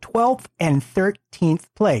finish in 12th and 13th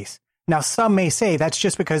place. Now, some may say that's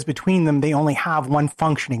just because between them they only have one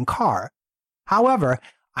functioning car. However,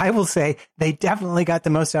 I will say they definitely got the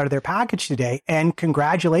most out of their package today, and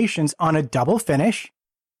congratulations on a double finish,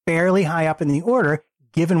 fairly high up in the order,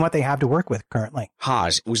 given what they have to work with currently.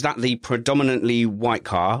 Haas, was that the predominantly white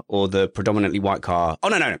car or the predominantly white car? Oh,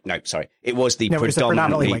 no, sorry. It was the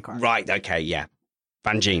predominantly white car. Right, okay, yeah.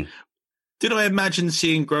 Van Gien. Did I imagine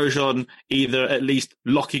seeing Grosjean either at least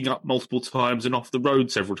locking up multiple times and off the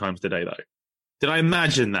road several times today, though? Did I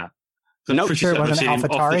imagine that? No, sure it wasn't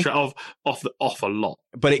AlphaTauri. Off a lot.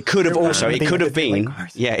 But it could have also, it could have been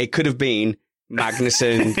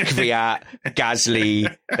Magnussen, Kvyat,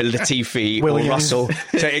 Gasly, Latifi, Williams. or Russell.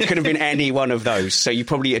 So it could have been any one of those. So you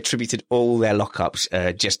probably attributed all their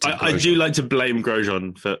lockups just to I do like to blame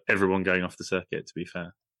Grosjean for everyone going off the circuit, to be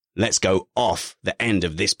fair. Let's go off the end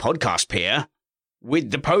of this podcast, Pierre,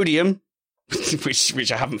 with the podium,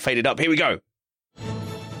 which I haven't faded up. Here we go.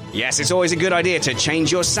 Yes, it's always a good idea to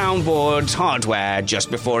change your soundboard hardware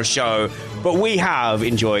just before a show, but we have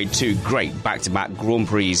enjoyed 2 great back-to-back Grand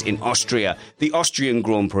Prix in Austria, the Austrian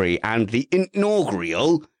Grand Prix and the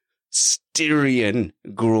inaugural Styrian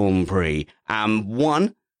Grand Prix.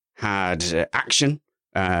 One had action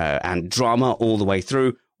and drama all the way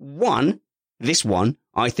through. This one,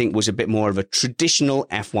 I think, was a bit more of a traditional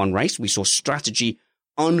F1 race. We saw strategy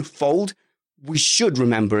unfold. We should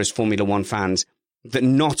remember as Formula One fans that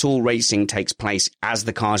not all racing takes place as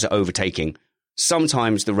the cars are overtaking.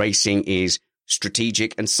 Sometimes the racing is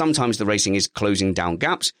strategic, and sometimes the racing is closing down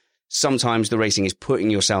gaps. Sometimes the racing is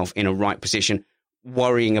putting yourself in a right position,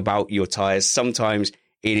 worrying about your tyres. Sometimes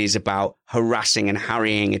it is about harassing and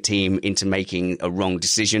harrying a team into making a wrong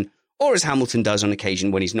decision, or as Hamilton does on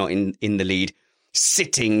occasion when he's not in the lead,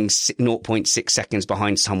 sitting 0.6 seconds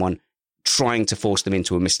behind someone, trying to force them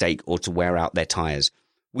into a mistake or to wear out their tyres.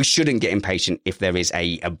 We shouldn't get impatient if there is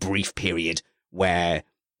a brief period where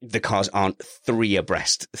the cars aren't 3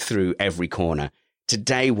 abreast through every corner.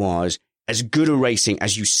 Today was as good a racing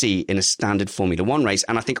as you see in a standard Formula One race.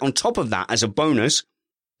 And I think on top of that, as a bonus,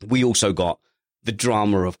 we also got the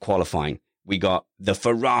drama of qualifying. We got the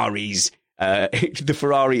Ferraris, the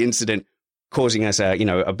Ferrari incident causing us a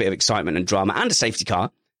bit of excitement and drama, and a safety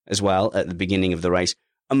car as well at the beginning of the race.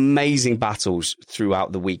 Amazing battles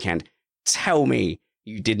throughout the weekend. Tell me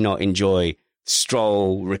you did not enjoy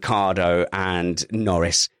Stroll, Ricciardo, and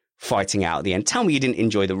Norris fighting out at the end. Tell me you didn't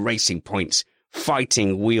enjoy the Racing Points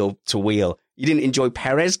fighting wheel to wheel. You didn't enjoy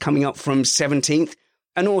Perez coming up from 17th.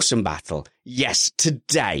 An awesome battle. Yes,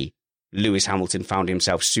 today, Lewis Hamilton found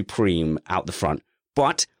himself supreme out the front.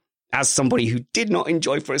 But as somebody who did not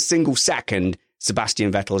enjoy for a single second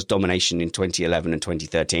Sebastian Vettel's domination in 2011 and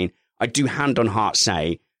 2013, I do hand on heart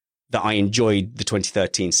say that I enjoyed the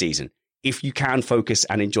 2013 season. If you can focus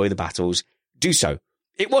and enjoy the battles, do so.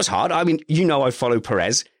 It was hard. I mean, I follow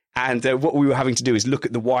Perez, and what we were having to do is look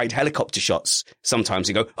at the wide helicopter shots sometimes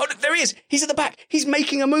and go, oh, look, there he is. He's at the back. He's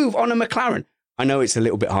making a move on a McLaren. I know it's a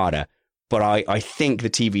little bit harder, but I think the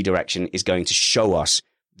TV direction is going to show us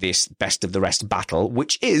this best of the rest battle,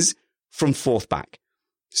 which is from 4th back.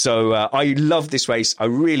 So I love this race. I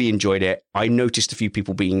really enjoyed it. I noticed a few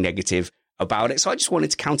people being negative about it. So I just wanted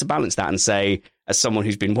to counterbalance that and say, as someone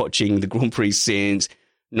who's been watching the Grand Prix since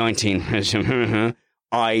 19,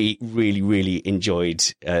 I really, really enjoyed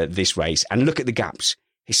this race. And look at the gaps.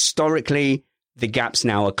 Historically, the gaps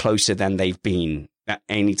now are closer than they've been at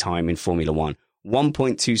any time in Formula One.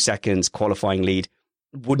 1.2 seconds qualifying lead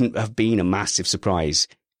wouldn't have been a massive surprise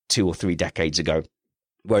 2 or 3 decades ago.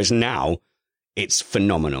 Whereas now, it's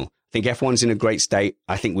phenomenal. I think F1's in a great state.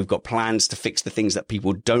 I think we've got plans to fix the things that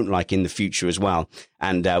people don't like in the future as well.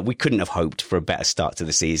 And we couldn't have hoped for a better start to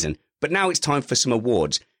the season. But now it's time for some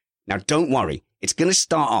awards. Now, don't worry. It's going to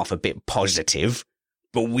start off a bit positive,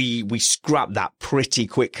 but we scrap that pretty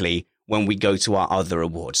quickly when we go to our other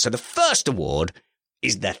awards. So the first award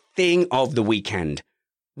is the Thing of the Weekend.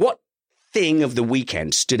 What Thing of the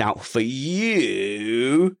Weekend stood out for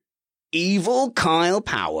you, Evil Kyle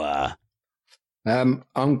Power? I've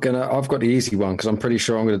got the easy one because I'm pretty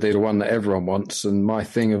sure I'm going to do the one that everyone wants. And my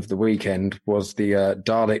Thing of the Weekend was the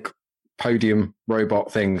Dalek podium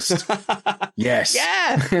robot things. Yes.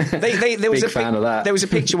 Yeah. There was Big fan of that. There was a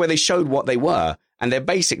picture where they showed what they were, and they're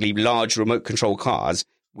basically large remote control cars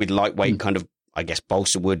with lightweight kind of, I guess,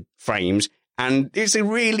 balsa wood frames. And it's a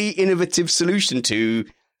really innovative solution to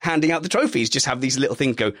handing out the trophies. Just have these little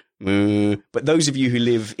things go, but those of you who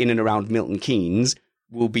live in and around Milton Keynes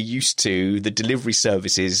will be used to the delivery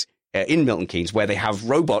services in Milton Keynes where they have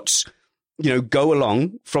robots, go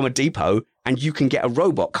along from a depot and you can get a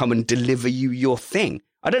robot come and deliver you your thing.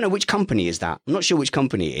 I don't know which company is that. I'm not sure which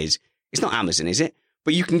company it is. It's not Amazon, is it?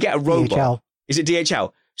 But you can get a robot. DHL. Is it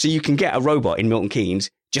DHL? So you can get a robot in Milton Keynes,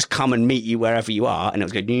 just come and meet you wherever you are, and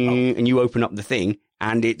it'll go, and you open up the thing,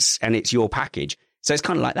 and it's your package. So it's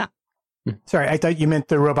kind of like that. Sorry, I thought you meant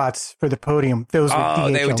the robots for the podium. Those were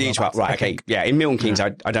DHL. They were DHL. Robots. Right, okay. Yeah, in Milton Keynes, I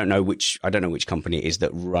don't know which company it is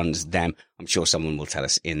that runs them. I'm sure someone will tell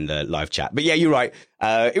us in the live chat. But yeah, you're right.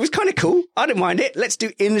 It was kind of cool. I didn't mind it. Let's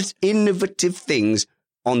do innovative things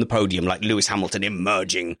on the podium, like Lewis Hamilton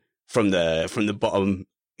emerging from the bottom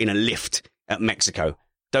in a lift at Mexico.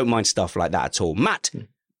 Don't mind stuff like that at all. Matt,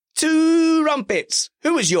 two rumpets.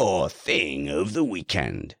 Who was your Thing of the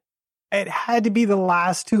Weekend? It had to be the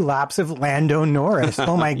last 2 laps of Lando Norris.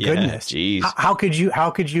 Oh my goodness. Jeez. How could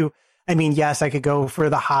you, I mean, yes, I could go for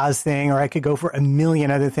the Haas thing, or I could go for a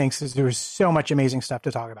million other things because there was so much amazing stuff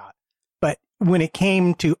to talk about. But when it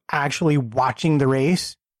came to actually watching the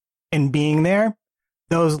race and being there,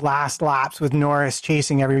 those last laps with Norris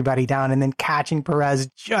chasing everybody down and then catching Perez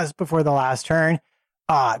just before the last turn,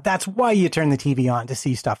 that's why you turn the TV on, to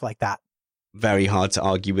see stuff like that. Very hard to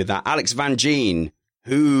argue with that. Alex Van Geen,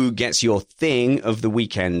 who gets your Thing of the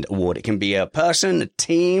Weekend award? It can be a person, a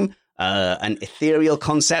team, an ethereal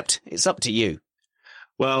concept. It's up to you.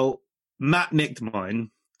 Well, Matt nicked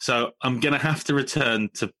mine, so I'm going to have to return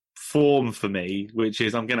to form for me, which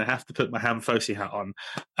is I'm going to have to put my Ham Fosi hat on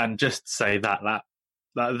and just say that.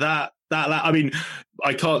 I mean,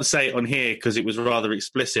 I can't say it on here because it was rather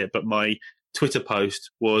explicit, but my Twitter post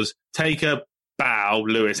was take a bow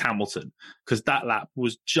Lewis Hamilton, because that lap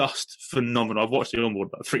was just phenomenal. I've watched it on board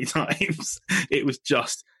about 3 times. It was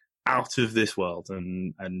just out of this world,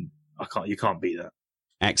 and you can't beat that.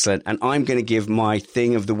 Excellent. And I'm going to give my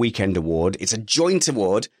Thing of the Weekend award. It's a joint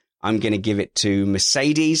award. I'm going to give it to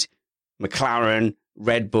Mercedes, McLaren,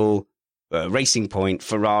 Red Bull, Racing Point,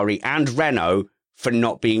 Ferrari, and Renault for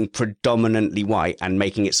not being predominantly white and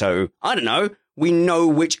making it so, I don't know, we know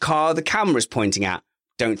which car the camera's pointing at.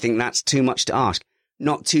 Don't think that's too much to ask.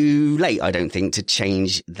 Not too late, I don't think, to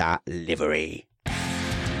change that livery.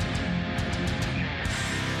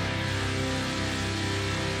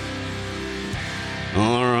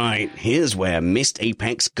 All right, here's where Missed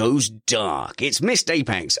Apex goes dark. It's Missed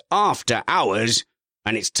Apex After Hours,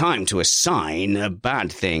 and it's time to assign a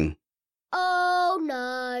bad thing. Oh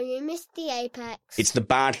no, you missed the Apex. It's the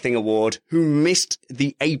Bad Thing Award. Who missed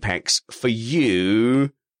the Apex for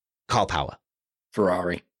you, Carl Power?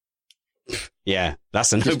 Ferrari. Yeah,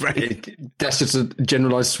 that's a no-brainer. That's just a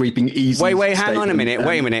generalised sweeping easy. Wait, hang on a minute.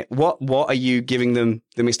 Wait a minute. What are you giving them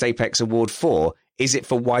the Missed Apex Award for? Is it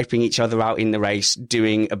for wiping each other out in the race,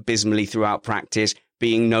 doing abysmally throughout practice,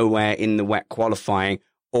 being nowhere in the wet qualifying,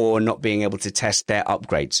 or not being able to test their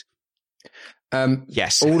upgrades?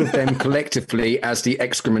 Yes. All of them collectively as the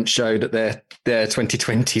excrement show that their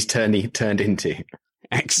 2020s turned into.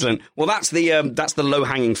 Excellent. Well, that's the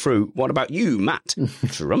low-hanging fruit. What about you, Matt?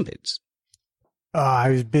 Trumpets. I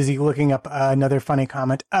was busy looking up another funny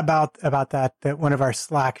comment about that one of our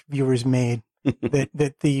Slack viewers made,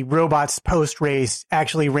 that the robots post-race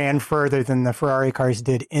actually ran further than the Ferrari cars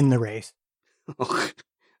did in the race.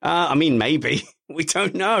 I mean, maybe. We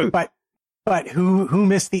don't know. But who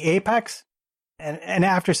missed the apex? And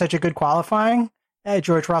after such a good qualifying?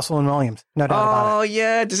 George Russell and Williams, no doubt about it. Oh,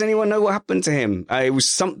 yeah. Does anyone know what happened to him? It was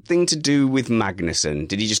something to do with Magnussen.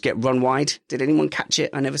 Did he just get run wide? Did anyone catch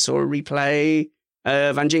it? I never saw a replay.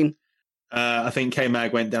 Van Geen? I think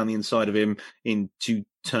K-Mag went down the inside of him into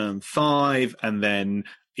turn 5, and then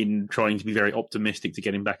in trying to be very optimistic to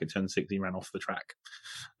get him back at turn 6, he ran off the track.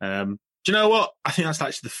 Do you know what? I think that's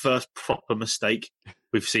actually the first proper mistake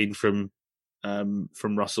we've seen from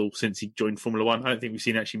Russell since he joined Formula One. I don't think we've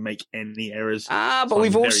seen him actually make any errors. But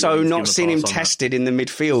we've also not seen him tested in the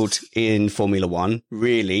midfield in Formula One,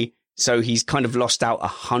 really. So he's kind of lost out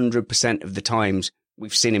 100% of the times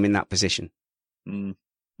we've seen him in that position.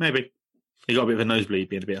 Maybe. He got a bit of a nosebleed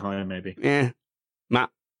being a bit higher, maybe. Yeah. Matt?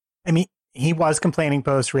 I mean, he was complaining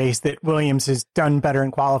post-race that Williams has done better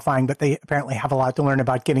in qualifying, but they apparently have a lot to learn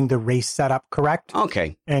about getting the race set up correct.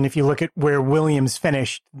 Okay. And if you look at where Williams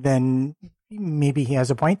finished, then maybe he has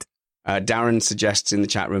a point. Darren suggests in the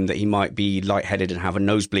chat room that he might be lightheaded and have a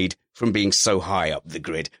nosebleed from being so high up the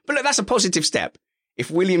grid. But look, that's a positive step. If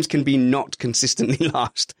Williams can be not consistently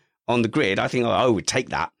last on the grid, I think I would take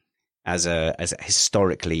that as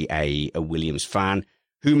historically a Williams fan.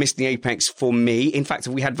 Who missed the apex for me? In fact,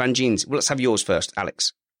 if we had Van Geen's, well, let's have yours first,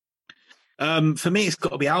 Alex. For me, it's got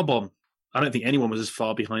to be Albon. I don't think anyone was as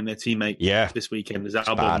far behind their teammate this weekend as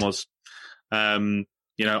Albon was. I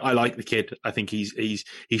like the kid. I think he's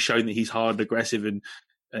shown that he's hard and aggressive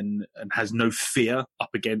and has no fear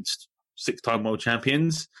up against 6-time world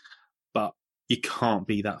champions. But you can't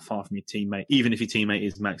be that far from your teammate, even if your teammate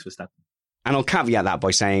is Max Verstappen. And I'll caveat that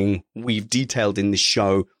by saying we've detailed in the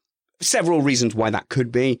show several reasons why that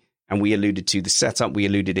could be, and we alluded to the setup. We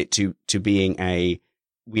alluded it to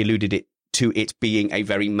it being a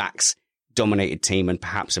very Max dominated team and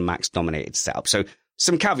perhaps a Max dominated setup. So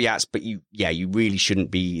some caveats, but you really shouldn't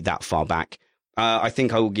be that far back. I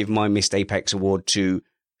think I will give my missed apex award to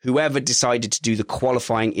whoever decided to do the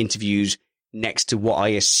qualifying interviews next to what I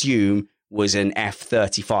assume was an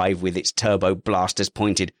F-35 with its turbo blasters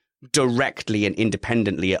pointed directly and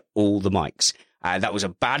independently at all the mics. That was a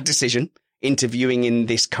bad decision. Interviewing in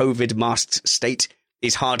this COVID masked state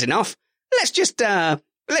is hard enough. Let's just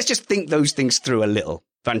think those things through a little.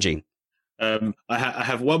 Van Geen. I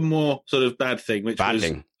have one more sort of bad thing, which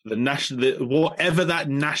was whatever that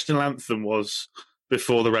national anthem was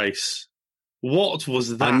before the race. What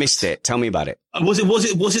was that? I missed it. Tell me about it. Was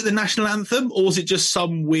it the national anthem, or was it just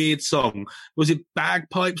some weird song? Was it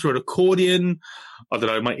bagpipes or an accordion? I don't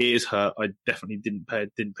know. My ears hurt. I definitely didn't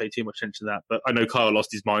pay too much attention to that. But I know Kyle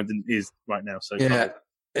lost his mind and is right now. So yeah,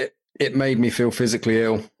 it made me feel physically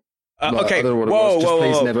ill. Okay.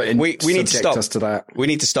 Whoa. We need to stop. Us to that. We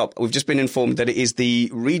need to stop. We've just been informed that it is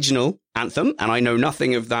the regional anthem, and I know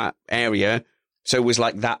nothing of that area. So was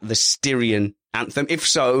like that the Styrian anthem? If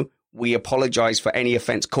so, we apologise for any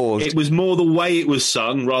offence caused. It was more the way it was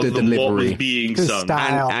sung rather than what was being sung.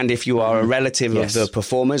 And if you are a relative of the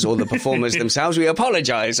performers or the performers themselves, we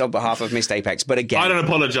apologise on behalf of Missed Apex. But again, I don't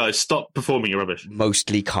apologise. Stop performing your rubbish.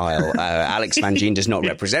 Mostly Kyle. Alex Van Geen does not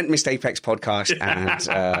represent Missed Apex podcast,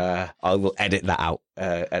 and I will edit that out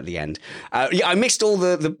at the end. I missed all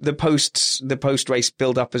the post race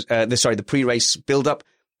build up. The pre-race build up.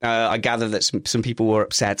 I gather that some people were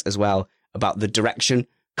upset as well about the direction,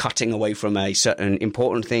 cutting away from a certain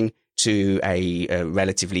important thing to a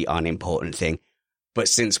relatively unimportant thing. But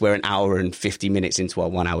since we're an hour and 50 minutes into our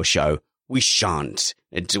 1 hour show, we shan't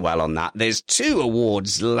dwell on that. There's 2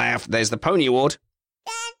 awards left. There's the Pony Award.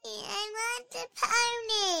 Daddy, I want a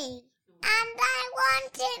pony. And I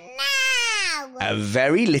want it now. A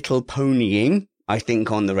very little ponying, I think,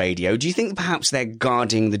 on the radio. Do you think perhaps they're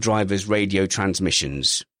guarding the driver's radio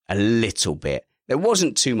transmissions a little bit? There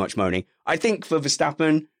wasn't too much moaning. I think for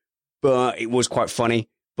Verstappen, but it was quite funny.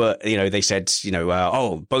 But, they said,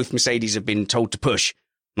 both Mercedes have been told to push.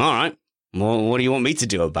 All right. Well, what do you want me to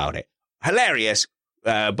do about it? Hilarious.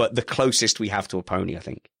 But the closest we have to a pony, I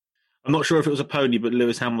think. I'm not sure if it was a pony, but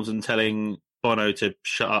Lewis Hamilton telling Bono to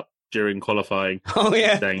shut up during qualifying. Oh,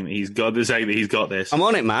 yeah. Saying that he's got this. I'm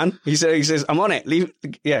on it, man. He says, I'm on it. Leave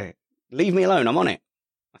me alone. I'm on it.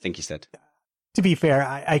 I think he said. To be fair,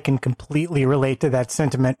 I can completely relate to that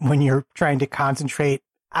sentiment when you're trying to concentrate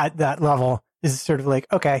at that level. This is sort of like,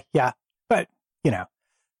 okay, yeah, but,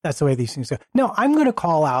 that's the way these things go. No, I'm going to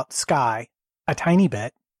call out Sky a tiny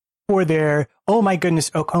bit for their, oh my goodness,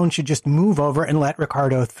 Ocon should just move over and let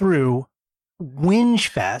Ricciardo through whinge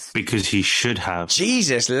fest. Because he should have.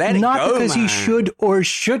 Jesus, let it go, Not because he should or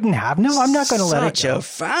shouldn't have. No, I'm not going to let it go.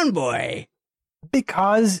 Such a fanboy.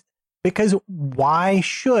 Because why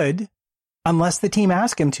should... Unless the team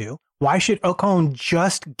ask him to, why should Ocon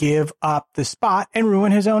just give up the spot and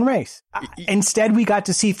ruin his own race? Instead, we got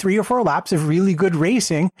to see 3 or 4 laps of really good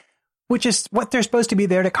racing, which is what they're supposed to be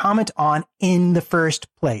there to comment on in the first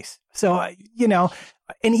place. So, and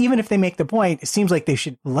even if they make the point, it seems like they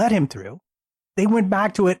should let him through. They went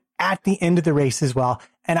back to it at the end of the race as well.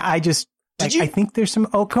 And I think there's some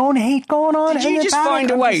Ocon hate going on. Did you just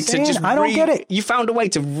find a way to just... I don't get it. You found a way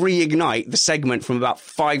to reignite the segment from about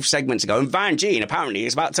 5 segments ago, and Van Gien apparently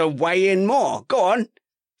is about to weigh in more. Go on.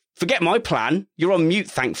 Forget my plan. You're on mute,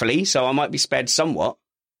 thankfully, so I might be spared somewhat.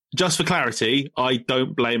 Just for clarity, I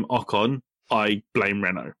don't blame Ocon. I blame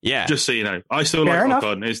Renault. Yeah. Just so you know. I still like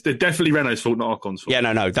Ocon. It's definitely Renault's fault, not Ocon's fault. Yeah,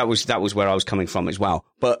 no. That was where I was coming from as well.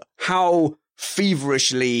 But how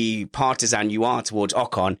feverishly partisan you are towards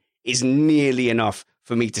Ocon is nearly enough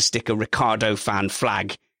for me to stick a Ricciardo fan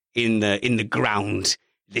flag in the ground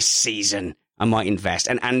this season. I might invest.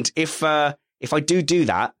 And if I do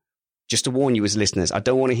that, just to warn you as listeners, I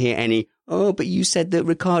don't want to hear any, oh, but you said that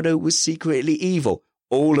Ricciardo was secretly evil.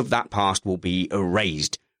 All of that past will be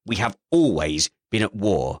erased. We have always been at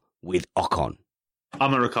war with Ocon.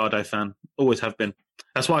 I'm a Ricciardo fan. Always have been.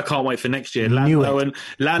 That's why I can't wait for next year. Lando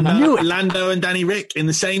and Danny Rick in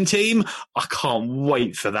the same team. I can't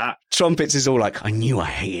wait for that. Trumpets is all like, I knew I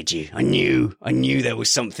hated you. I knew there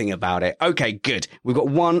was something about it. Okay, good. We've got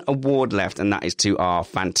one award left, and that is to our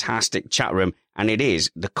fantastic chat room, and it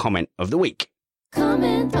is the comment of the week.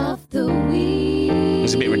 Comment of the week.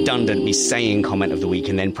 It's a bit redundant, me saying comment of the week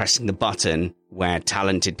and then pressing the button where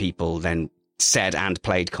talented people then said and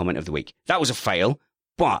played comment of the week. That was a fail,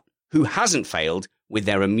 but who hasn't failed with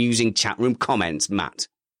their amusing chat room comments, Matt?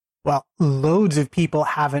 Well, loads of people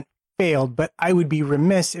haven't failed, but I would be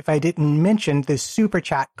remiss if I didn't mention the super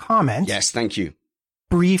chat comments. Yes, thank you.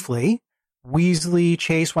 Briefly, Weasley,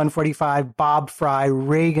 Chase 145, Bob Fry,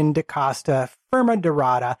 Reagan DaCosta, Firma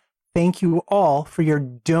Dorada, thank you all for your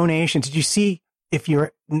donations. Did you see, if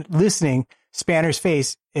you're listening, Spanner's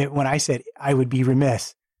face when I said I would be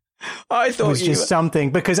remiss? I thought it was just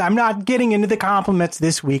something, because I'm not getting into the compliments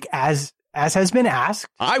this week as has been asked.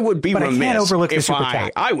 I would be remiss. I can't overlook the super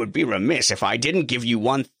chat. I would be remiss if I didn't give you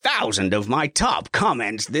 1,000 of my top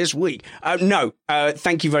comments this week.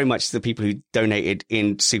 Thank you very much to the people who donated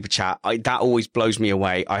in super chat. That always blows me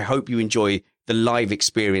away. I hope you enjoy the live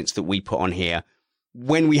experience that we put on here.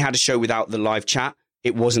 When we had a show without the live chat,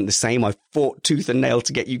 it wasn't the same. I fought tooth and nail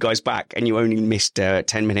to get you guys back, and you only missed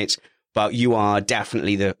 10 minutes. But you are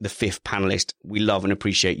definitely the fifth panelist. We love and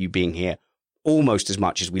appreciate you being here almost as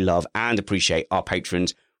much as we love and appreciate our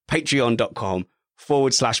patrons.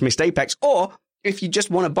 Patreon.com/MissedApex. Or if you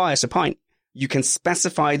just want to buy us a pint, you can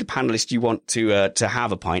specify the panelist you want to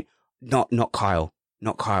have a pint. Not Kyle.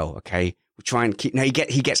 Not Kyle, okay? We try and keep... No, he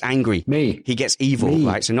gets angry. Me. He gets evil,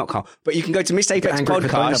 right? So not Kyle. But you can go to Missed Apex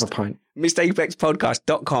Podcast.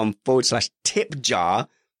 MissedApexPodcast.com/tip jar.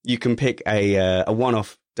 You can pick a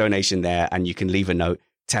one-off donation there, and you can leave a note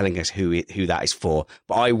telling us who that is for.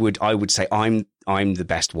 But I would say I'm the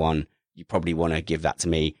best one. You probably want to give that to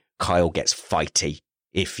me. Kyle gets fighty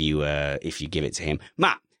if you give it to him.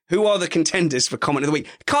 Matt, who are the contenders for comment of the week?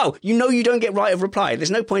 Kyle, you don't get right of reply. There's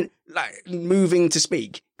no point moving to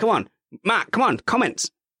speak. Come on, Matt. Come on, comments.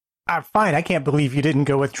 Fine. I can't believe you didn't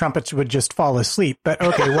go with trumpets would just fall asleep, but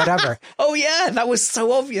okay, whatever. Oh yeah, that was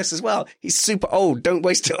so obvious as well. He's super old. Don't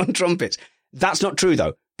waste it on trumpets. That's not true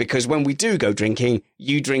though, because when we do go drinking,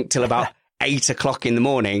 you drink till about 8 o'clock in the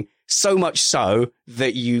morning. So much so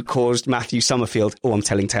that you caused Matthew Summerfield, I'm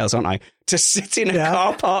telling tales, aren't I, to sit in a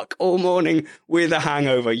car park all morning with a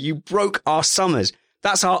hangover. You broke our summers.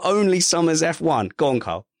 That's our only summers F1. Go on,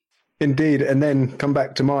 Carl. Indeed. And then come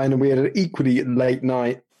back to mine, and we had an equally late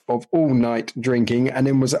night of all night drinking, and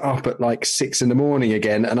then was up at like 6 in the morning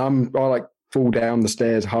again. And I fall down the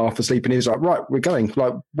stairs half asleep, and he was like, right, we're going,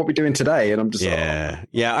 like, what are we doing today? And I'm just and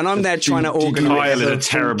I'm there trying to organise. Kyle is a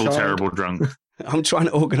terrible drunk. I'm trying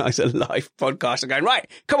to organise a live podcast and going, right,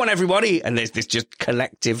 come on everybody, and there's this just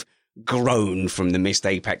collective groan from the Missed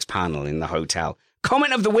Apex panel in the hotel.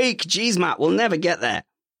 Comment of the week. Jeez, Matt, we'll never get there.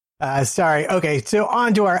 Sorry. Okay, so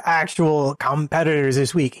on to our actual competitors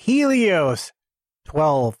this week. Helios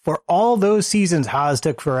 12. For all those seasons Haas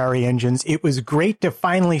took Ferrari engines, it was great to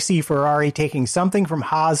finally see Ferrari taking something from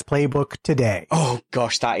Haas' playbook today. Oh,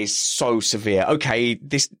 gosh, that is so severe. Okay,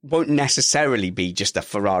 this won't necessarily be just a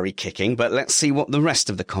Ferrari kicking, but let's see what the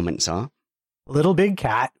rest of the comments are. Little Big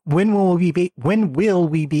Cat, when will we be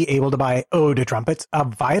able to buy Eau de Trumpets, a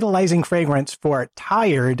vitalizing fragrance for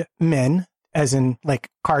tired men, as in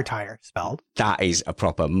like car tire spelled? That is a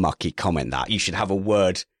proper mucky comment, that. You should have a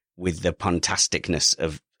word with the puntasticness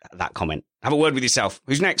of that comment. Have a word with yourself.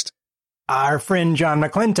 Who's next? Our friend John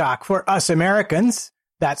McClintock. For us Americans,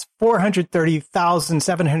 that's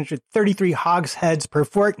 430,733 hogsheads per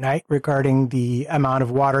fortnight regarding the amount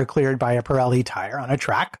of water cleared by a Pirelli tire on a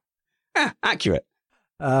track. Accurate.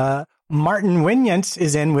 Martin Winyants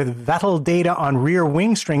is in with Vettel data on rear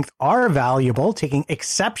wing strength are valuable, taking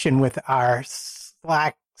exception with our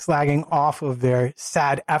slagging off of their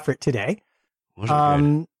sad effort today.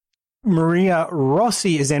 Maria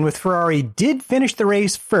Rossi is in with Ferrari did finish the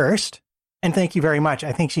race first. And thank you very much.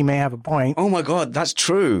 I think she may have a point. Oh my God, that's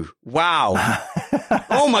true. Wow.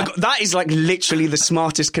 Oh my God, that is like literally the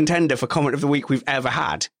smartest contender for comment of the week we've ever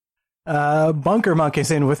had. Bunker Monk is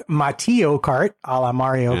in with Matteo Kart, a la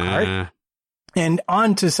Mario Kart. And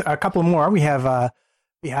on to a couple more. We have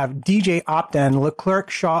DJ Opta and Leclerc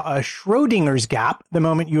Shaw, a Schrodinger's gap. The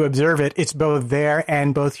moment you observe it, it's both there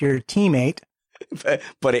and both your teammate.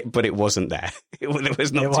 But it wasn't there. There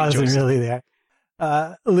was not. It wasn't really there.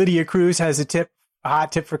 Lydia Cruz has a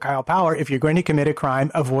hot tip for Kyle Power. If you're going to commit a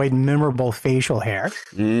crime, avoid memorable facial hair.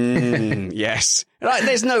 Yes.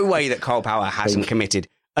 There's no way that Kyle Power hasn't committed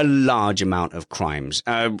a large amount of crimes.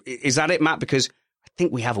 Is that it, Matt? Because I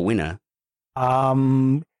think we have a winner. Yeah,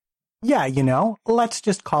 let's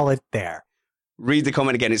just call it there. Read the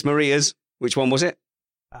comment again. It's Maria's. Which one was it?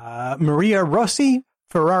 Maria Rossi.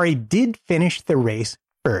 Ferrari did finish the race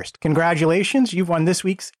first. Congratulations. You've won this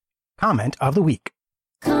week's Comment of the Week.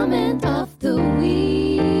 Comment of the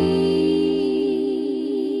Week.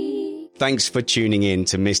 Thanks for tuning in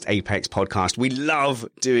to Missed Apex Podcast. We love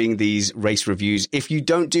doing these race reviews. If you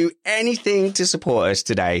don't do anything to support us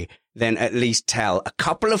today, then at least tell a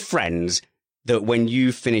couple of friends that when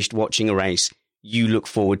you've finished watching a race, you look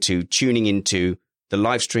forward to tuning into the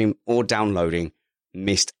live stream or downloading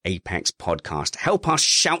Missed Apex Podcast. Help us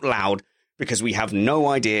shout loud because we have no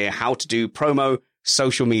idea how to do promo,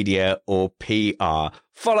 social media, or PR.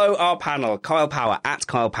 Follow our panel, Kyle Power at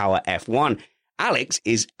Kyle Power F1. Alex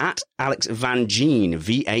is at Alex Van Geen,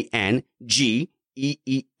 VanGeen.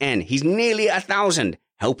 He's nearly 1,000.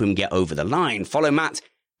 Help him get over the line. Follow Matt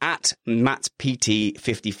at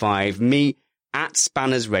MattPT55, me at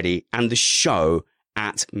Spanners Ready, and the show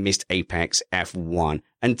at Missed Apex F1.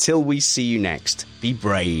 Until we see you next, be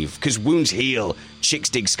brave, because wounds heal, chicks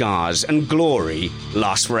dig scars, and glory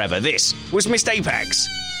lasts forever. This was Missed Apex.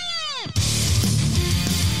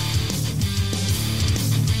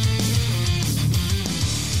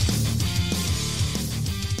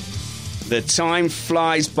 The time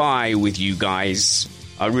flies by with you guys.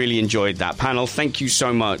 I really enjoyed that panel. Thank you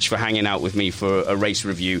so much for hanging out with me for a race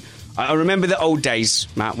review. I remember the old days,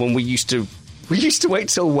 Matt, when we used to wait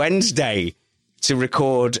till Wednesday to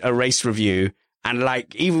record a race review, and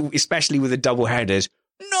even especially with the double headers,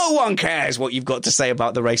 no one cares what you've got to say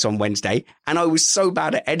about the race on Wednesday. And I was so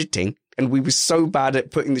bad at editing, and we were so bad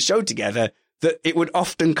at putting the show together that it would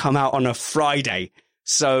often come out on a Friday.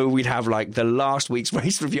 So we'd have the last week's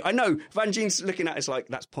race review. I know Van Geen's looking at us like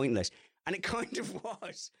that's pointless, and it kind of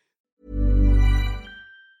was.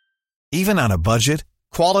 Even on a budget,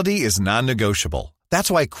 quality is non-negotiable. That's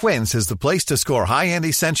why Quince is the place to score high-end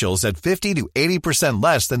essentials at 50 to 80%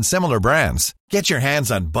 less than similar brands. Get your hands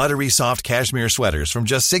on buttery soft cashmere sweaters from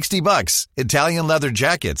just $60, Italian leather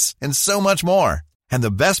jackets, and so much more. And the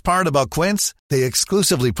best part about Quince, they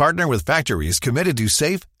exclusively partner with factories committed to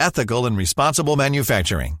safe, ethical, and responsible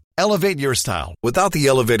manufacturing. Elevate your style without the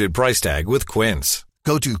elevated price tag with Quince.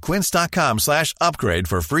 Go to quince.com/upgrade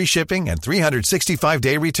for free shipping and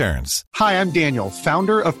 365-day returns. Hi, I'm Daniel,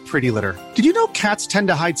 founder of Pretty Litter. Did you know cats tend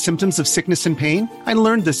to hide symptoms of sickness and pain? I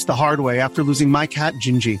learned this the hard way after losing my cat,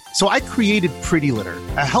 Gingy. So I created Pretty Litter,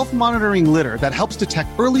 a health monitoring litter that helps detect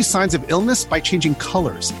early signs of illness by changing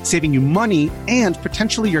colors, saving you money and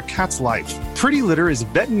potentially your cat's life. Pretty Litter is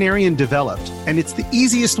veterinarian developed, and it's the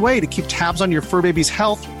easiest way to keep tabs on your fur baby's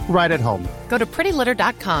health right at home. Go to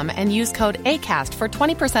prettylitter.com and use code ACAST for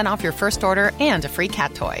 20% off your first order and a free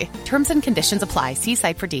cat toy. Terms and conditions apply. See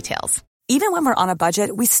site for details. Even when we're on a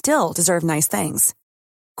budget, we still deserve nice things.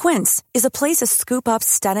 Quince is a place to scoop up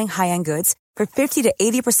stunning high-end goods for 50 to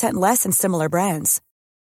 80% less than similar brands.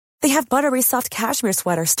 They have buttery soft cashmere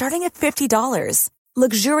sweaters starting at $50,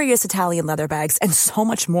 luxurious Italian leather bags, and so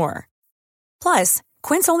much more. Plus,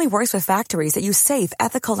 Quince only works with factories that use safe,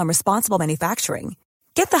 ethical, and responsible manufacturing.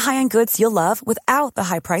 Get the high-end goods you'll love without the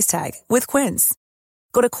high price tag with Quince.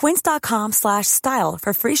 Go to quince.com/style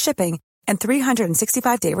for free shipping and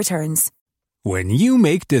 365-day returns. When you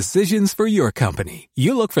make decisions for your company,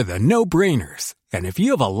 you look for the no-brainers. And if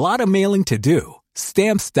you have a lot of mailing to do,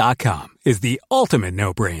 Stamps.com is the ultimate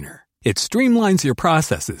no-brainer. It streamlines your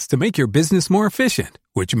processes to make your business more efficient,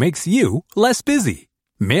 which makes you less busy.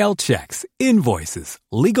 Mail checks, invoices,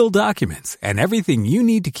 legal documents, and everything you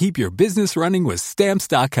need to keep your business running with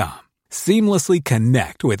Stamps.com. Seamlessly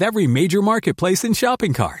connect with every major marketplace and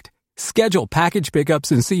shopping cart. Schedule package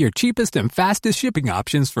pickups and see your cheapest and fastest shipping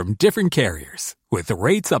options from different carriers, with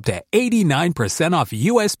rates up to 89% off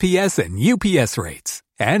USPS and UPS rates.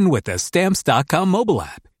 And with the Stamps.com mobile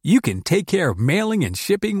app, you can take care of mailing and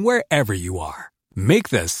shipping wherever you are. Make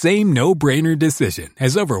the same no-brainer decision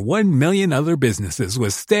as over 1 million other businesses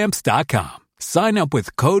with Stamps.com. Sign up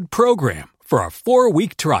with code PROGRAM for a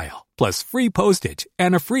 4-week trial, plus free postage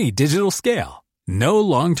and a free digital scale. No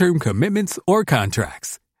long-term commitments or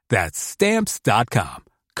contracts. That's Stamps.com.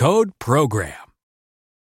 Code PROGRAM.